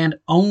abortion banned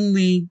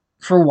only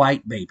for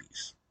white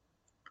babies.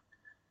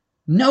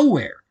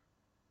 Nowhere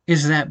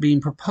is that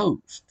being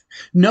proposed.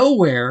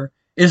 Nowhere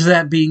is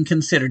that being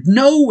considered.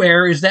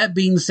 Nowhere is that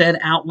being said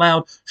out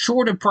loud,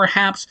 short of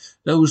perhaps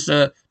those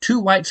two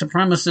white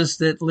supremacists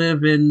that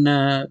live in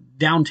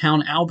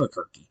downtown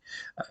Albuquerque.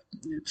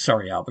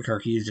 Sorry,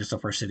 Albuquerque is just the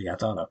first city I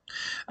thought of.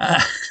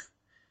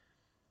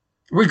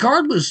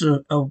 Regardless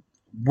of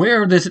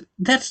where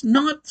that's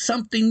not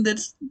something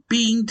that's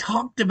being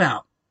talked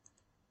about.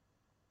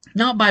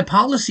 Not by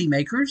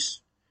policymakers.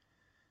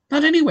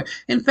 Not anywhere.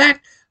 In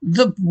fact,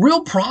 the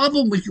real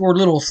problem with your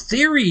little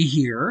theory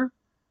here,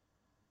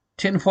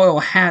 tinfoil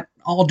hat,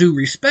 all due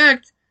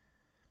respect,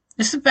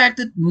 is the fact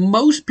that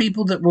most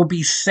people that will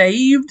be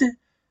saved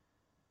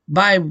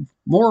by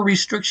more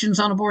restrictions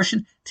on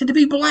abortion tend to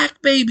be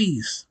black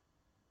babies.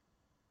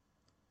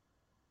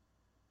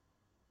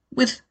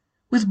 With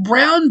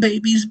brown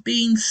babies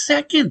being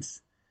second.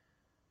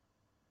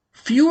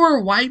 Fewer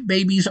white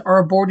babies are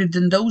aborted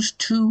than those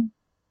two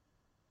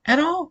at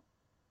all.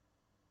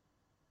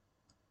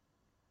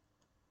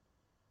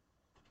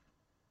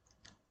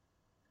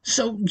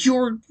 So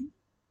you're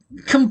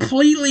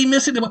completely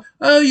missing the point.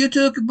 Oh, you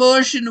took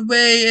abortion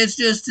away. It's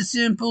just a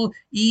simple,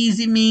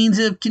 easy means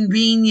of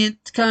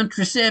convenient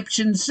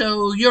contraception,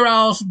 so you're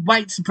all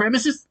white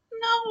supremacists?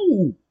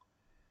 No.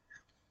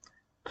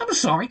 I'm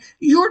sorry.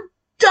 You're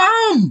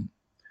dumb.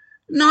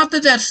 Not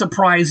that that's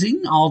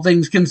surprising, all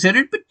things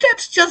considered, but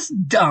that's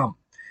just dumb.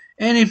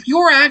 And if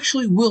you're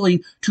actually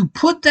willing to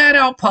put that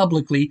out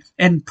publicly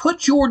and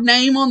put your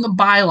name on the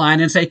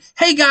byline and say,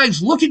 hey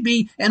guys, look at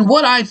me and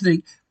what I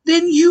think,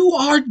 then you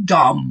are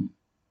dumb.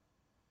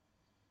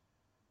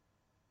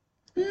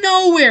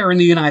 Nowhere in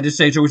the United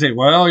States are we saying,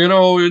 well,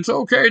 it's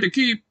okay to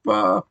keep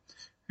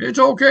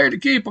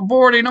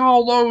aborting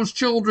all those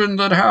children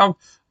that have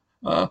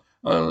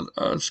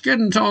a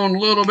skin tone a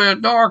little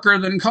bit darker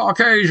than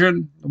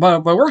Caucasian,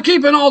 but we're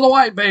keeping all the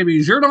white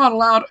babies. You're not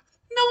allowed.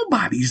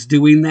 Nobody's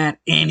doing that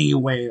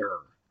anywhere.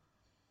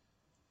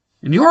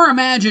 And your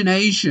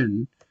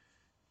imagination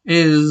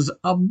is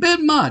a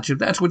bit much if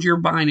that's what you're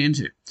buying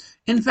into.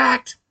 In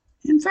fact,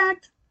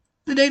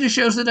 the data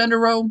shows that under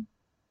Roe.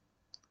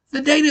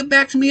 The data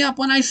backs me up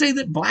when I say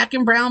that black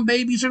and brown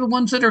babies are the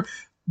ones that are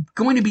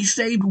going to be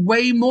saved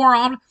way more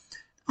often.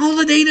 All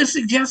the data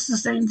suggests the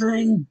same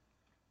thing.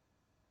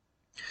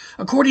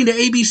 According to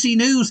ABC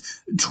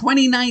News,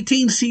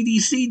 2019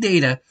 CDC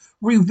data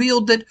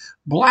revealed that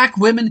black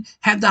women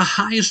had the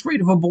highest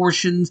rate of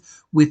abortions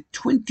with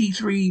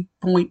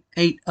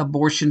 23.8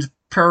 abortions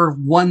per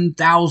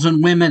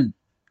 1,000 women,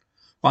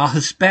 while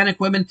Hispanic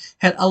women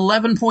had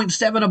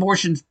 11.7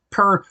 abortions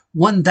per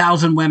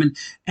 1,000 women,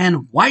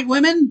 and white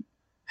women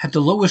had the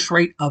lowest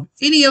rate of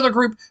any other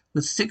group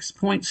with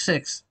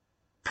 6.6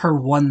 per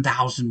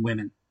 1,000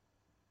 women.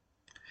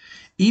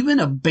 Even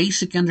a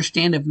basic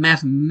understanding of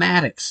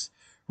mathematics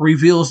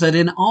reveals that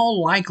in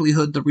all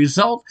likelihood the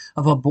result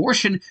of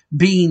abortion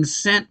being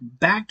sent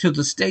back to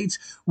the states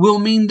will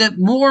mean that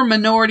more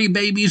minority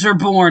babies are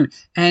born.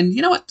 And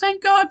you know what?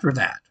 Thank God for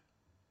that.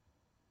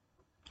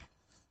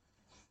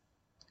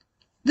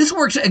 This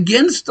works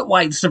against the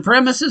white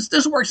supremacists.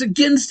 This works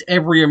against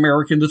every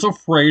American that's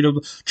afraid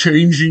of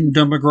changing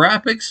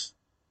demographics.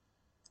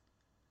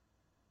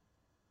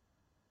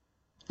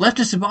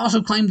 Leftists have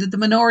also claimed that the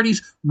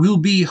minorities will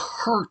be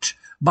hurt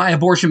by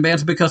abortion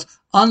bans because,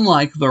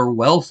 unlike their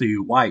wealthy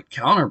white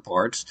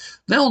counterparts,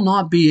 they'll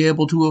not be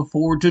able to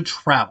afford to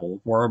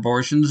travel for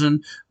abortions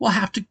and will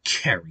have to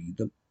carry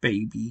the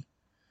baby.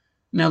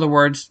 In other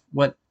words,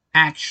 what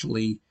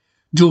actually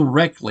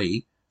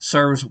directly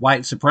serves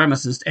white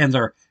supremacists and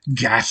their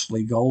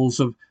ghastly goals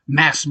of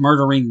mass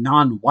murdering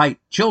non-white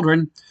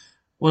children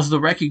was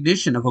the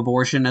recognition of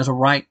abortion as a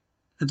right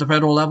at the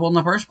federal level in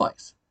the first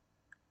place.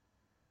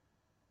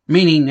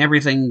 Meaning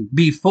everything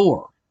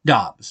before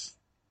Dobbs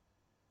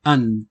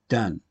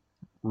undone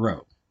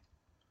Roe.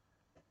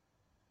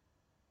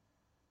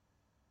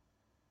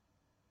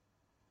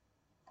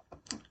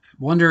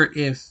 Wonder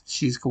if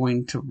she's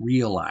going to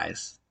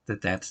realize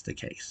that that's the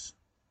case.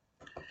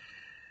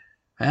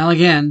 Well,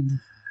 again,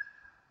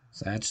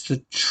 that's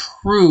the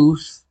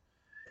truth.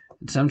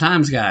 And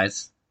sometimes,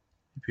 guys,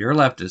 if you're a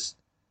leftist,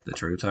 the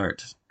truth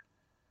hurts.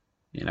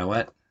 You know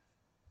what?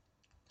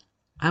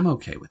 I'm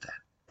okay with that.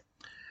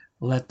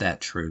 Let that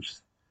truth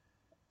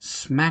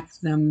smack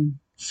them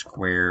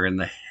square in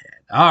the head.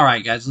 All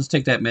right, guys, let's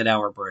take that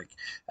mid-hour break.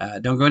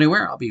 Don't go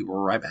anywhere. I'll be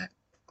right back.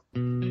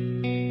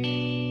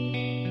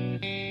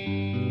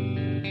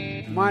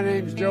 My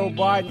name's Joe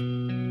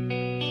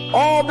Biden.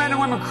 All men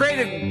and women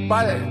created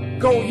by the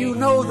go. You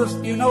know the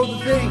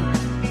thing.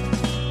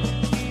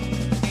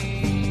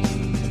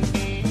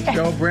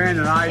 Joe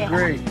Brandon, I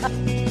agree.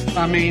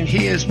 I mean,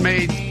 he has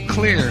made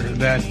clear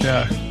that.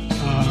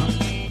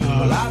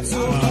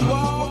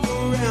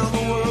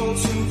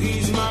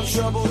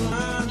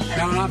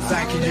 John, I'm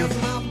thanking you.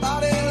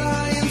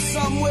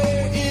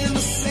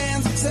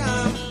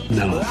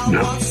 No.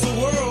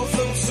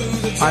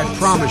 I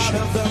promise you,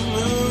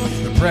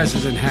 the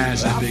president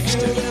has a big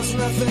stick.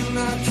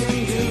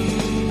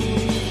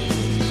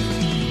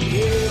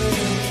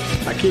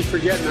 I keep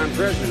forgetting I'm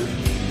president.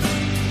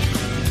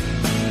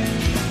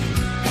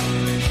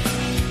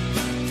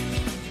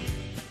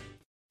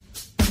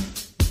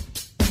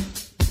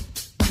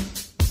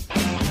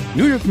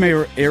 New York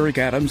Mayor Eric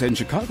Adams and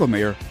Chicago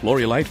Mayor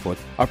Lori Lightfoot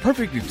are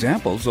perfect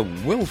examples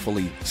of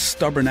willfully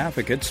stubborn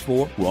advocates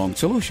for wrong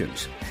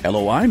solutions.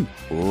 Hello, I'm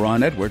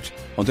Ron Edwards.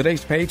 On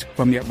today's page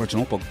from the Edwards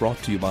Notebook,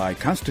 brought to you by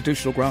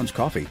Constitutional Grounds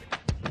Coffee.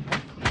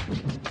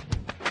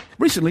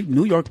 Recently,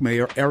 New York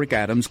Mayor Eric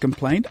Adams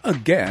complained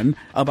again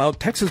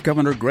about Texas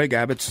Governor Greg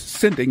Abbott's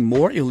sending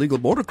more illegal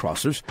border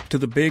crossers to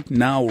the big,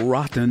 now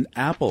rotten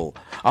apple.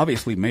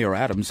 Obviously, Mayor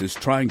Adams is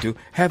trying to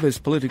have his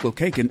political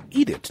cake and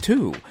eat it,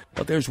 too.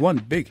 But there's one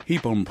big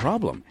heap-on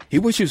problem. He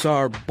wishes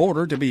our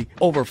border to be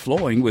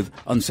overflowing with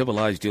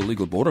uncivilized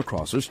illegal border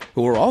crossers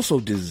who are also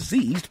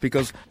diseased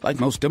because, like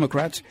most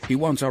Democrats, he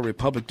wants our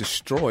republic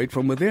destroyed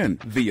from within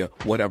via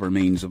whatever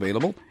means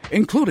available,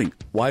 including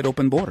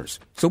wide-open borders.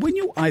 So when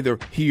you either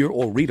hear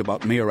or read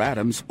about Mayor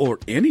Adams or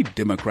any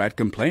Democrat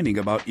complaining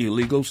about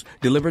illegals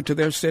delivered to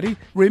their city,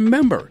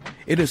 remember,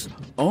 it is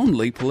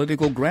only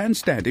political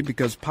grandstanding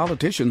because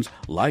politicians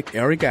like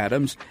Eric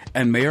Adams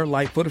and Mayor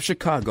Lightfoot of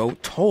Chicago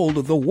told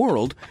the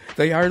world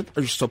they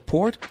either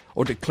support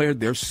or declared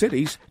their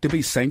cities to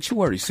be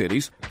sanctuary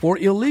cities for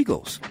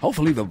illegals.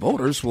 Hopefully the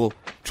voters will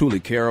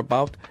truly care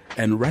about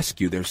and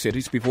rescue their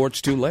cities before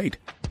it's too late.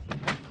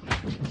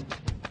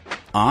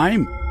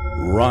 I'm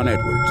Ron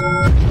Edwards.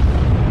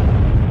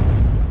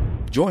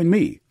 Join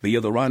me via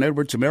the Ron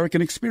Edwards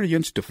American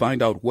Experience to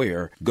find out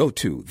where. Go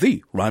to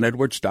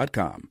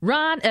theronedwards.com.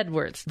 Ron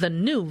Edwards, the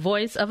new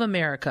voice of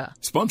America.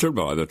 Sponsored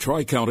by the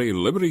Tri-County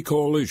Liberty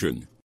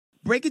Coalition.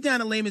 Break it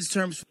down in layman's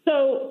terms.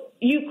 So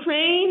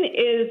Ukraine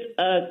is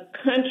a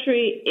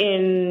country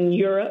in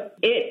Europe.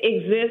 It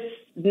exists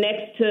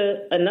next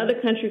to another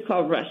country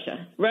called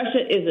Russia.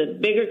 Russia is a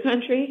bigger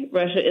country.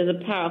 Russia is a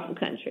powerful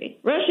country.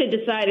 Russia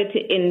decided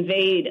to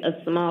invade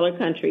a smaller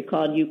country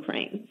called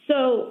Ukraine.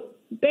 So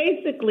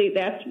basically,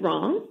 that's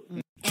wrong.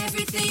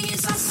 Everything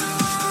is awesome.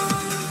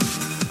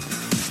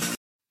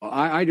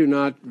 I do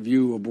not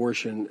view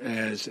abortion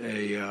as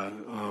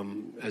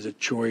a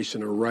choice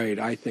and a right.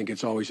 I think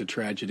it's always a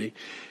tragedy,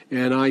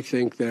 and I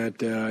think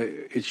that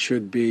it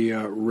should be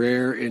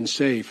rare and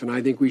safe. And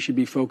I think we should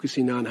be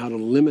focusing on how to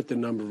limit the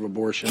number of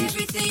abortions.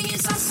 Everything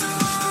is awesome.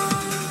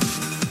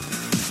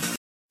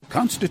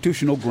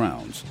 Constitutional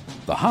Grounds,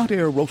 the hot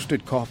air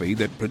roasted coffee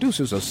that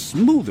produces a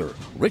smoother,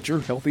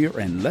 richer, healthier,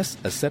 and less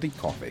acidic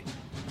coffee.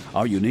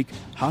 Our unique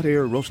hot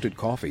air roasted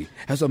coffee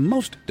has a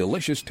most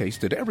delicious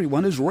taste that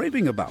everyone is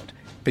raving about.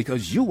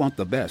 Because you want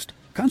the best,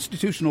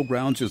 Constitutional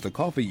Grounds is the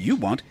coffee you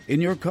want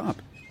in your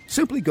cup.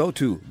 Simply go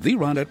to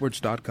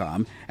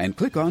theronedwards.com and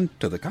click on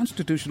to the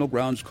Constitutional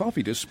Grounds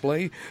coffee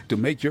display to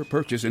make your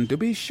purchase, and to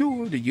be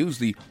sure to use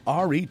the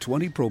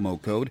RE20 promo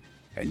code,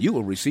 and you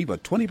will receive a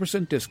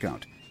 20%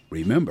 discount.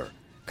 Remember,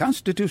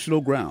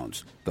 Constitutional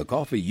Grounds, the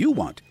coffee you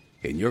want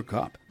in your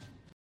cup.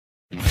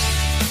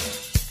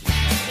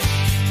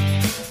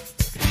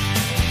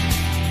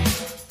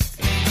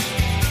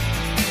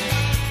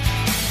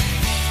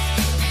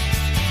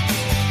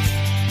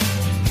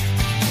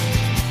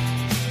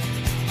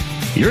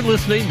 You're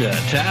listening to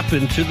Tap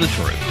Into the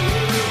Truth.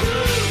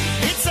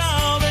 It's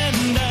all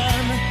been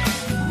done.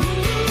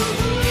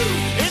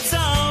 It's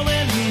all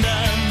been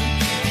done.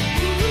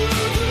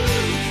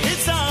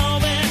 It's all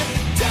been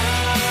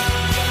done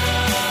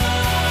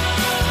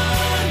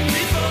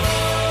before.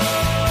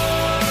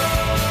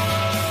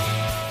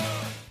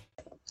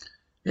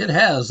 It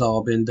has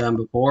all been done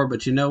before,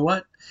 but you know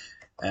what?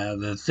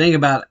 The thing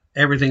about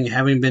everything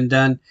having been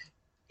done,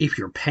 if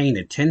you're paying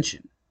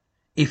attention,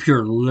 if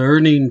you're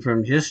learning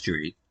from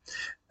history,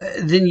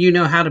 then you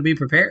know how to be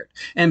prepared.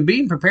 And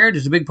being prepared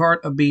is a big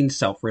part of being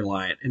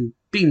self-reliant. And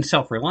being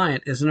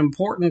self-reliant is an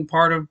important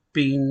part of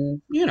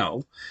being,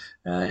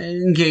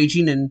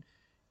 engaging in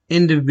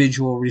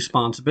individual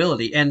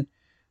responsibility. And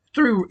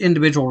through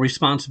individual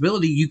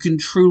responsibility, you can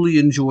truly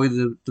enjoy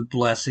the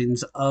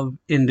blessings of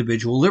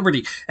individual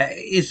liberty.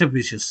 It's a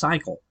vicious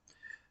cycle.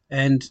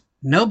 And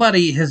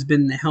nobody has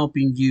been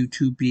helping you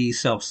to be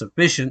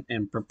self-sufficient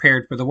and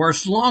prepared for the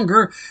worst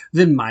longer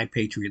than My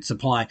Patriot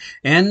Supply.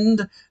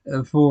 And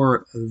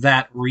for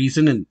that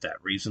reason, and that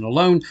reason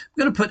alone, I'm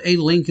going to put a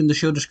link in the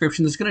show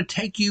description that's going to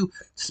take you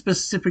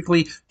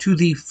specifically to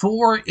the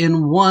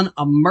 4-in-1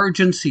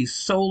 emergency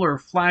solar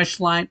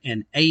flashlight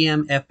and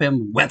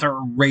AM/FM weather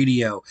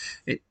radio.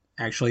 It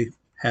actually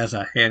has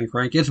a hand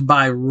crank. It's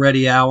by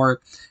Ready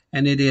Hour,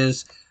 and it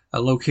is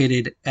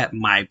located at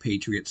My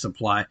Patriot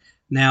Supply.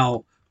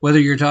 Now, whether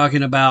you're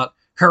talking about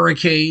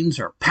hurricanes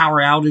or power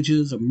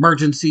outages,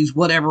 emergencies,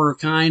 whatever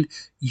kind,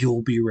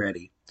 you'll be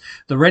ready.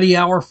 The Ready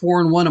Hour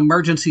 4-in-1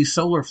 emergency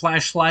solar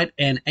flashlight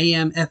and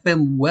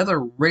AM/FM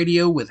weather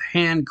radio with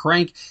hand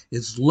crank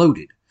is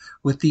loaded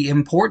with the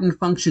important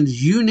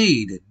functions you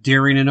need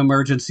during an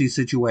emergency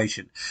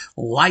situation.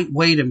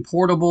 Lightweight and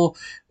portable,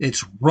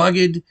 it's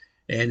rugged,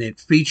 and it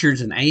features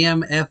an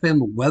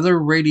AM/FM weather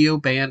radio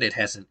band. It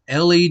has an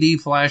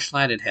LED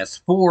flashlight. It has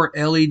 4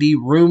 LED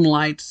room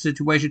light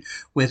situation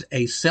with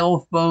a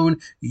cell phone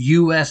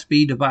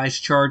USB device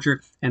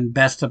charger. And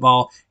best of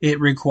all, it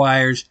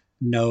requires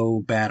no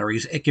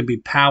batteries. It can be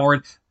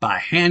powered by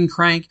hand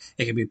crank.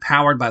 It can be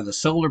powered by the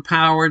solar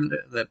powered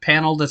the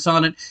panel that's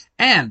on it,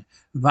 and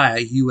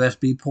via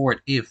USB port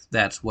if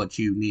that's what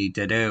you need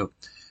to do.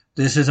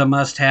 This is a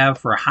must-have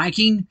for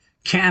hiking,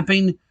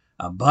 camping,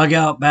 a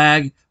bug-out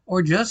bag,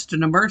 or just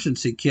an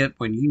emergency kit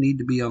when you need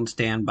to be on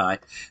standby.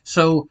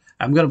 So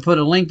I'm going to put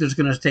a link that's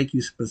going to take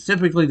you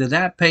specifically to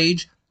that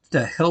page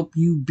to help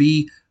you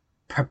be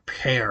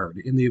prepared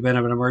in the event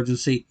of an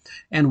emergency.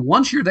 And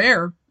once you're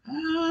there,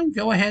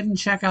 go ahead and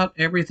check out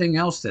everything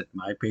else that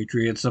My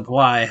Patriot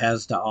Supply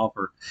has to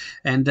offer.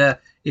 And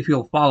if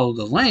you'll follow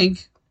the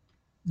link,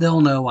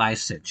 they'll know I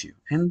sent you.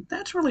 And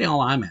that's really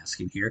all I'm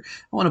asking here.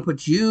 I want to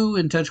put you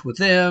in touch with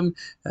them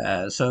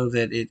so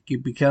that it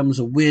becomes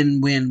a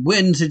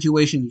win-win-win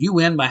situation. You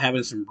win by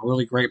having some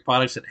really great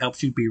products that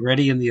helps you be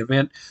ready in the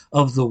event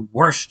of the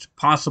worst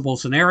possible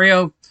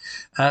scenario.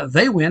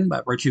 They win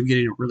by virtue of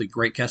getting a really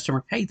great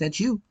customer. Hey,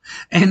 that's you.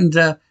 And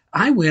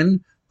I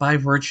win by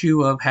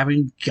virtue of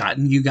having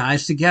gotten you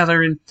guys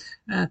together and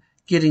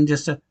getting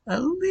just a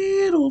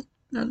little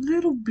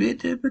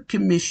bit of a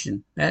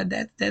commission.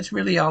 That's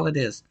really all it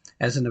is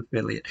as an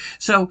affiliate.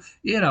 So,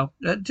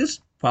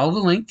 just follow the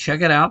link, check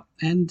it out,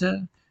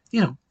 and,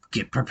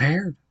 get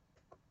prepared.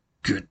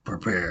 Get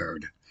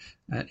prepared.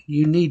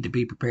 You need to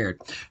be prepared.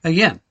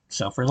 Again,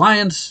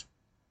 self-reliance.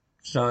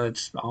 So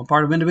it's all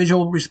part of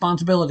individual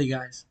responsibility,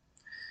 guys.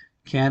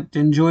 Can't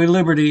enjoy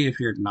liberty if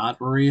you're not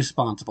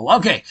responsible.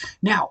 Okay,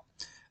 now,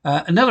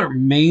 another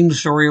main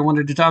story I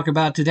wanted to talk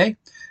about today.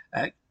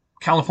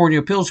 California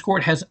Appeals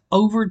Court has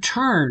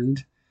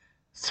overturned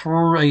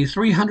through a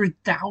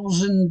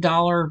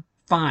 $300,000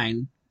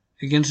 fine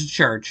against a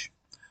church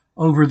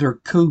over their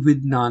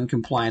COVID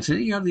noncompliance.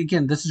 And,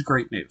 again, this is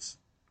great news.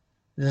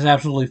 This is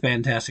absolutely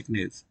fantastic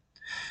news.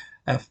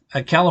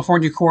 A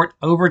California court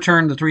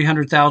overturned the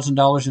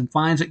 $300,000 in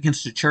fines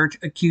against a church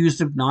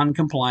accused of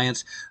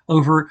noncompliance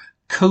over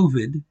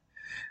COVID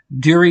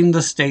during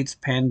the state's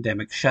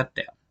pandemic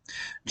shutdown.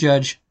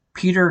 Judge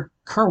Peter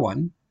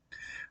Kerwin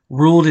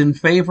ruled in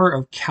favor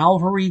of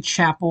Calvary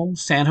Chapel,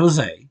 San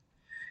Jose,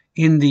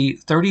 in the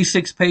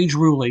 36-page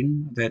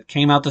ruling that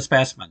came out this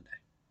past Monday.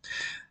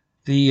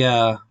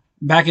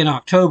 Back in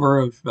October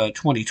of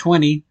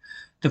 2020,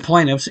 the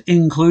plaintiffs,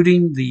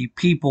 including the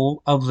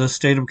people of the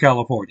state of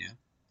California,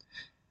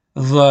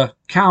 the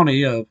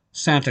county of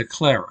Santa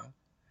Clara,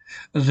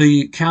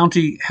 the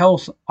county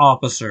health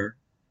officer,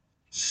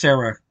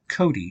 Sarah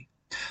Cody,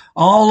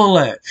 all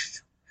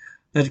alleged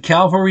that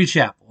Calvary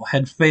Chapel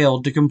had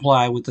failed to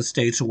comply with the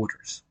state's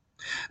orders.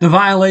 The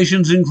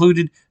violations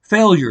included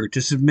failure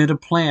to submit a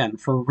plan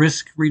for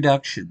risk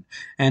reduction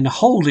and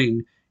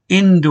holding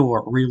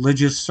indoor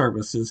religious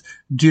services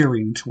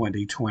during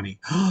 2020.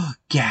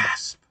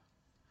 Gasp.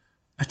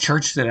 A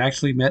church that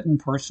actually met in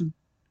person?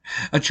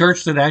 A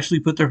church that actually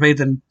put their faith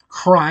in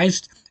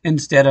Christ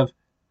instead of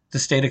the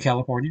state of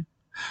California?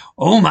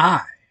 Oh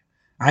my.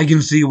 I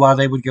can see why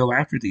they would go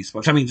after these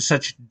folks. I mean,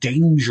 such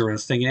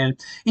dangerous thing. And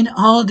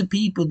all the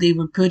people they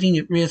were putting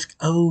at risk.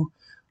 Oh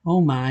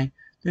my.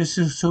 This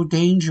is so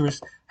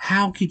dangerous.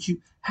 How could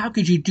you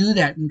do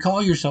that and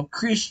call yourself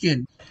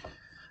Christian?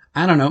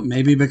 I don't know.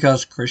 Maybe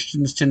because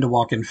Christians tend to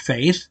walk in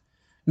faith,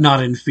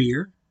 not in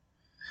fear.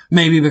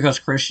 Maybe because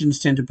Christians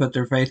tend to put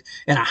their faith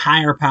in a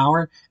higher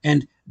power.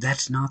 And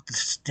that's not the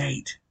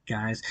state,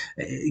 guys.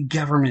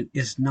 Government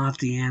is not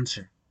the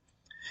answer.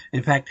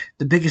 In fact,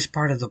 the biggest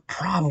part of the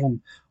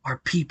problem are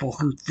people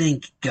who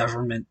think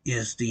government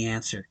is the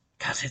answer,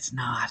 because it's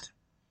not.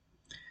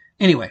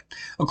 Anyway,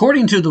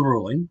 according to the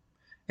ruling,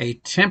 a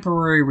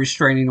temporary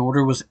restraining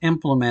order was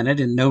implemented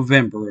in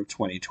November of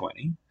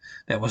 2020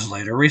 that was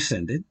later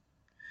rescinded.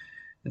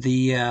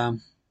 The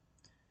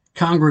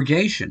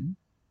congregation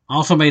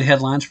also made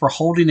headlines for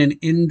holding an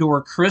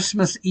indoor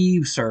Christmas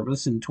Eve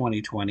service in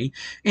 2020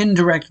 in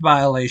direct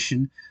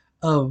violation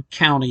of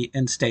county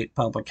and state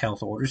public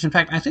health orders. In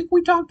fact, I think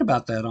we talked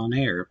about that on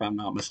air, if I'm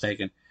not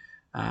mistaken.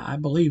 I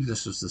believe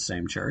this was the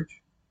same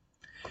church.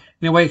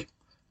 Anyway,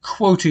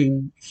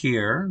 quoting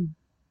here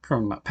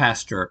from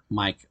Pastor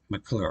Mike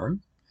McClure,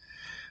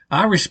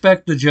 I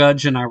respect the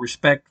judge and I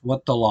respect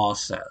what the law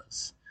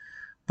says.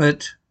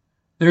 But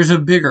there's a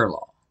bigger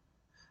law.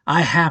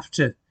 I have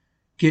to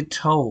get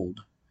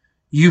told,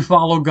 you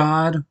follow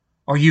God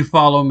or you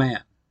follow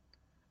man.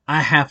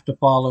 I have to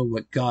follow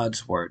what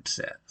God's word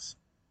says.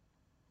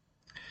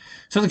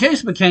 So the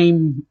case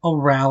became a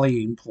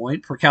rallying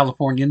point for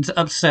Californians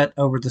upset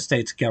over the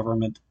state's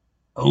government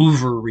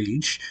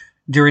overreach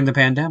during the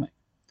pandemic.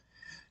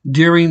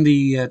 During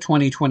the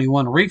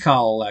 2021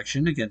 recall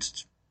election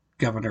against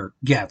Governor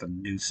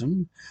Gavin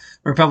Newsom,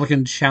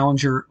 Republican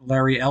challenger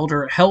Larry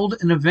Elder held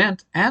an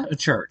event at a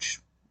church.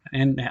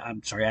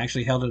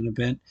 Actually held an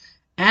event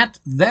at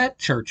that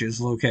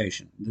church's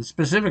location, the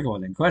specific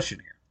one in question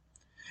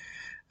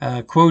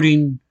here.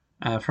 Quoting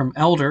from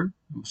Elder,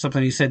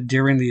 something he said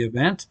during the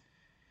event,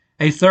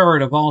 "A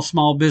third of all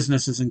small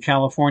businesses in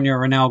California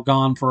are now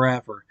gone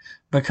forever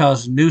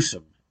because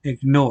Newsom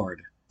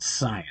ignored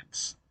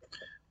science."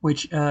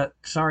 Which,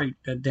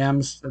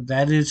 Dems,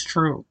 that is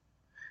true.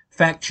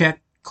 Fact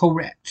check,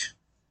 correct.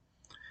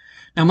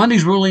 Now,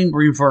 Monday's ruling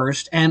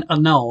reversed and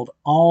annulled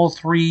all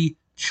three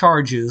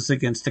charges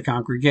against the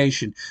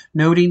congregation,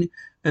 noting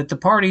that the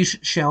parties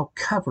shall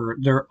cover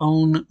their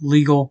own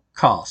legal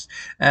costs,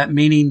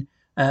 meaning,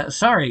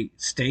 sorry,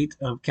 state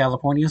of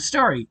California,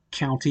 sorry,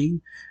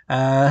 county,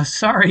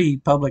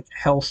 sorry, public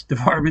health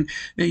department.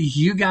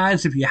 You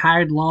guys, if you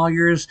hired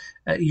lawyers,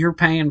 you're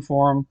paying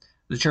for them.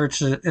 The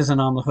church isn't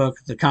on the hook.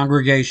 The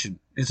congregation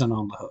isn't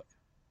on the hook.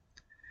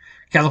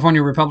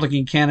 California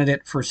Republican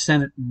candidate for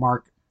Senate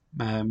Mark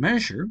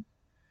Measure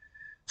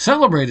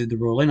celebrated the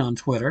ruling on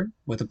Twitter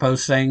with a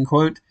post saying,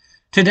 quote,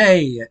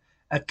 "Today,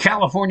 a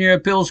California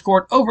appeals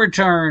court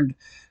overturned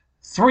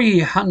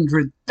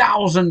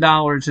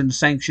 $300,000 in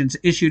sanctions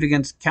issued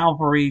against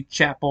Calvary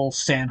Chapel,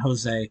 San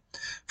Jose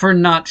for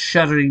not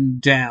shutting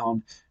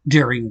down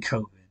during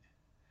COVID.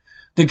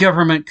 The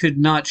government could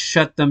not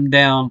shut them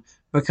down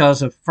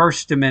because of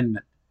First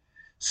Amendment,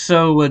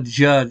 so a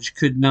judge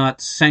could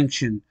not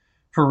sanction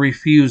for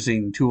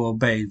refusing to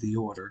obey the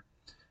order."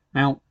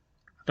 Now,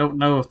 I don't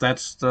know if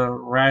that's the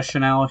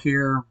rationale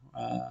here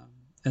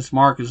as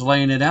Mark is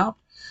laying it out,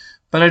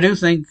 but I do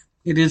think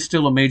it is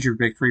still a major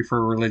victory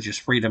for religious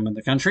freedom in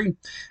the country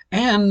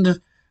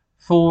and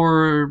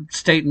for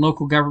state and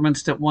local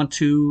governments that want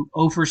to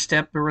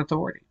overstep their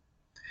authority.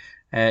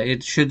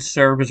 It should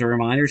serve as a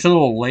reminder. It's a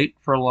little late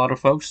for a lot of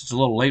folks. It's a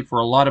little late for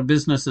a lot of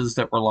businesses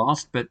that were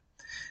lost, but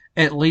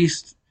at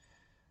least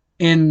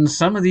in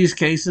some of these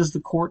cases, the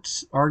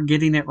courts are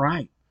getting it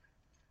right.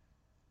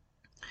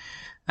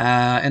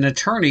 An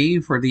attorney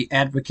for the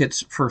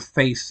Advocates for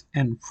Faith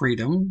and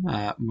Freedom,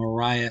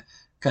 Mariah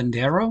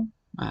Condero.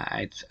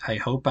 I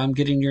hope I'm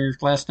getting your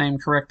last name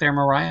correct there,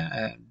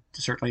 Mariah.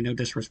 Certainly no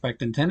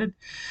disrespect intended.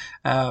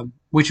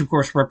 Which, of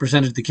course,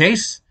 represented the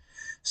case,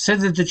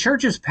 said that the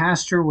church's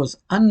pastor was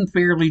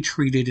unfairly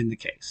treated in the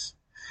case.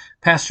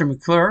 Pastor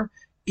McClure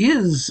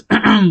is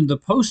the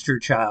poster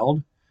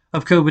child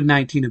of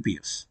COVID-19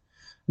 abuse.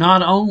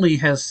 Not only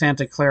has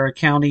Santa Clara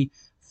County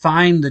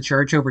fined the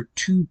church over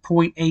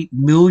 $2.8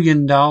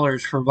 million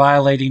for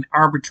violating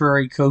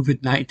arbitrary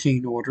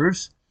COVID-19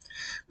 orders,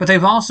 but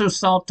they've also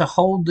sought to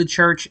hold the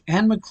church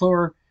and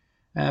McClure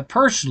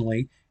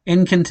personally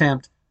in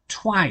contempt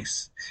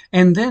twice,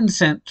 and then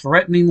sent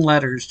threatening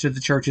letters to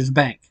the church's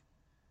bank.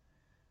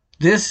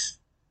 This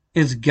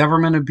is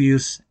government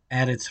abuse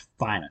at its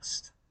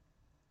finest.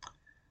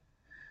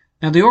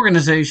 Now, the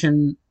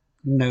organization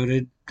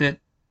noted that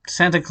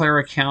Santa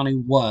Clara County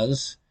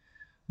was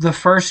the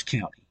first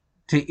county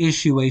to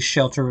issue a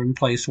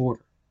shelter-in-place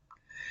order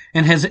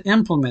and has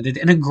implemented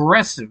an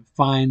aggressive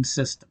fine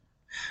system.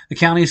 The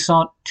county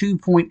sought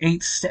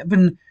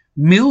 $2.87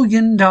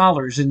 million in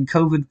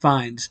COVID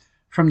fines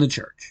from the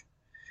church,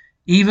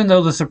 even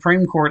though the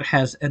Supreme Court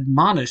has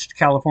admonished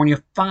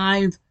California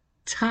 5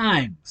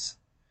 times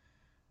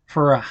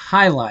for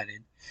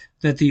highlighted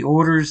that the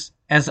orders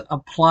as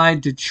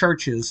applied to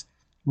churches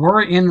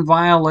were in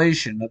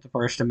violation of the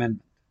First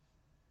Amendment.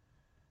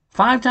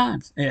 5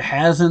 times. It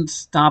hasn't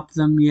stopped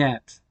them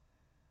yet.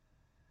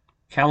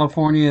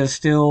 California is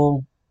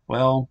still,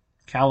 well,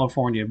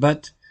 California.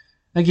 But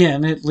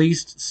again, at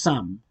least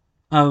some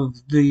of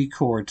the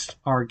courts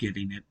are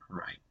getting it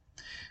right.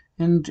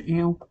 And,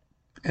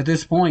 at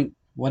this point,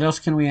 what else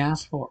can we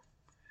ask for?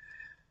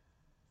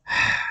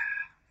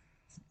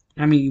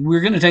 I mean,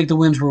 we're going to take the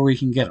wins where we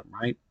can get them,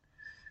 right?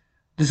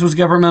 This was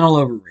governmental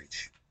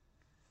overreach.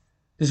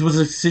 This was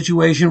a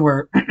situation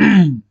where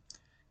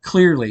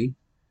clearly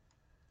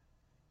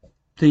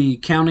the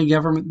county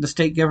government, the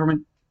state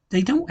government,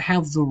 they don't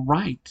have the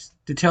right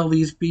to tell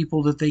these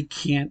people that they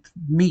can't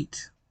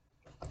meet.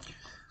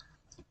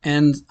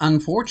 And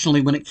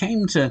unfortunately, when it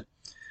came to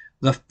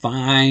the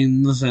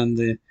fines and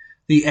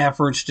the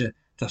efforts to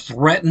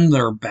threaten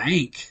their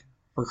bank,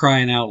 for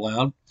crying out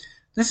loud,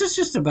 this is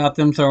just about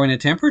them throwing a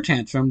temper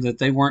tantrum that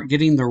they weren't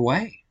getting their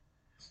way.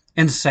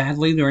 And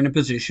sadly, they're in a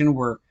position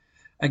where,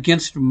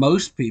 against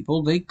most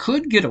people, they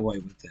could get away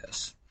with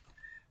this.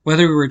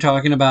 Whether we were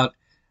talking about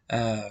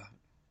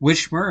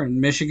Wishmer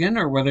in Michigan,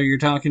 or whether you're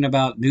talking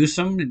about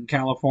Newsom in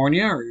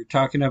California, or you're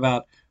talking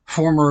about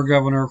former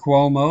Governor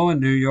Cuomo in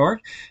New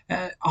York,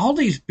 all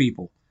these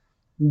people,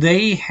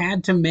 they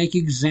had to make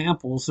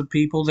examples of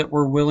people that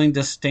were willing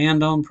to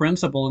stand on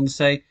principle and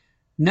say,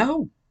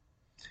 no,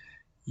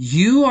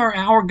 you are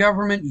our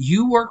government,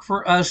 you work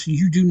for us,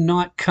 you do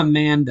not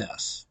command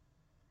us.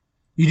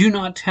 You do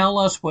not tell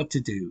us what to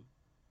do.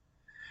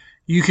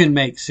 You can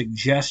make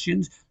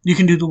suggestions. You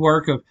can do the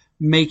work of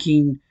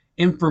making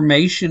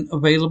information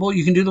available.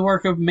 You can do the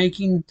work of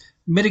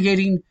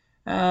mitigating,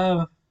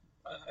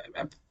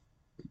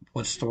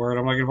 what's the word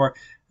I'm looking for?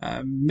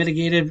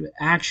 Mitigated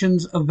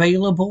actions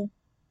available.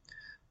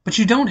 But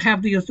you don't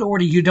have the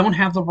authority, you don't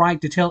have the right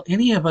to tell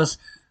any of us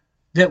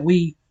that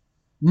we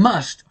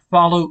must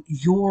follow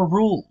your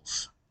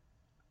rules.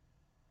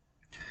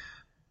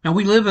 Now,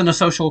 we live in a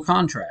social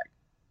contract,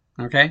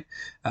 okay?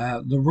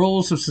 The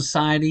rules of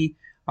society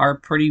are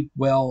pretty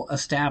well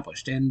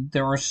established, and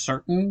there are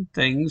certain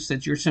things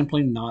that you're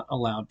simply not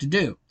allowed to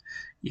do.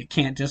 You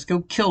can't just go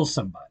kill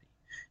somebody.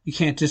 You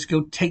can't just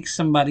go take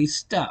somebody's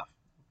stuff.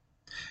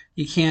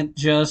 You can't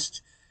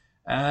just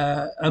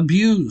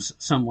abuse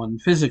someone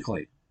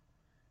physically.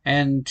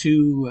 And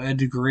to a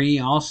degree,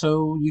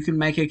 also, you can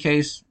make a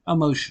case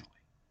emotionally.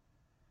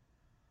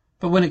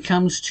 But when it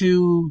comes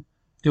to,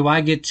 do I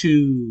get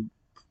to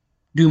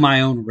do my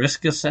own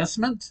risk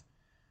assessment?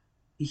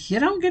 You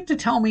don't get to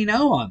tell me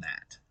no on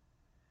that.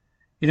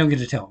 You don't get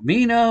to tell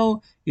me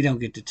no. You don't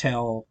get to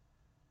tell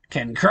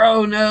Ken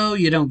Crow no.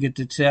 You don't get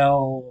to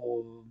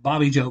tell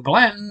Bobby Joe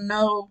Blanton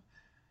no.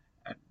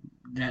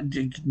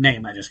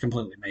 Name I just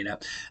completely made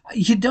up.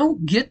 You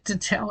don't get to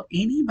tell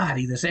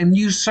anybody this, and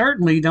you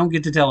certainly don't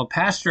get to tell a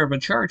pastor of a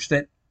church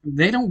that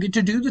they don't get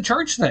to do the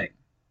church thing.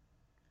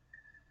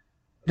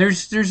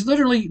 There's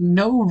literally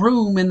no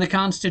room in the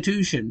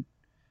Constitution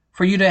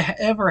for you to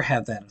ever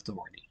have that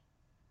authority.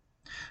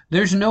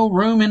 There's no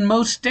room in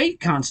most state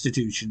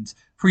constitutions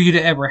for you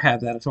to ever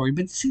have that authority.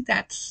 But see,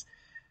 that's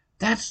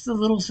the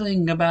little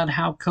thing about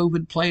how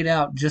COVID played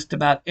out just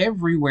about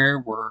everywhere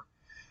where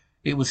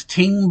it was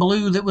Team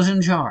Blue that was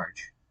in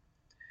charge.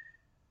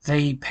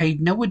 They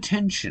paid no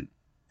attention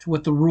to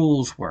what the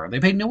rules were. They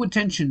paid no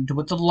attention to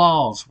what the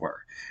laws were.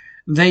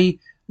 They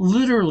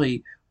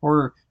literally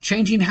were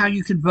changing how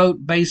you could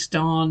vote based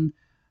on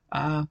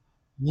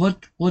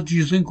what do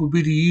you think would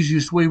be the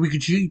easiest way we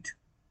could cheat?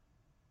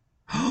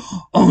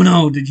 Oh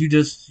no, did you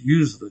just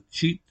use the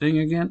cheat thing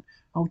again?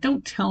 Oh,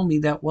 don't tell me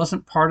that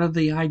wasn't part of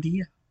the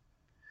idea.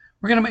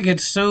 We're going to make it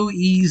so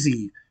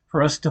easy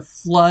for us to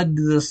flood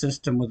the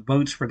system with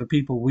votes for the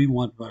people we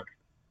want voted,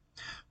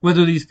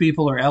 whether these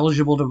people are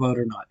eligible to vote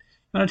or not.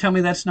 You want to tell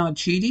me that's not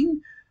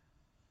cheating?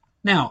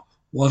 Now,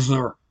 was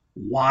there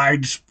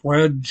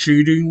widespread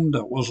cheating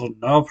that was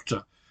enough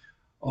to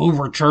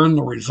overturn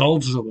the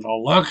results of an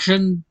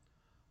election?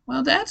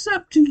 Well, that's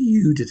up to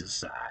you to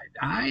decide.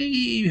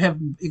 I have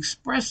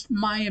expressed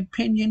my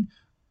opinion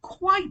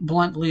quite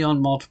bluntly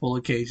on multiple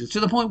occasions, to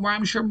the point where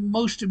I'm sure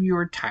most of you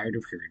are tired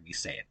of hearing me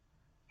say it.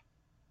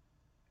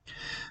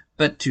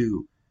 But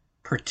to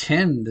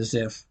pretend as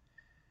if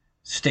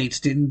states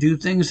didn't do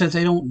things that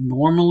they don't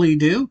normally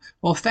do,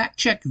 well, fact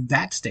check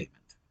that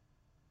statement.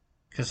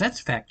 Because that's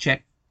fact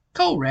check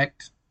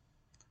correct.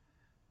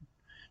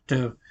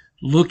 To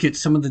look at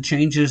some of the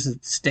changes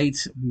that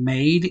states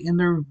made in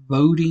their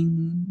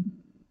voting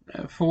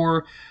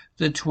for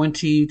the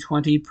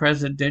 2020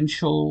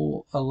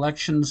 presidential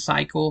election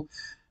cycle,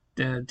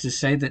 to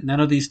say that none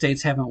of these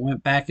states haven't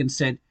went back and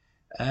said,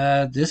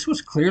 this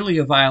was clearly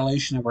a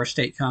violation of our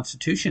state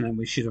constitution and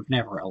we should have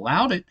never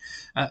allowed it.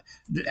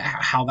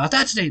 How about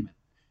that statement?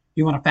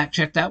 You want to fact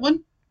check that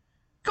one?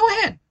 Go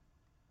ahead.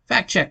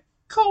 Fact check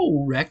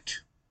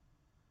correct.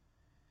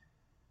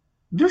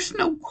 There's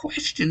no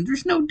question,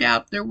 there's no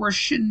doubt there were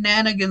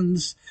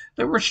shenanigans.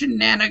 There were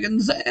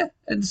shenanigans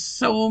in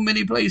so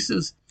many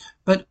places,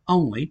 but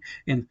only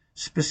in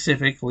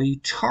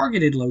specifically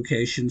targeted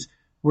locations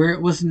where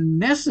it was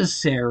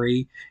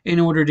necessary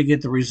in order to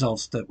get the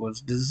results that was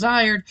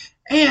desired,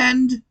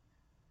 and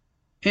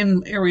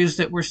in areas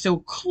that were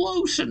still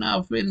close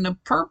enough in the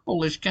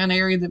purplish kind of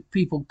area that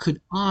people could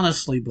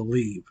honestly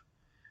believe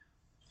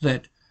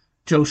that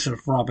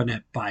Joseph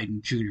Robinette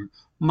Biden Jr.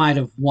 might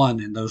have won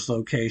in those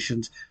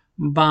locations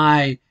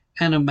by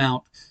an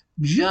amount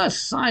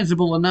just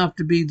sizable enough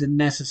to be the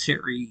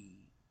necessary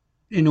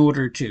in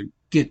order to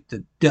get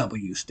the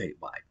W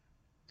statewide.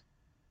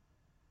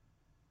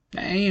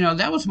 And,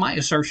 that was my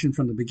assertion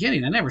from the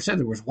beginning. I never said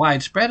there was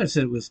widespread. I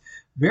said it was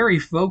very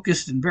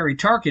focused and very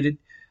targeted,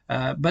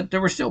 but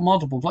there were still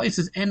multiple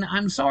places. And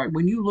I'm sorry,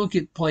 when you look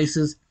at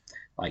places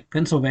like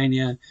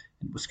Pennsylvania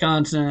and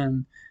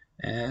Wisconsin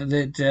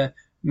that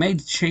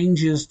made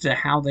changes to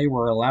how they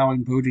were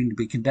allowing voting to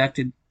be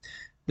conducted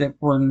that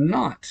were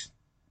not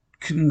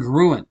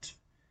congruent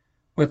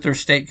with their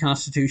state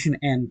constitution,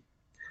 and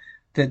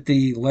that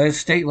the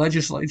state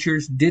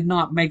legislatures did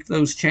not make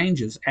those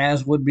changes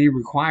as would be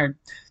required,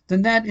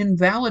 then that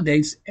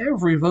invalidates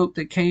every vote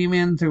that came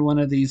in through one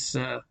of these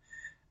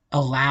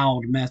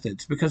allowed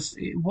methods, because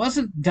it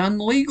wasn't done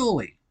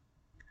legally.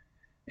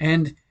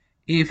 And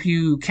if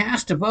you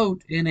cast a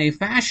vote in a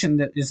fashion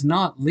that is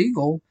not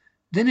legal,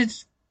 then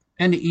it's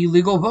an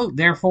illegal vote.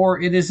 Therefore,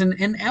 it is an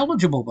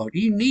ineligible vote.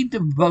 You need to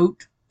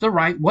vote the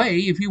right way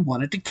if you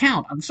want it to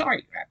count. I'm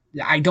sorry.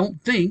 I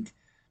don't think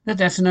that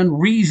that's an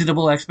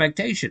unreasonable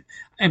expectation.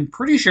 I'm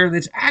pretty sure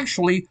that's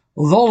actually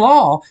the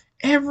law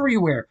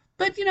everywhere.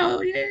 But,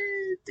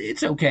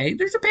 it's okay.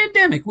 There's a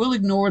pandemic. We'll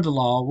ignore the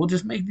law. We'll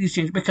just make these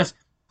changes because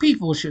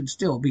people should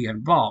still be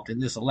involved in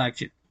this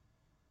election.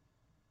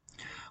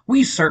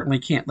 We certainly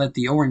can't let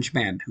the orange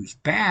man who's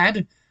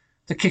bad,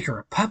 the kicker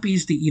of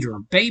puppies, the eater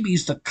of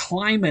babies, the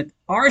climate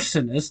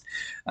arsonist,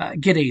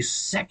 get a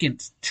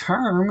second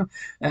term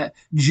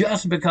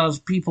just because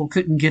people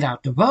couldn't get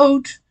out to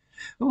vote.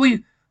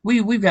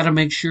 We've got to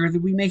make sure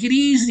that we make it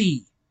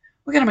easy.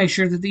 We've got to make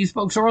sure that these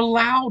folks are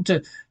allowed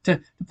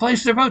to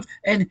place their votes.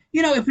 And,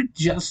 if it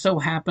just so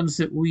happens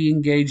that we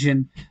engage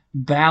in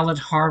ballot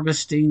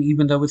harvesting,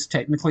 even though it's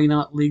technically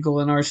not legal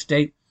in our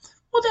state,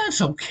 well,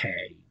 that's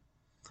okay.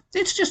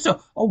 It's just a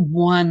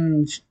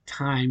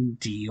one-time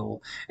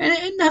deal.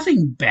 And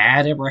nothing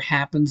bad ever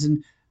happens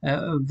in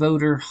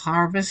voter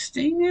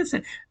harvesting.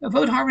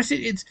 Vote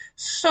harvesting, it's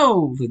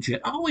so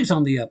legit, always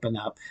on the up and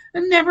up,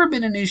 and never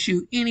been an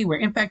issue anywhere.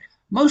 In fact,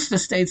 most of the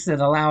states that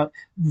allow it,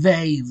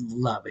 they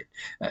love it.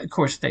 Of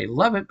course, they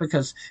love it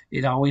because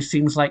it always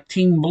seems like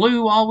Team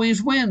Blue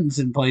always wins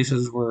in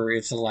places where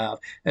it's allowed.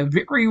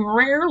 Very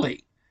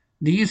rarely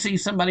do you see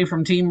somebody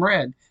from Team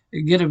Red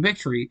get a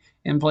victory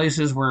in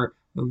places where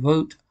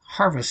vote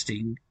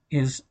harvesting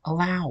is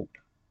allowed.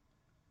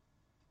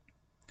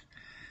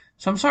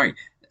 So I'm sorry.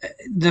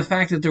 The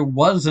fact that there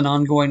was an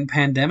ongoing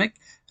pandemic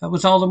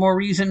was all the more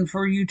reason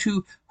for you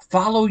to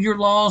follow your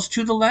laws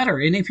to the letter.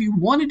 And if you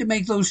wanted to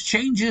make those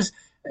changes,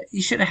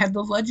 you should have had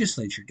the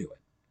legislature do it.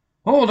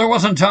 Oh, there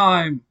wasn't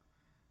time.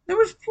 There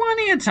was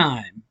plenty of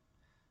time.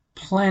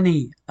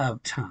 Plenty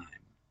of time.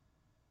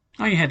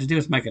 All you had to do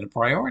was make it a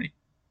priority.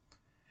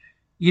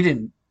 You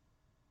didn't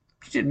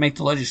make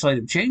the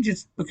legislative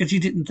changes because you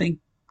didn't think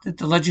that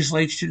the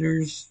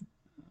legislations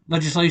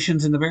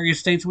in the various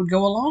states would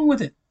go along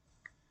with it.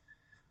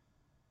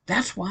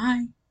 That's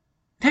why.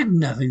 It had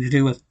nothing to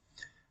do with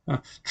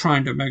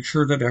trying to make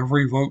sure that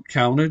every vote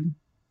counted.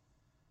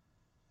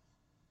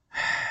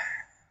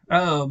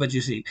 Oh, but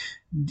you see,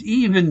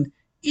 even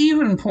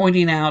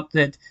pointing out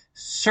that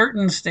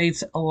certain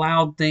states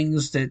allowed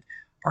things that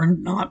are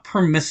not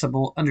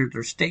permissible under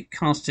their state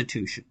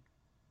constitution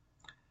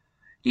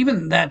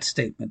Even that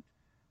statement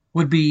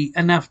would be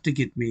enough to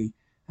get me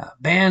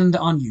banned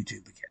on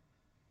YouTube again.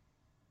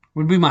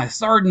 Would be my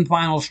third and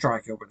final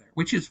strike over there,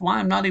 which is why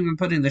I'm not even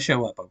putting the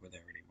show up over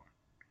there anymore.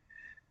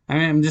 I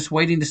mean, I'm just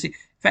waiting to see. In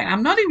fact,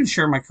 I'm not even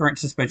sure my current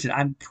suspension.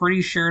 I'm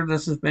pretty sure the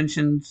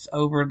suspension's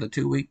over, the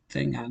 2-week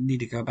thing. I need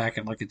to go back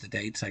and look at the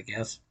dates, I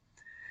guess.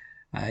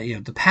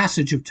 The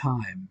passage of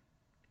time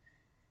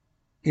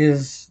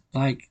is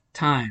like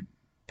time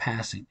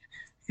passing.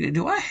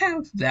 Do I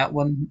have that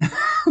one?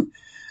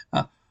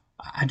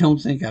 I don't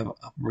think I've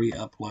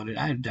re-uploaded.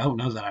 I don't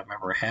know that I've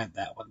ever had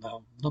that one,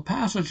 though. The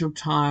passage of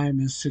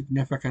time is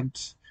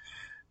significant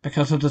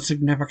because of the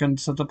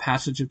significance of the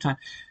passage of time.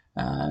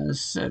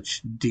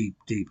 Such deep,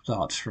 deep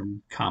thoughts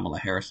from Kamala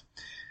Harris.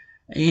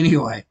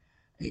 Anyway,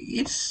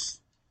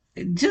 it's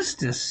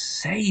just to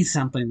say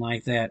something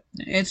like that,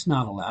 it's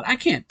not allowed. I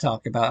can't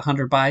talk about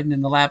Hunter Biden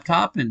and the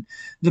laptop and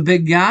the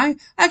big guy.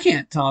 I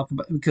can't talk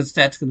about, because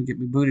that's going to get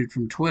me booted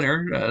from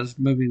Twitter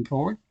moving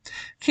forward.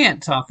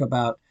 Can't talk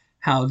about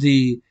how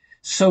the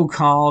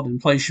so-called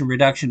Inflation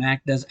Reduction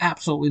Act does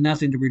absolutely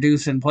nothing to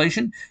reduce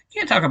inflation.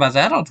 Can't talk about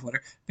that on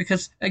Twitter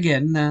because,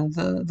 again,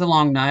 the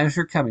long knives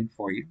are coming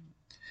for you.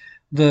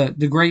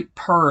 The great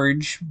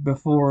purge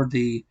before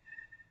the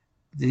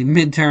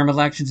midterm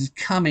elections is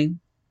coming.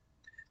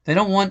 They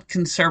don't want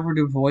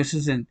conservative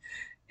voices, and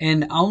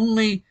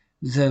only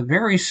the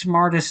very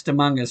smartest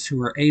among us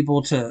who are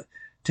able to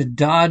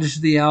dodge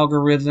the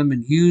algorithm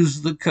and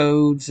use the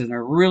codes and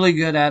are really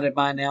good at it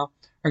by now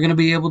are going to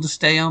be able to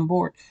stay on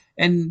board.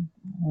 And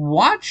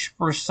watch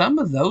for some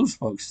of those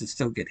folks to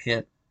still get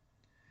hit.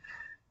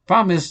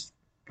 Problem is,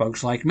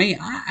 folks like me,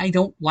 I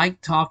don't like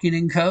talking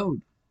in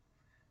code.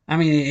 I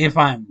mean, if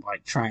I'm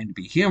like trying to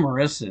be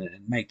humorous and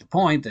make the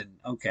point, then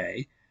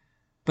okay.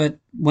 But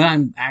when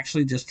I'm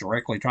actually just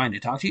directly trying to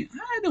talk to you,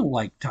 I don't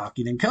like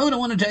talking in code. I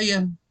want to tell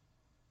you.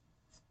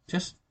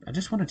 I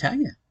just want to tell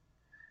you.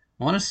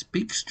 I want to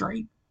speak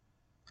straight.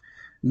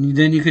 And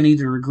then you can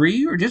either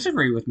agree or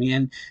disagree with me.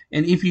 And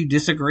if you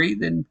disagree,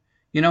 then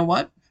you know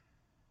what?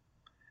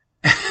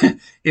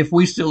 If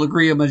we still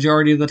agree a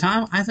majority of the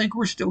time, I think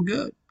we're still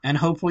good. And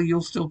hopefully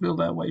you'll still feel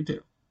that way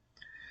too.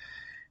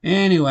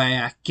 Anyway,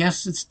 I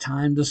guess it's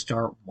time to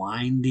start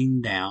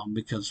winding down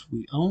because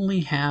we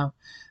only have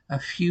a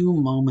few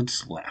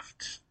moments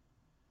left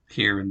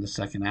here in the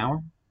second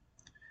hour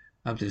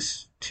of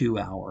this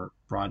 2-hour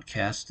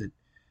broadcast that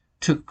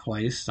took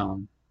place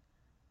on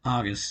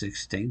August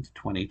 16th,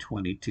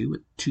 2022,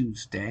 at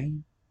Tuesday.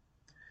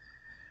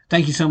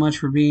 Thank you so much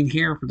for being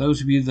here. For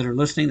those of you that are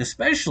listening,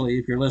 especially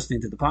if you're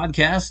listening to the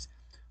podcast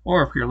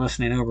or if you're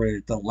listening over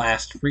the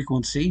last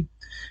frequency,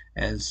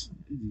 as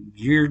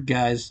your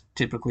guys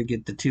typically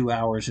get the 2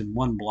 hours in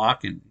one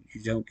block and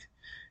you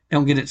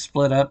don't get it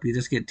split up. You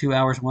just get 2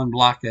 hours in one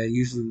block,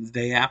 usually the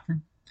day after.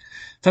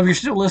 So if you're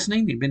still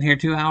listening, you've been here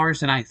 2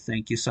 hours, and I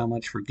thank you so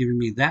much for giving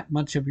me that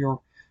much of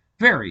your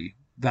very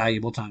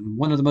valuable time, and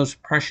one of the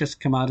most precious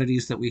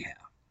commodities that we have.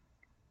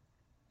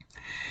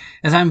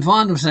 As I'm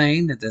fond of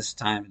saying at this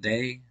time of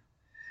day,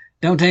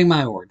 don't take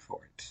my word for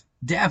it.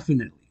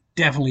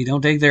 Definitely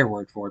don't take their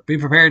word for it. Be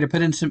prepared to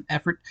put in some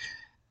effort,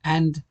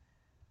 and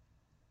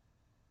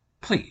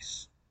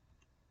please,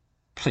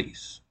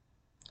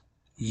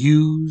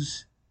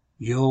 use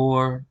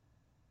your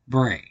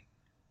brain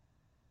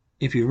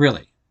if you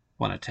really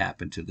want to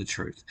tap into the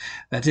truth.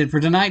 That's it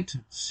for tonight.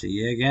 See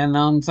you again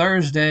on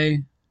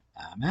Thursday.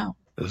 I'm out.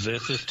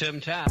 This is Tim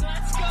Tapp.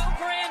 Let's go,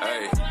 Brandon.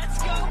 Hey. Let's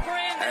go,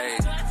 Brandon. Hey.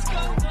 Let's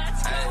go.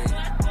 Let's go. Hey.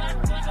 Let's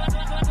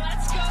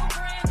go,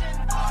 Brandon.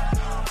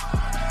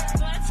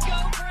 Let's go,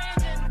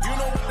 Brandon. You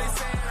know what they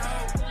say, ho?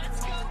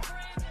 Let's go,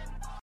 Brandon.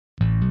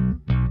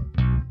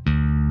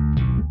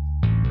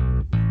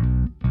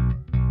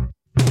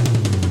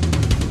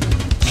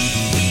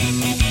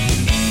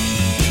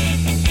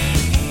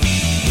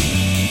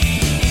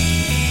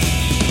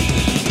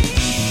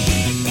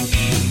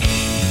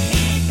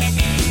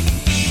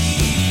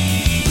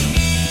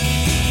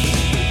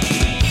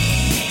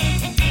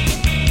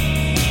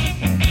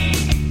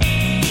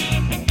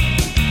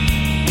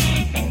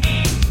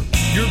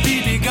 Your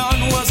BB gun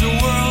was a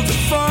world of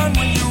fun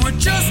when you were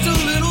just a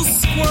little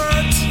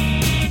squirt.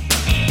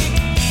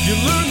 You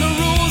learned the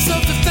rules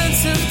of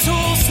defensive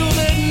tools so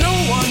that no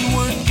one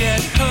would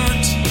get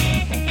hurt.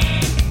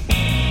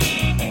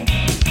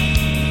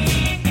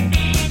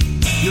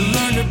 You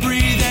learned to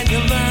breathe and you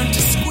learned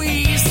to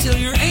squeeze till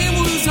your aim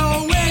was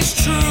always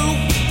true.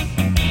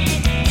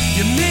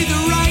 You made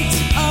the rite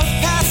of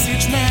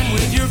passage, man,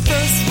 with your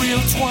first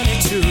real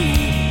 22.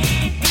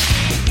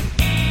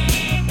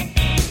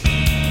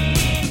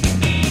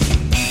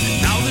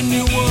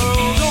 New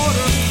world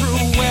order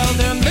crew, well,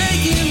 they're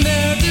making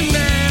their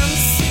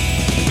demands.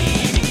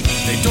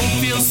 They don't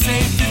feel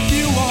safe if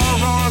you are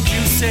armed.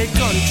 You say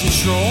gun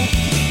control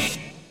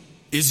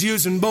is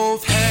using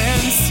both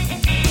hands.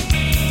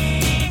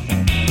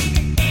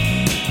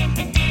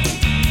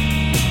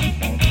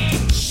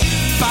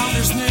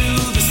 Founders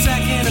knew the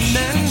Second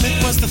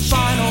Amendment was the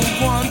final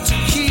one to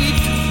keep,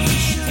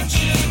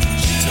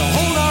 to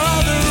hold our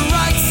other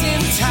rights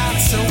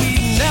intact so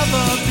we'd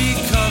never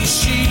become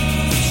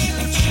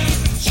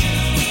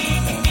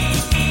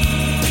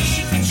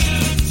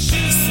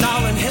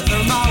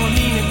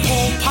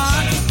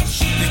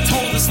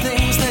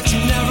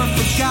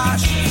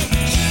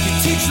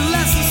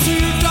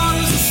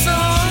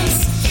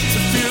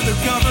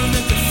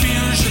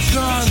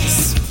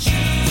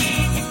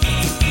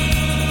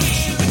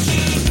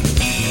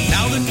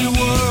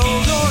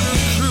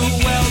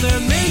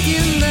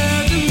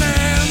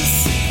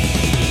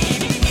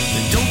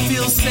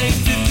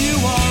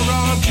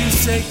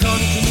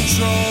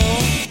control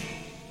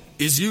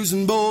is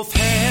using both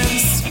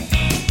hands.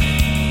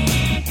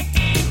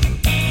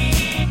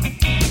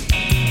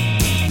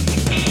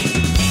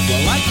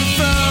 Well, I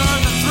prefer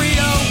the 308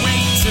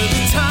 to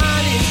the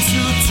tiny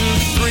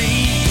 223.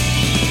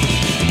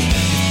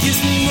 It gives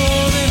me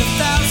more than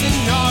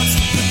 1,000 yards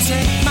to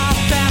protect my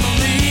family.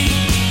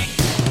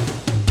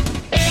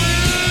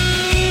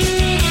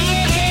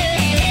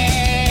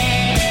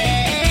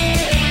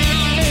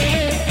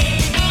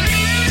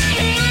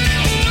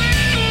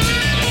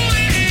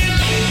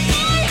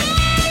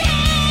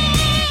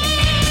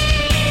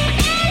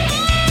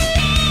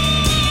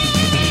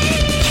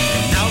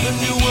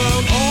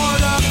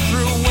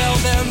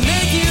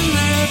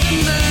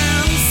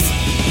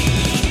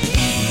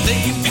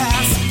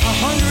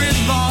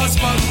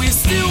 But we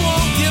still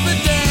won't give a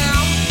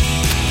damn.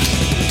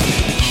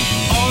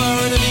 All our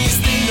enemies,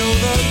 they know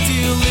the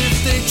deal. If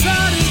they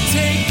try to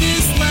take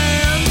this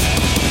land,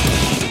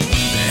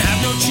 they have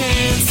no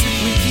chance if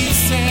we keep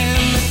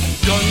saying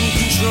gun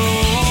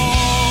control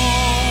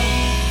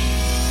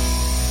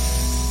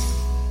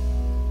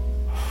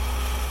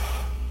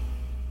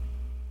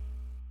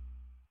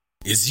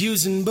is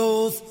using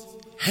both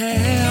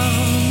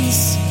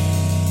hands.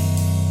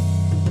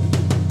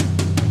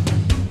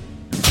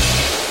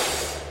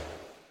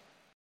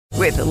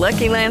 With the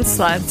Lucky Land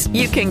Slots,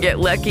 you can get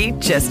lucky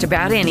just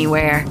about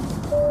anywhere.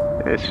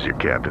 This is your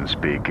captain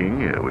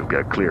speaking. We've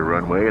got clear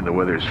runway and the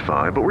weather's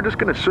fine, but we're just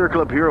going to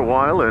circle up here a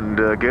while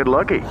and get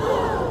lucky.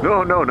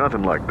 No,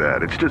 nothing like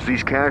that. It's just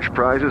these cash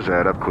prizes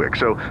add up quick.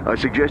 So I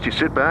suggest you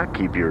sit back,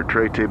 keep your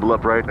tray table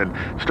upright, and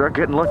start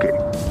getting lucky.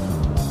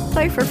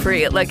 Play for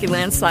free at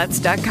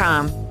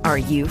LuckyLandSlots.com. Are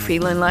you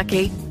feeling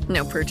lucky?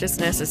 No purchase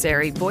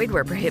necessary. Void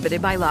where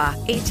prohibited by law.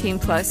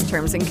 18+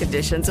 terms and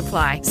conditions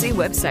apply. See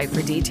website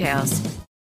for details.